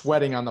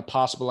 sweating on the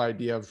possible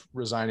idea of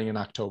resigning in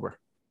October?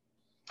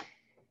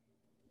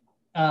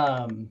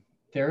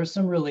 There are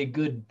some really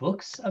good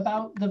books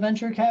about the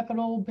venture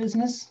capital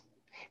business.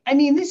 I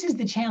mean, this is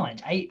the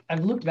challenge.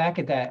 I've looked back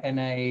at that,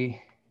 and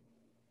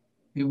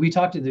we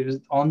talked to this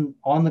on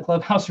the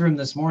Clubhouse room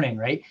this morning,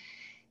 right?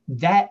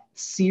 That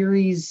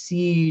Series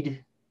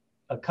Seed,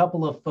 a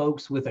couple of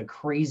folks with a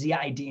crazy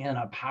idea and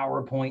a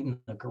PowerPoint in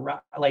the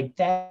garage, like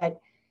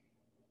that.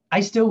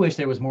 I still wish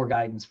there was more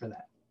guidance for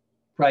that,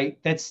 right?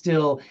 That's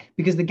still,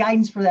 because the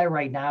guidance for that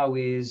right now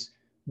is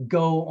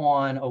go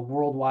on a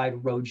worldwide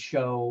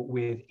roadshow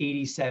with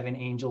 87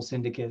 angel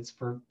syndicates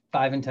for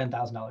 $5,000 and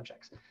 $10,000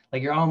 checks.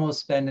 Like you're almost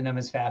spending them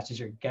as fast as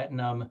you're getting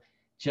them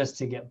just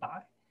to get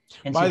by.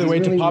 And by the way,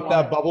 to pop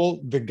that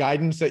bubble, the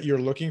guidance that you're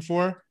looking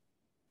for,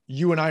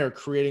 you and I are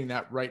creating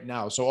that right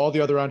now. So all the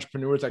other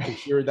entrepreneurs that could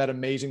hear that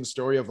amazing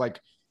story of like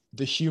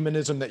the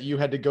humanism that you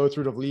had to go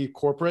through to leave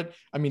corporate,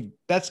 I mean,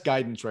 that's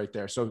guidance right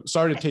there. So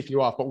sorry to take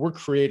you off, but we're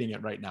creating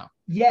it right now.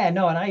 Yeah,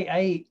 no.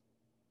 And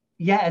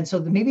and so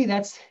maybe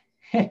that's,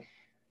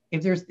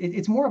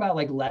 it's more about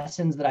like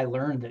lessons that I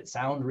learned that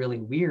sound really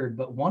weird,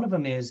 but one of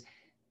them is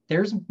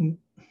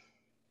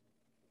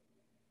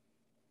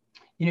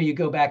you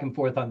go back and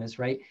forth on this,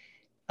 right?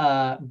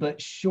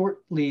 But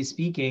shortly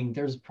speaking,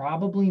 there's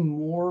probably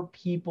more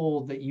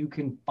people that you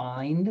can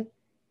find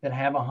that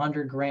have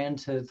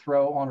 $100,000 to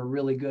throw on a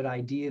really good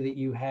idea that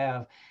you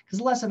have, because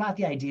less about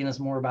the idea and it's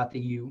more about the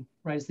you,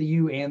 right? It's the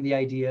you and the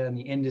idea and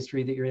the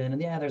industry that you're in.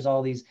 And yeah, there's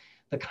all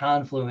the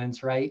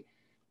confluence, right?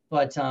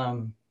 But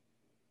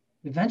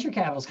the venture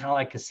capital is kind of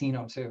like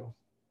casino too,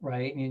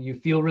 right? And you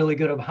feel really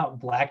good about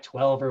Black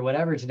 12 or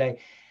whatever today.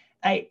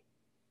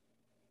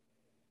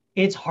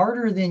 It's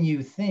harder than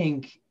you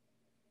think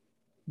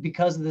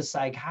because of the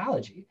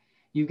psychology.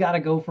 You've got to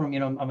go from,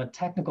 I'm a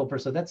technical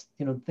person. That's,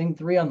 thing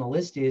 3 on the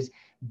list is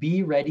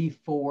be ready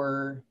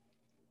for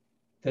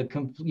the,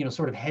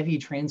 sort of heavy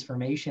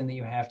transformation that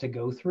you have to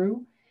go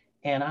through.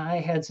 And I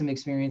had some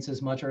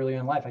experiences much earlier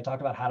in life. I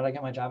talked about how did I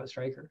get my job at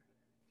Stryker?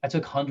 I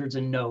took hundreds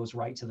of no's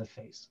right to the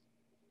face.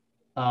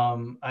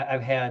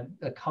 I've had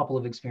a couple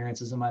of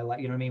experiences in my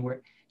life,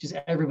 where just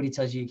everybody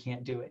tells you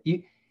can't do it.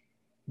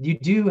 You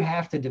do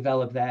have to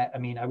develop that. I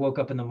mean, I woke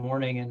up in the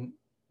morning and,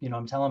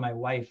 I'm telling my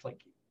wife,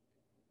 like,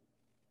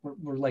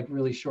 we're like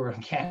really short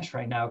on cash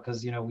right now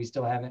because, we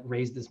still haven't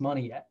raised this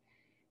money yet.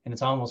 And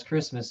it's almost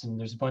Christmas and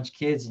there's a bunch of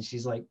kids. And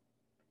she's like,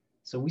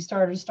 so we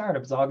started a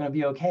startup. It's all going to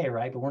be okay,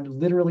 right? But we're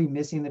literally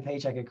missing the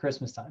paycheck at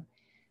Christmas time,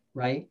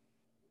 right?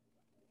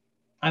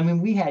 I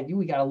mean, we got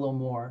a little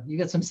more. You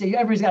got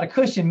everybody's got a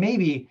cushion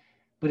maybe,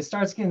 but it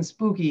starts getting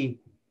spooky.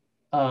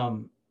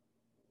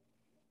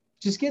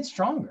 Just get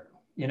stronger.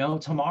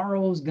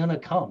 Tomorrow's going to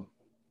come.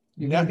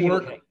 You're going to be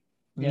okay.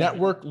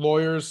 Network,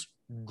 lawyers,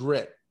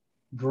 grit.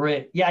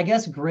 Yeah, I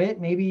guess grit,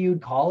 maybe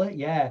you'd call it.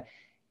 Yeah.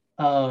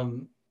 I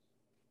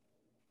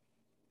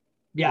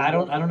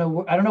don't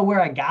know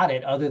where I got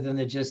it other than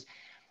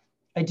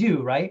I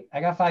do, right? I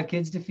got 5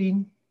 kids to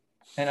feed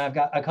and I've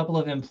got a couple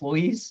of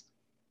employees.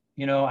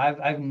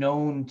 I've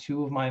known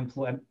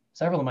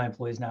several of my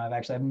employees now.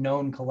 I've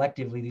known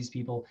collectively these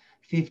people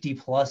 50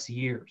 plus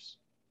years,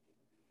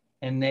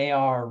 and they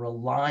are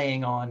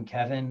relying on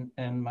Kevin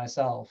and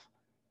myself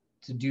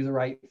to do the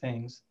right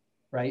things,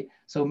 right?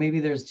 So maybe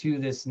there's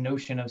this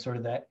notion of sort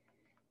of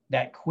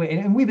that quit,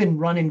 and we've been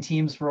running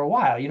teams for a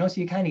while,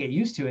 so you kind of get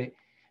used to it.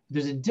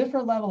 There's a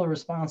different level of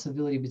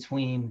responsibility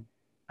between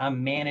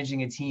I'm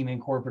managing a team in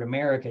corporate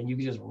America and you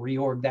can just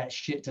reorg that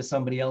shit to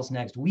somebody else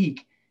next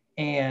week,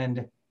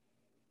 and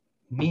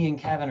me and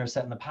Kevin are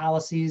setting the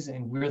policies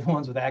and we're the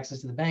ones with access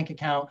to the bank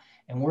account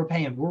and we're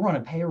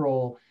running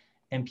payroll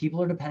and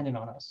people are dependent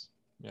on us.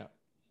 Yeah.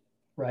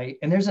 Right.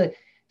 And there's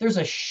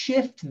a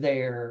shift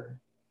there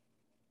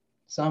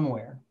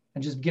somewhere,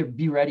 and just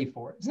be ready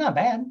for it. It's not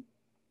bad.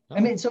 No.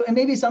 I mean, and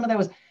maybe some of that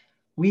was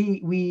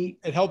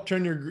it helped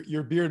turn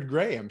your beard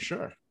gray, I'm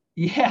sure.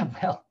 Yeah.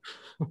 Well,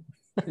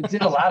 it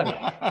did a lot of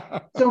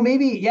it. So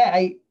maybe,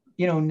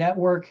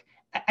 network,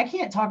 I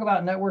can't talk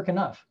about network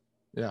enough.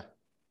 Yeah.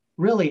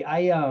 Really,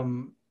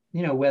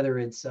 whether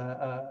it's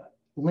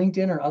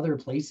LinkedIn or other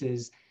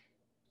places,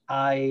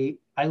 I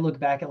look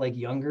back at like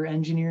younger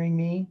engineering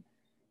me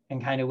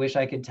and kind of wish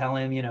I could tell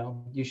him,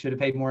 you should have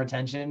paid more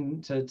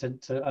attention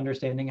to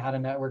understanding how to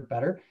network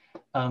better.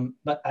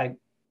 But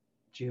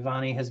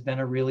Giovanni has been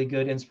a really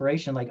good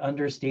inspiration, like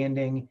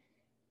understanding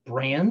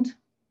brand,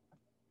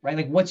 right?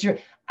 Like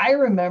I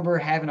remember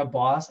having a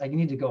boss, I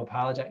need to go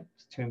apologize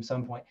to him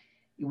some point.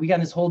 We got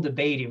in this whole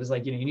debate. He was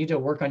like, you need to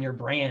work on your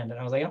brand. And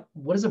I was like,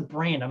 what is a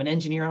brand? I'm an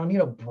engineer. I don't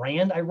need a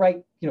brand. I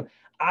write,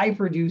 I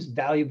produce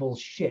valuable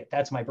shit.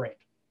 That's my brand.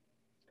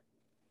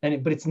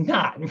 But it's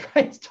not,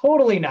 right? It's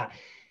totally not.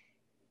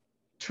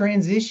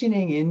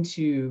 Transitioning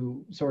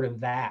into sort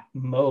of that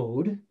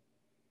mode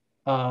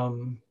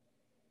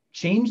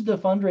changed the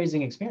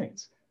fundraising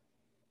experience.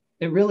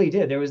 It really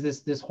did. There was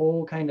this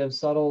whole kind of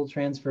subtle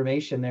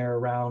transformation there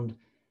around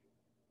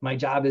my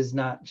job is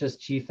not just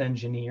chief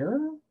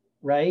engineer,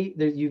 right?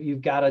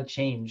 You've got to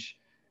change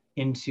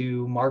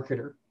into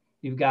marketer.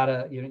 You've got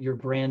to, your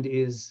brand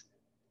is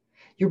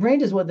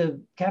what the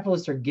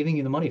capitalists are giving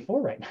you the money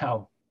for right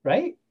now,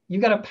 right? You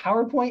got a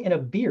PowerPoint and a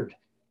beard.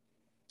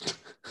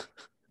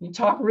 You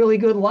talk really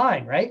good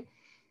line, right?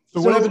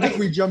 So what happens if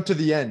we jump to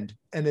the end?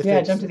 And if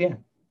jump to the end.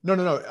 No,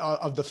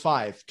 of the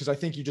 5, because I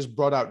think you just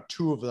brought out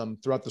 2 of them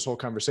throughout this whole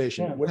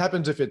conversation. Yeah. What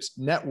happens if it's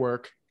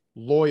network,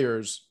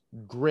 lawyers,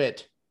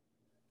 grit,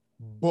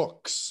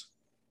 books?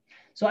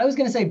 So I was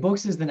going to say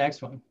books is the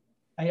next one.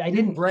 I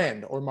didn't.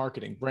 Brand and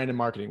marketing,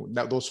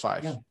 those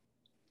 5.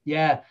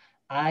 Yeah,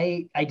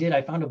 I did.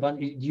 I found a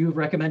bunch. You've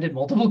recommended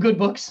multiple good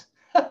books.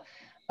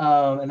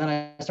 And then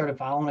I started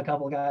following a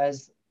couple of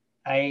guys.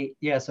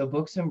 So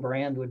books and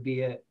brand would be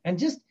it. And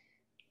just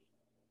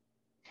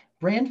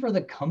brand for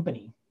the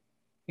company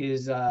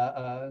is, you're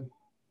a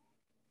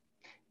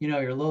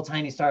little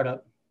tiny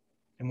startup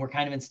and we're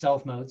kind of in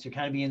stealth mode. So you're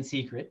kind of being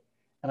secret.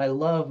 And I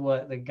love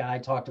what the guy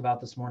talked about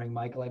this morning,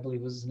 Michael, I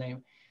believe was his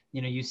name.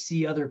 You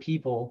see other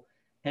people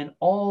and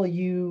all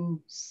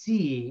you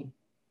see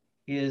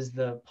is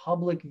the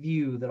public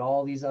view that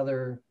all these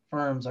other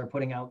firms are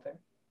putting out there,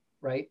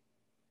 right?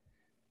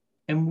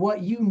 And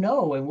what you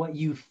know and what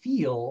you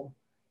feel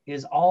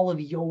is all of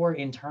your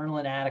internal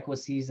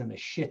inadequacies and the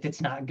shit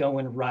that's not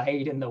going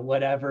right and the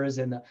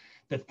whatevers and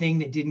the thing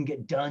that didn't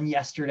get done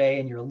yesterday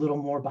and you're a little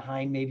more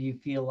behind, maybe you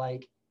feel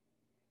like.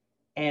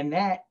 And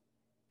that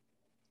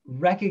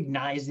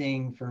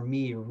recognizing for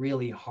me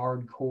really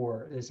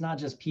hardcore. It's not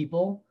just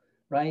people,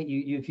 right?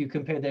 If you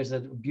compare, there's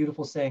a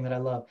beautiful saying that I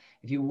love.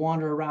 If you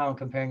wander around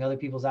comparing other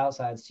people's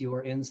outsides to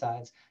your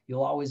insides,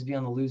 you'll always be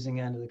on the losing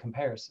end of the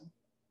comparison.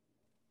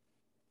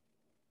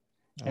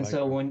 And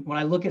so when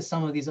I look at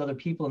some of these other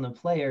people and the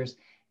players,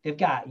 they've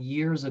got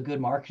years of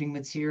good marketing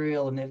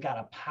material and they've got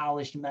a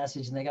polished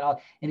message and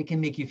and it can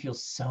make you feel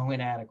so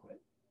inadequate.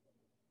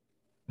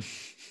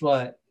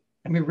 But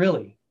I mean,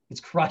 really, it's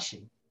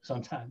crushing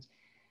sometimes.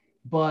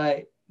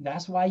 But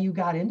that's why you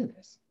got into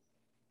this.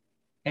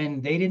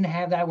 And they didn't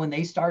have that when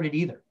they started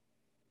either.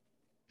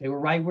 They were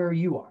right where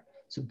you are.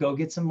 So go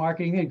get some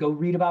marketing, go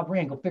read about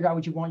brand, go figure out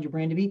what you want your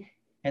brand to be.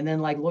 And then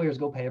like lawyers,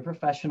 go pay a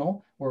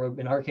professional, or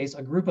in our case,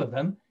 a group of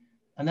them,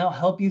 and they'll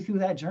help you through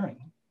that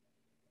journey.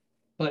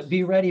 But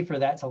be ready for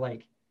that to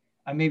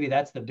maybe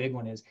that's the big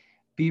one, is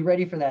be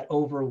ready for that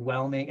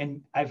overwhelming.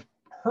 And I've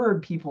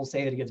heard people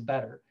say that it gets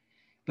better,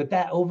 but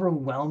that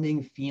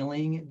overwhelming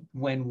feeling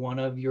when one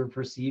of your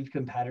perceived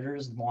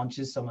competitors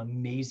launches some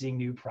amazing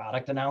new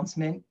product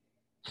announcement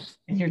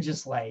and you're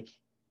just like,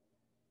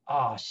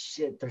 oh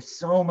shit, there's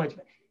so much,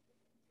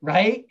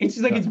 right? It's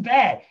just like, it's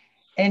bad.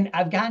 And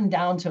I've gotten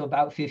down to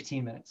about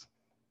 15 minutes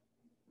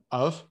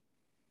of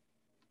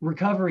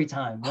recovery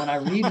time. When I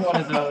read one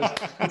of those,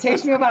 it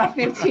takes me about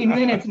 15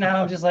 minutes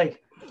now. I'm just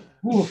like,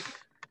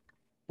 oof,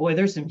 boy,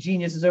 there's some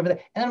geniuses over there.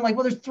 And I'm like,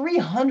 well, there's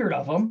 300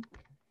 of them.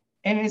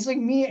 And it's like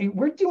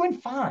we're doing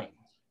fine.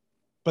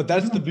 But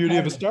that's the beauty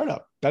of a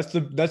startup. That's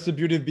the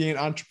beauty of being an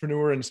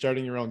entrepreneur and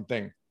starting your own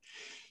thing.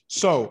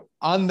 So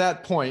on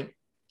that point,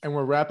 and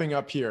we're wrapping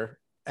up here,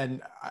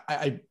 and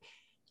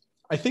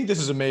I think this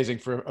is amazing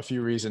for a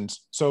few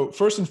reasons. So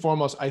first and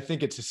foremost, I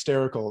think it's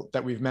hysterical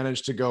that we've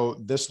managed to go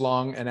this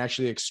long and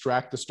actually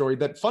extract the story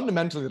that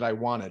fundamentally that I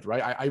wanted,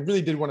 right? I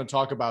really did want to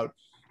talk about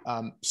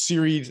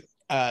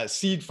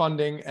seed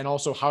funding and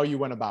also how you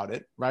went about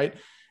it, right?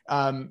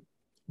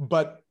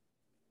 But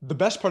the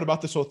best part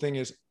about this whole thing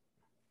is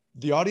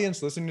the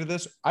audience listening to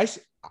this, I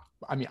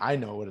mean, I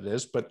know what it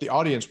is, but the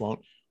audience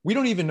won't. We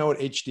don't even know what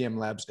HDM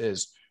Labs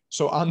is.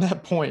 So on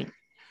that point,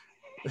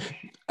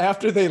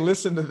 after they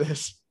listen to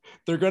this,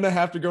 they're going to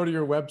have to go to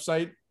your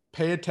website,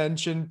 pay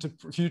attention to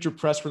future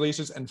press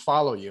releases, and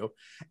follow you.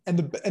 And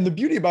the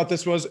beauty about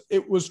this was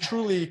it was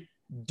truly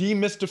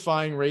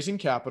demystifying raising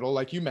capital,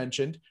 like you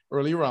mentioned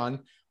earlier on,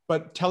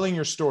 but telling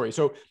your story.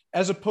 So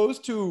as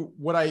opposed to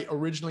what I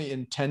originally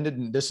intended,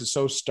 and this is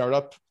so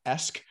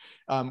startup-esque,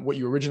 what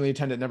you originally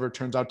intended never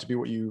turns out to be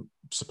what you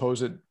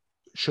suppose it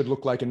should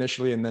look like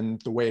initially, and then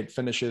the way it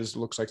finishes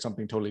looks like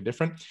something totally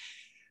different.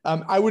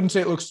 I wouldn't say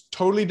it looks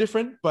totally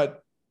different,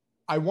 but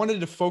I wanted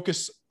to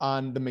focus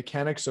on the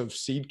mechanics of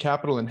seed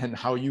capital and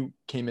how you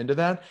came into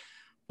that.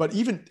 But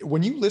even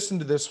when you listen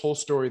to this whole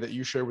story that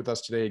you shared with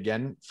us today,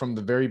 again, from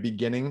the very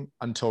beginning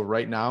until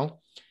right now,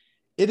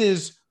 it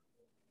is,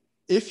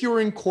 if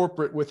you're in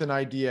corporate with an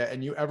idea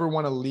and you ever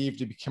want to leave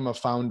to become a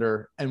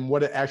founder and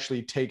what it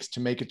actually takes to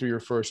make it through your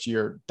first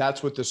year,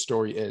 that's what this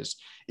story is.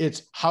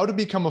 It's how to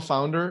become a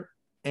founder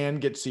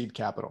and get seed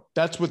capital.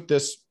 That's what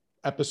this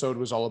episode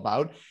was all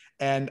about.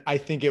 And I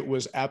think it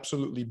was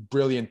absolutely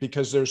brilliant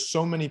because there's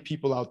so many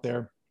people out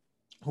there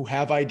who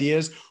have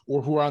ideas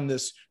or who are on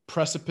this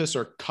precipice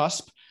or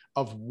cusp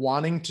of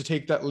wanting to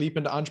take that leap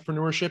into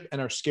entrepreneurship and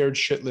are scared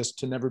shitless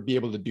to never be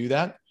able to do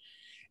that.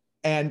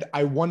 And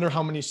I wonder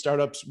how many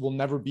startups will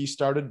never be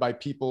started by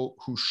people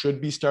who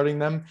should be starting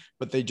them,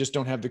 but they just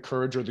don't have the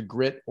courage or the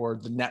grit or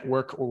the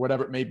network or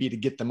whatever it may be to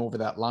get them over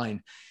that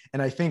line.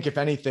 And I think, if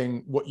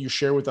anything, what you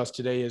share with us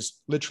today is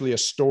literally a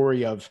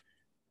story of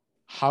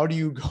how do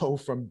you go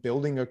from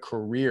building a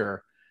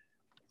career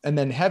and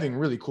then having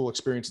really cool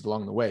experiences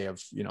along the way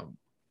of,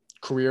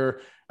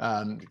 career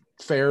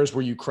fairs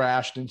where you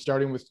crashed and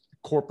starting with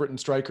corporate and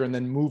Stryker and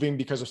then moving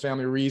because of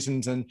family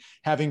reasons and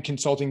having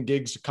consulting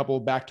gigs, a couple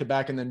back to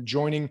back, and then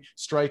joining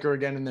Stryker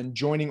again, and then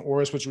joining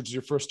Oris, which was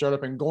your first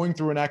startup, and going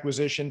through an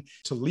acquisition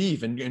to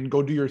leave and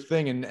go do your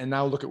thing. And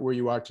now look at where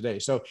you are today.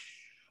 So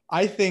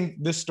I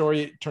think this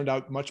story turned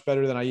out much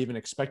better than I even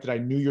expected. I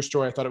knew your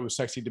story. I thought it was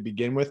sexy to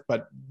begin with,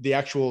 but the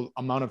actual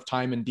amount of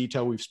time and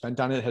detail we've spent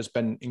on it has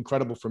been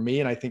incredible for me.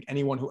 And I think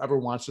anyone who ever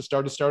wants to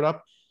start a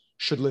startup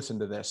should listen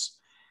to this.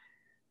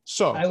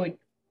 So I would.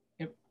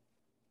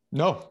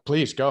 No,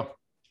 please go.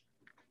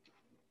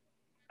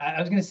 I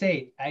was going to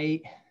say,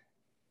 I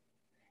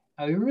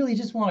really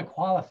just want to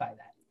qualify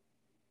that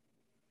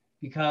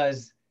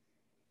because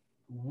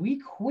we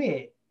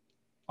quit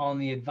on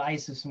the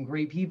advice of some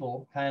great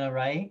people, kind of,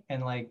 right?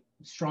 And like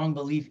strong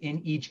belief in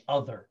each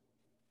other,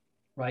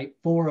 right?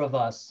 4 of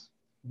us,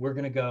 we're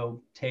going to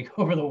go take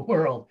over the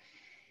world.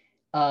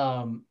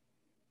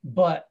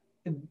 But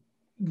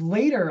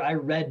later I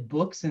read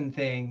books and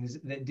things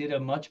that did a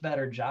much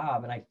better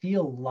job. And I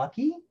feel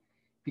lucky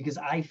because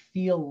I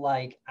feel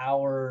like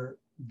our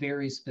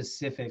very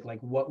specific, like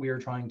what we are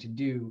trying to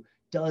do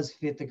does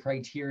fit the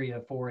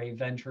criteria for a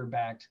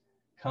venture-backed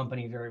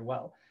company very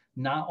well.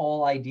 Not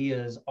all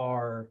ideas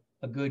are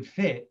a good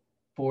fit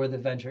for the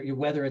venture,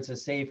 whether it's a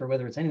safe or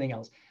whether it's anything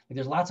else. Like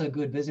there's lots of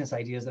good business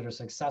ideas that are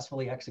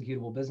successfully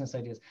executable business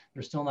ideas.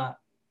 They're still not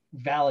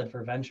valid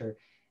for venture.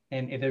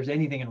 And if there's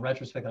anything in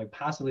retrospect that I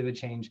possibly would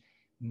change,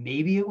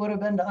 maybe it would have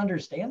been to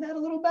understand that a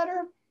little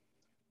better.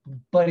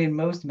 But in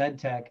most med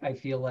tech, I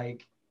feel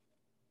like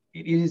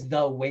it is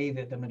the way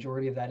that the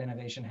majority of that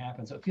innovation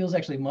happens. So it feels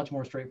actually much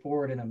more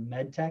straightforward in a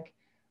med tech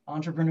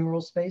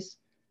entrepreneurial space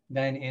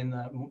than in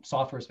the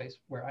software space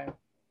where I am.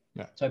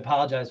 Yeah. So I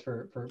apologize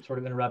for sort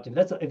of interrupting.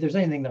 If there's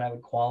anything that I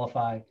would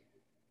qualify,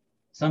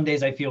 some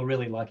days I feel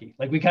really lucky.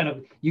 Like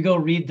you go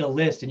read the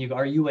list and you go,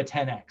 are you a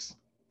 10X?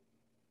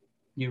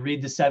 You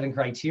read the 7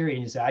 criteria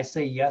and you say, I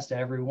say yes to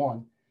every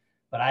one.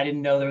 But I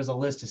didn't know there was a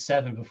list of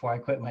 7 before I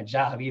quit my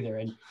job either.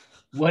 And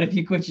what if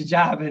you quit your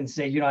job and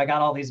say, I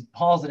got all these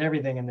calls and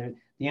everything, and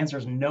the answer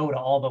is no to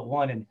all but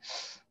one, and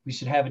we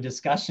should have a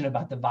discussion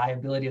about the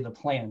viability of the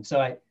plan.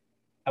 So I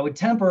would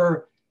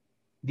temper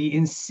the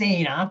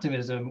insane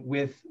optimism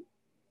with,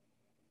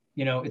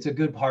 it's a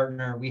good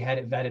partner. We had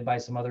it vetted by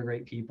some other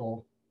great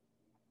people.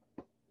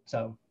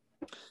 So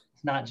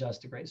it's not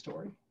just a great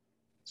story.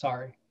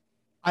 Sorry.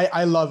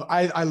 I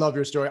love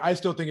your story. I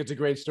still think it's a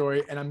great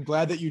story, and I'm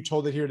glad that you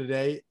told it here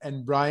today.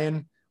 And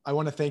Brian, I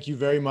want to thank you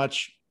very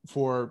much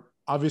for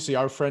obviously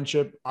our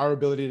friendship, our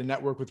ability to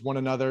network with one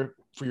another,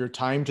 for your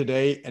time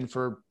today, and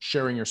for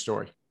sharing your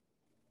story.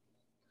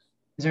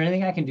 Is there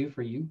anything I can do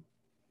for you?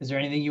 Is there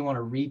anything you want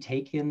to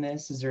retake in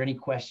this? Is there any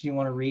question you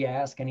want to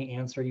re-ask? Any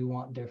answer you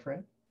want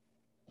different?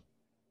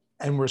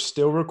 And we're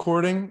still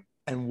recording.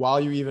 And while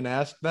you even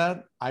asked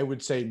that, I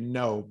would say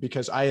no,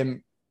 because I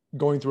am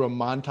going through a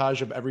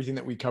montage of everything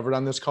that we covered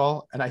on this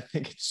call. And I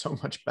think it's so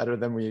much better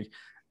than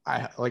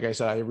like I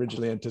said, I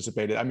originally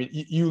anticipated. I mean,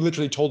 you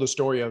literally told a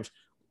story of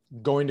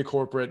going to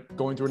corporate,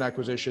 going through an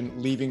acquisition,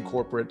 leaving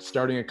corporate,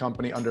 starting a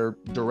company under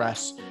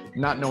duress,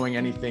 not knowing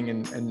anything.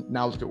 And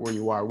now look at where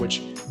you are,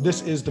 which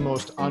this is the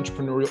most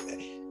entrepreneurial.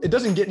 It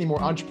doesn't get any more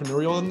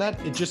entrepreneurial than that.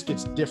 It just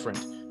gets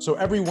different. So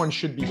everyone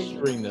should be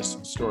hearing this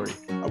story,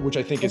 which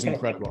I think is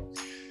incredible.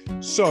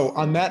 So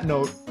on that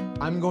note,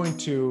 I'm going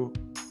to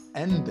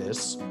end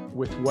this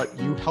with what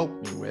you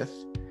helped me with.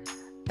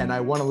 And I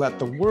want to let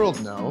the world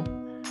know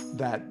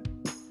that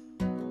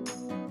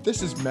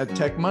this is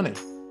MedTech Money,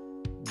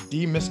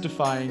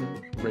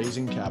 demystifying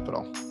raising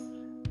capital.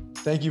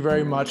 Thank you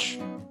very much,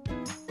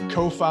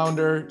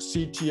 co-founder,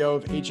 CTO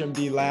of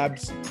HMD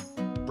Labs,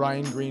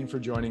 Brian Greene, for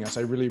joining us.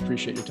 I really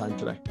appreciate your time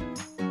today.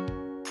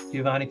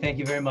 Giovanni, thank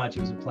you very much.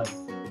 It was a pleasure.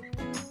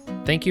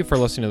 Thank you for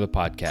listening to the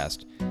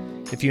podcast.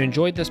 If you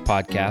enjoyed this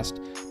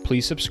podcast,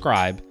 please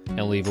subscribe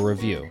and leave a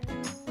review.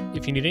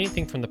 If you need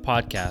anything from the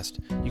podcast,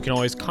 you can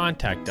always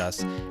contact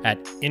us at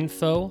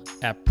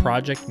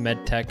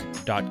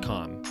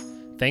info@projectmedtech.com.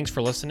 Thanks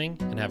for listening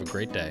and have a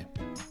great day.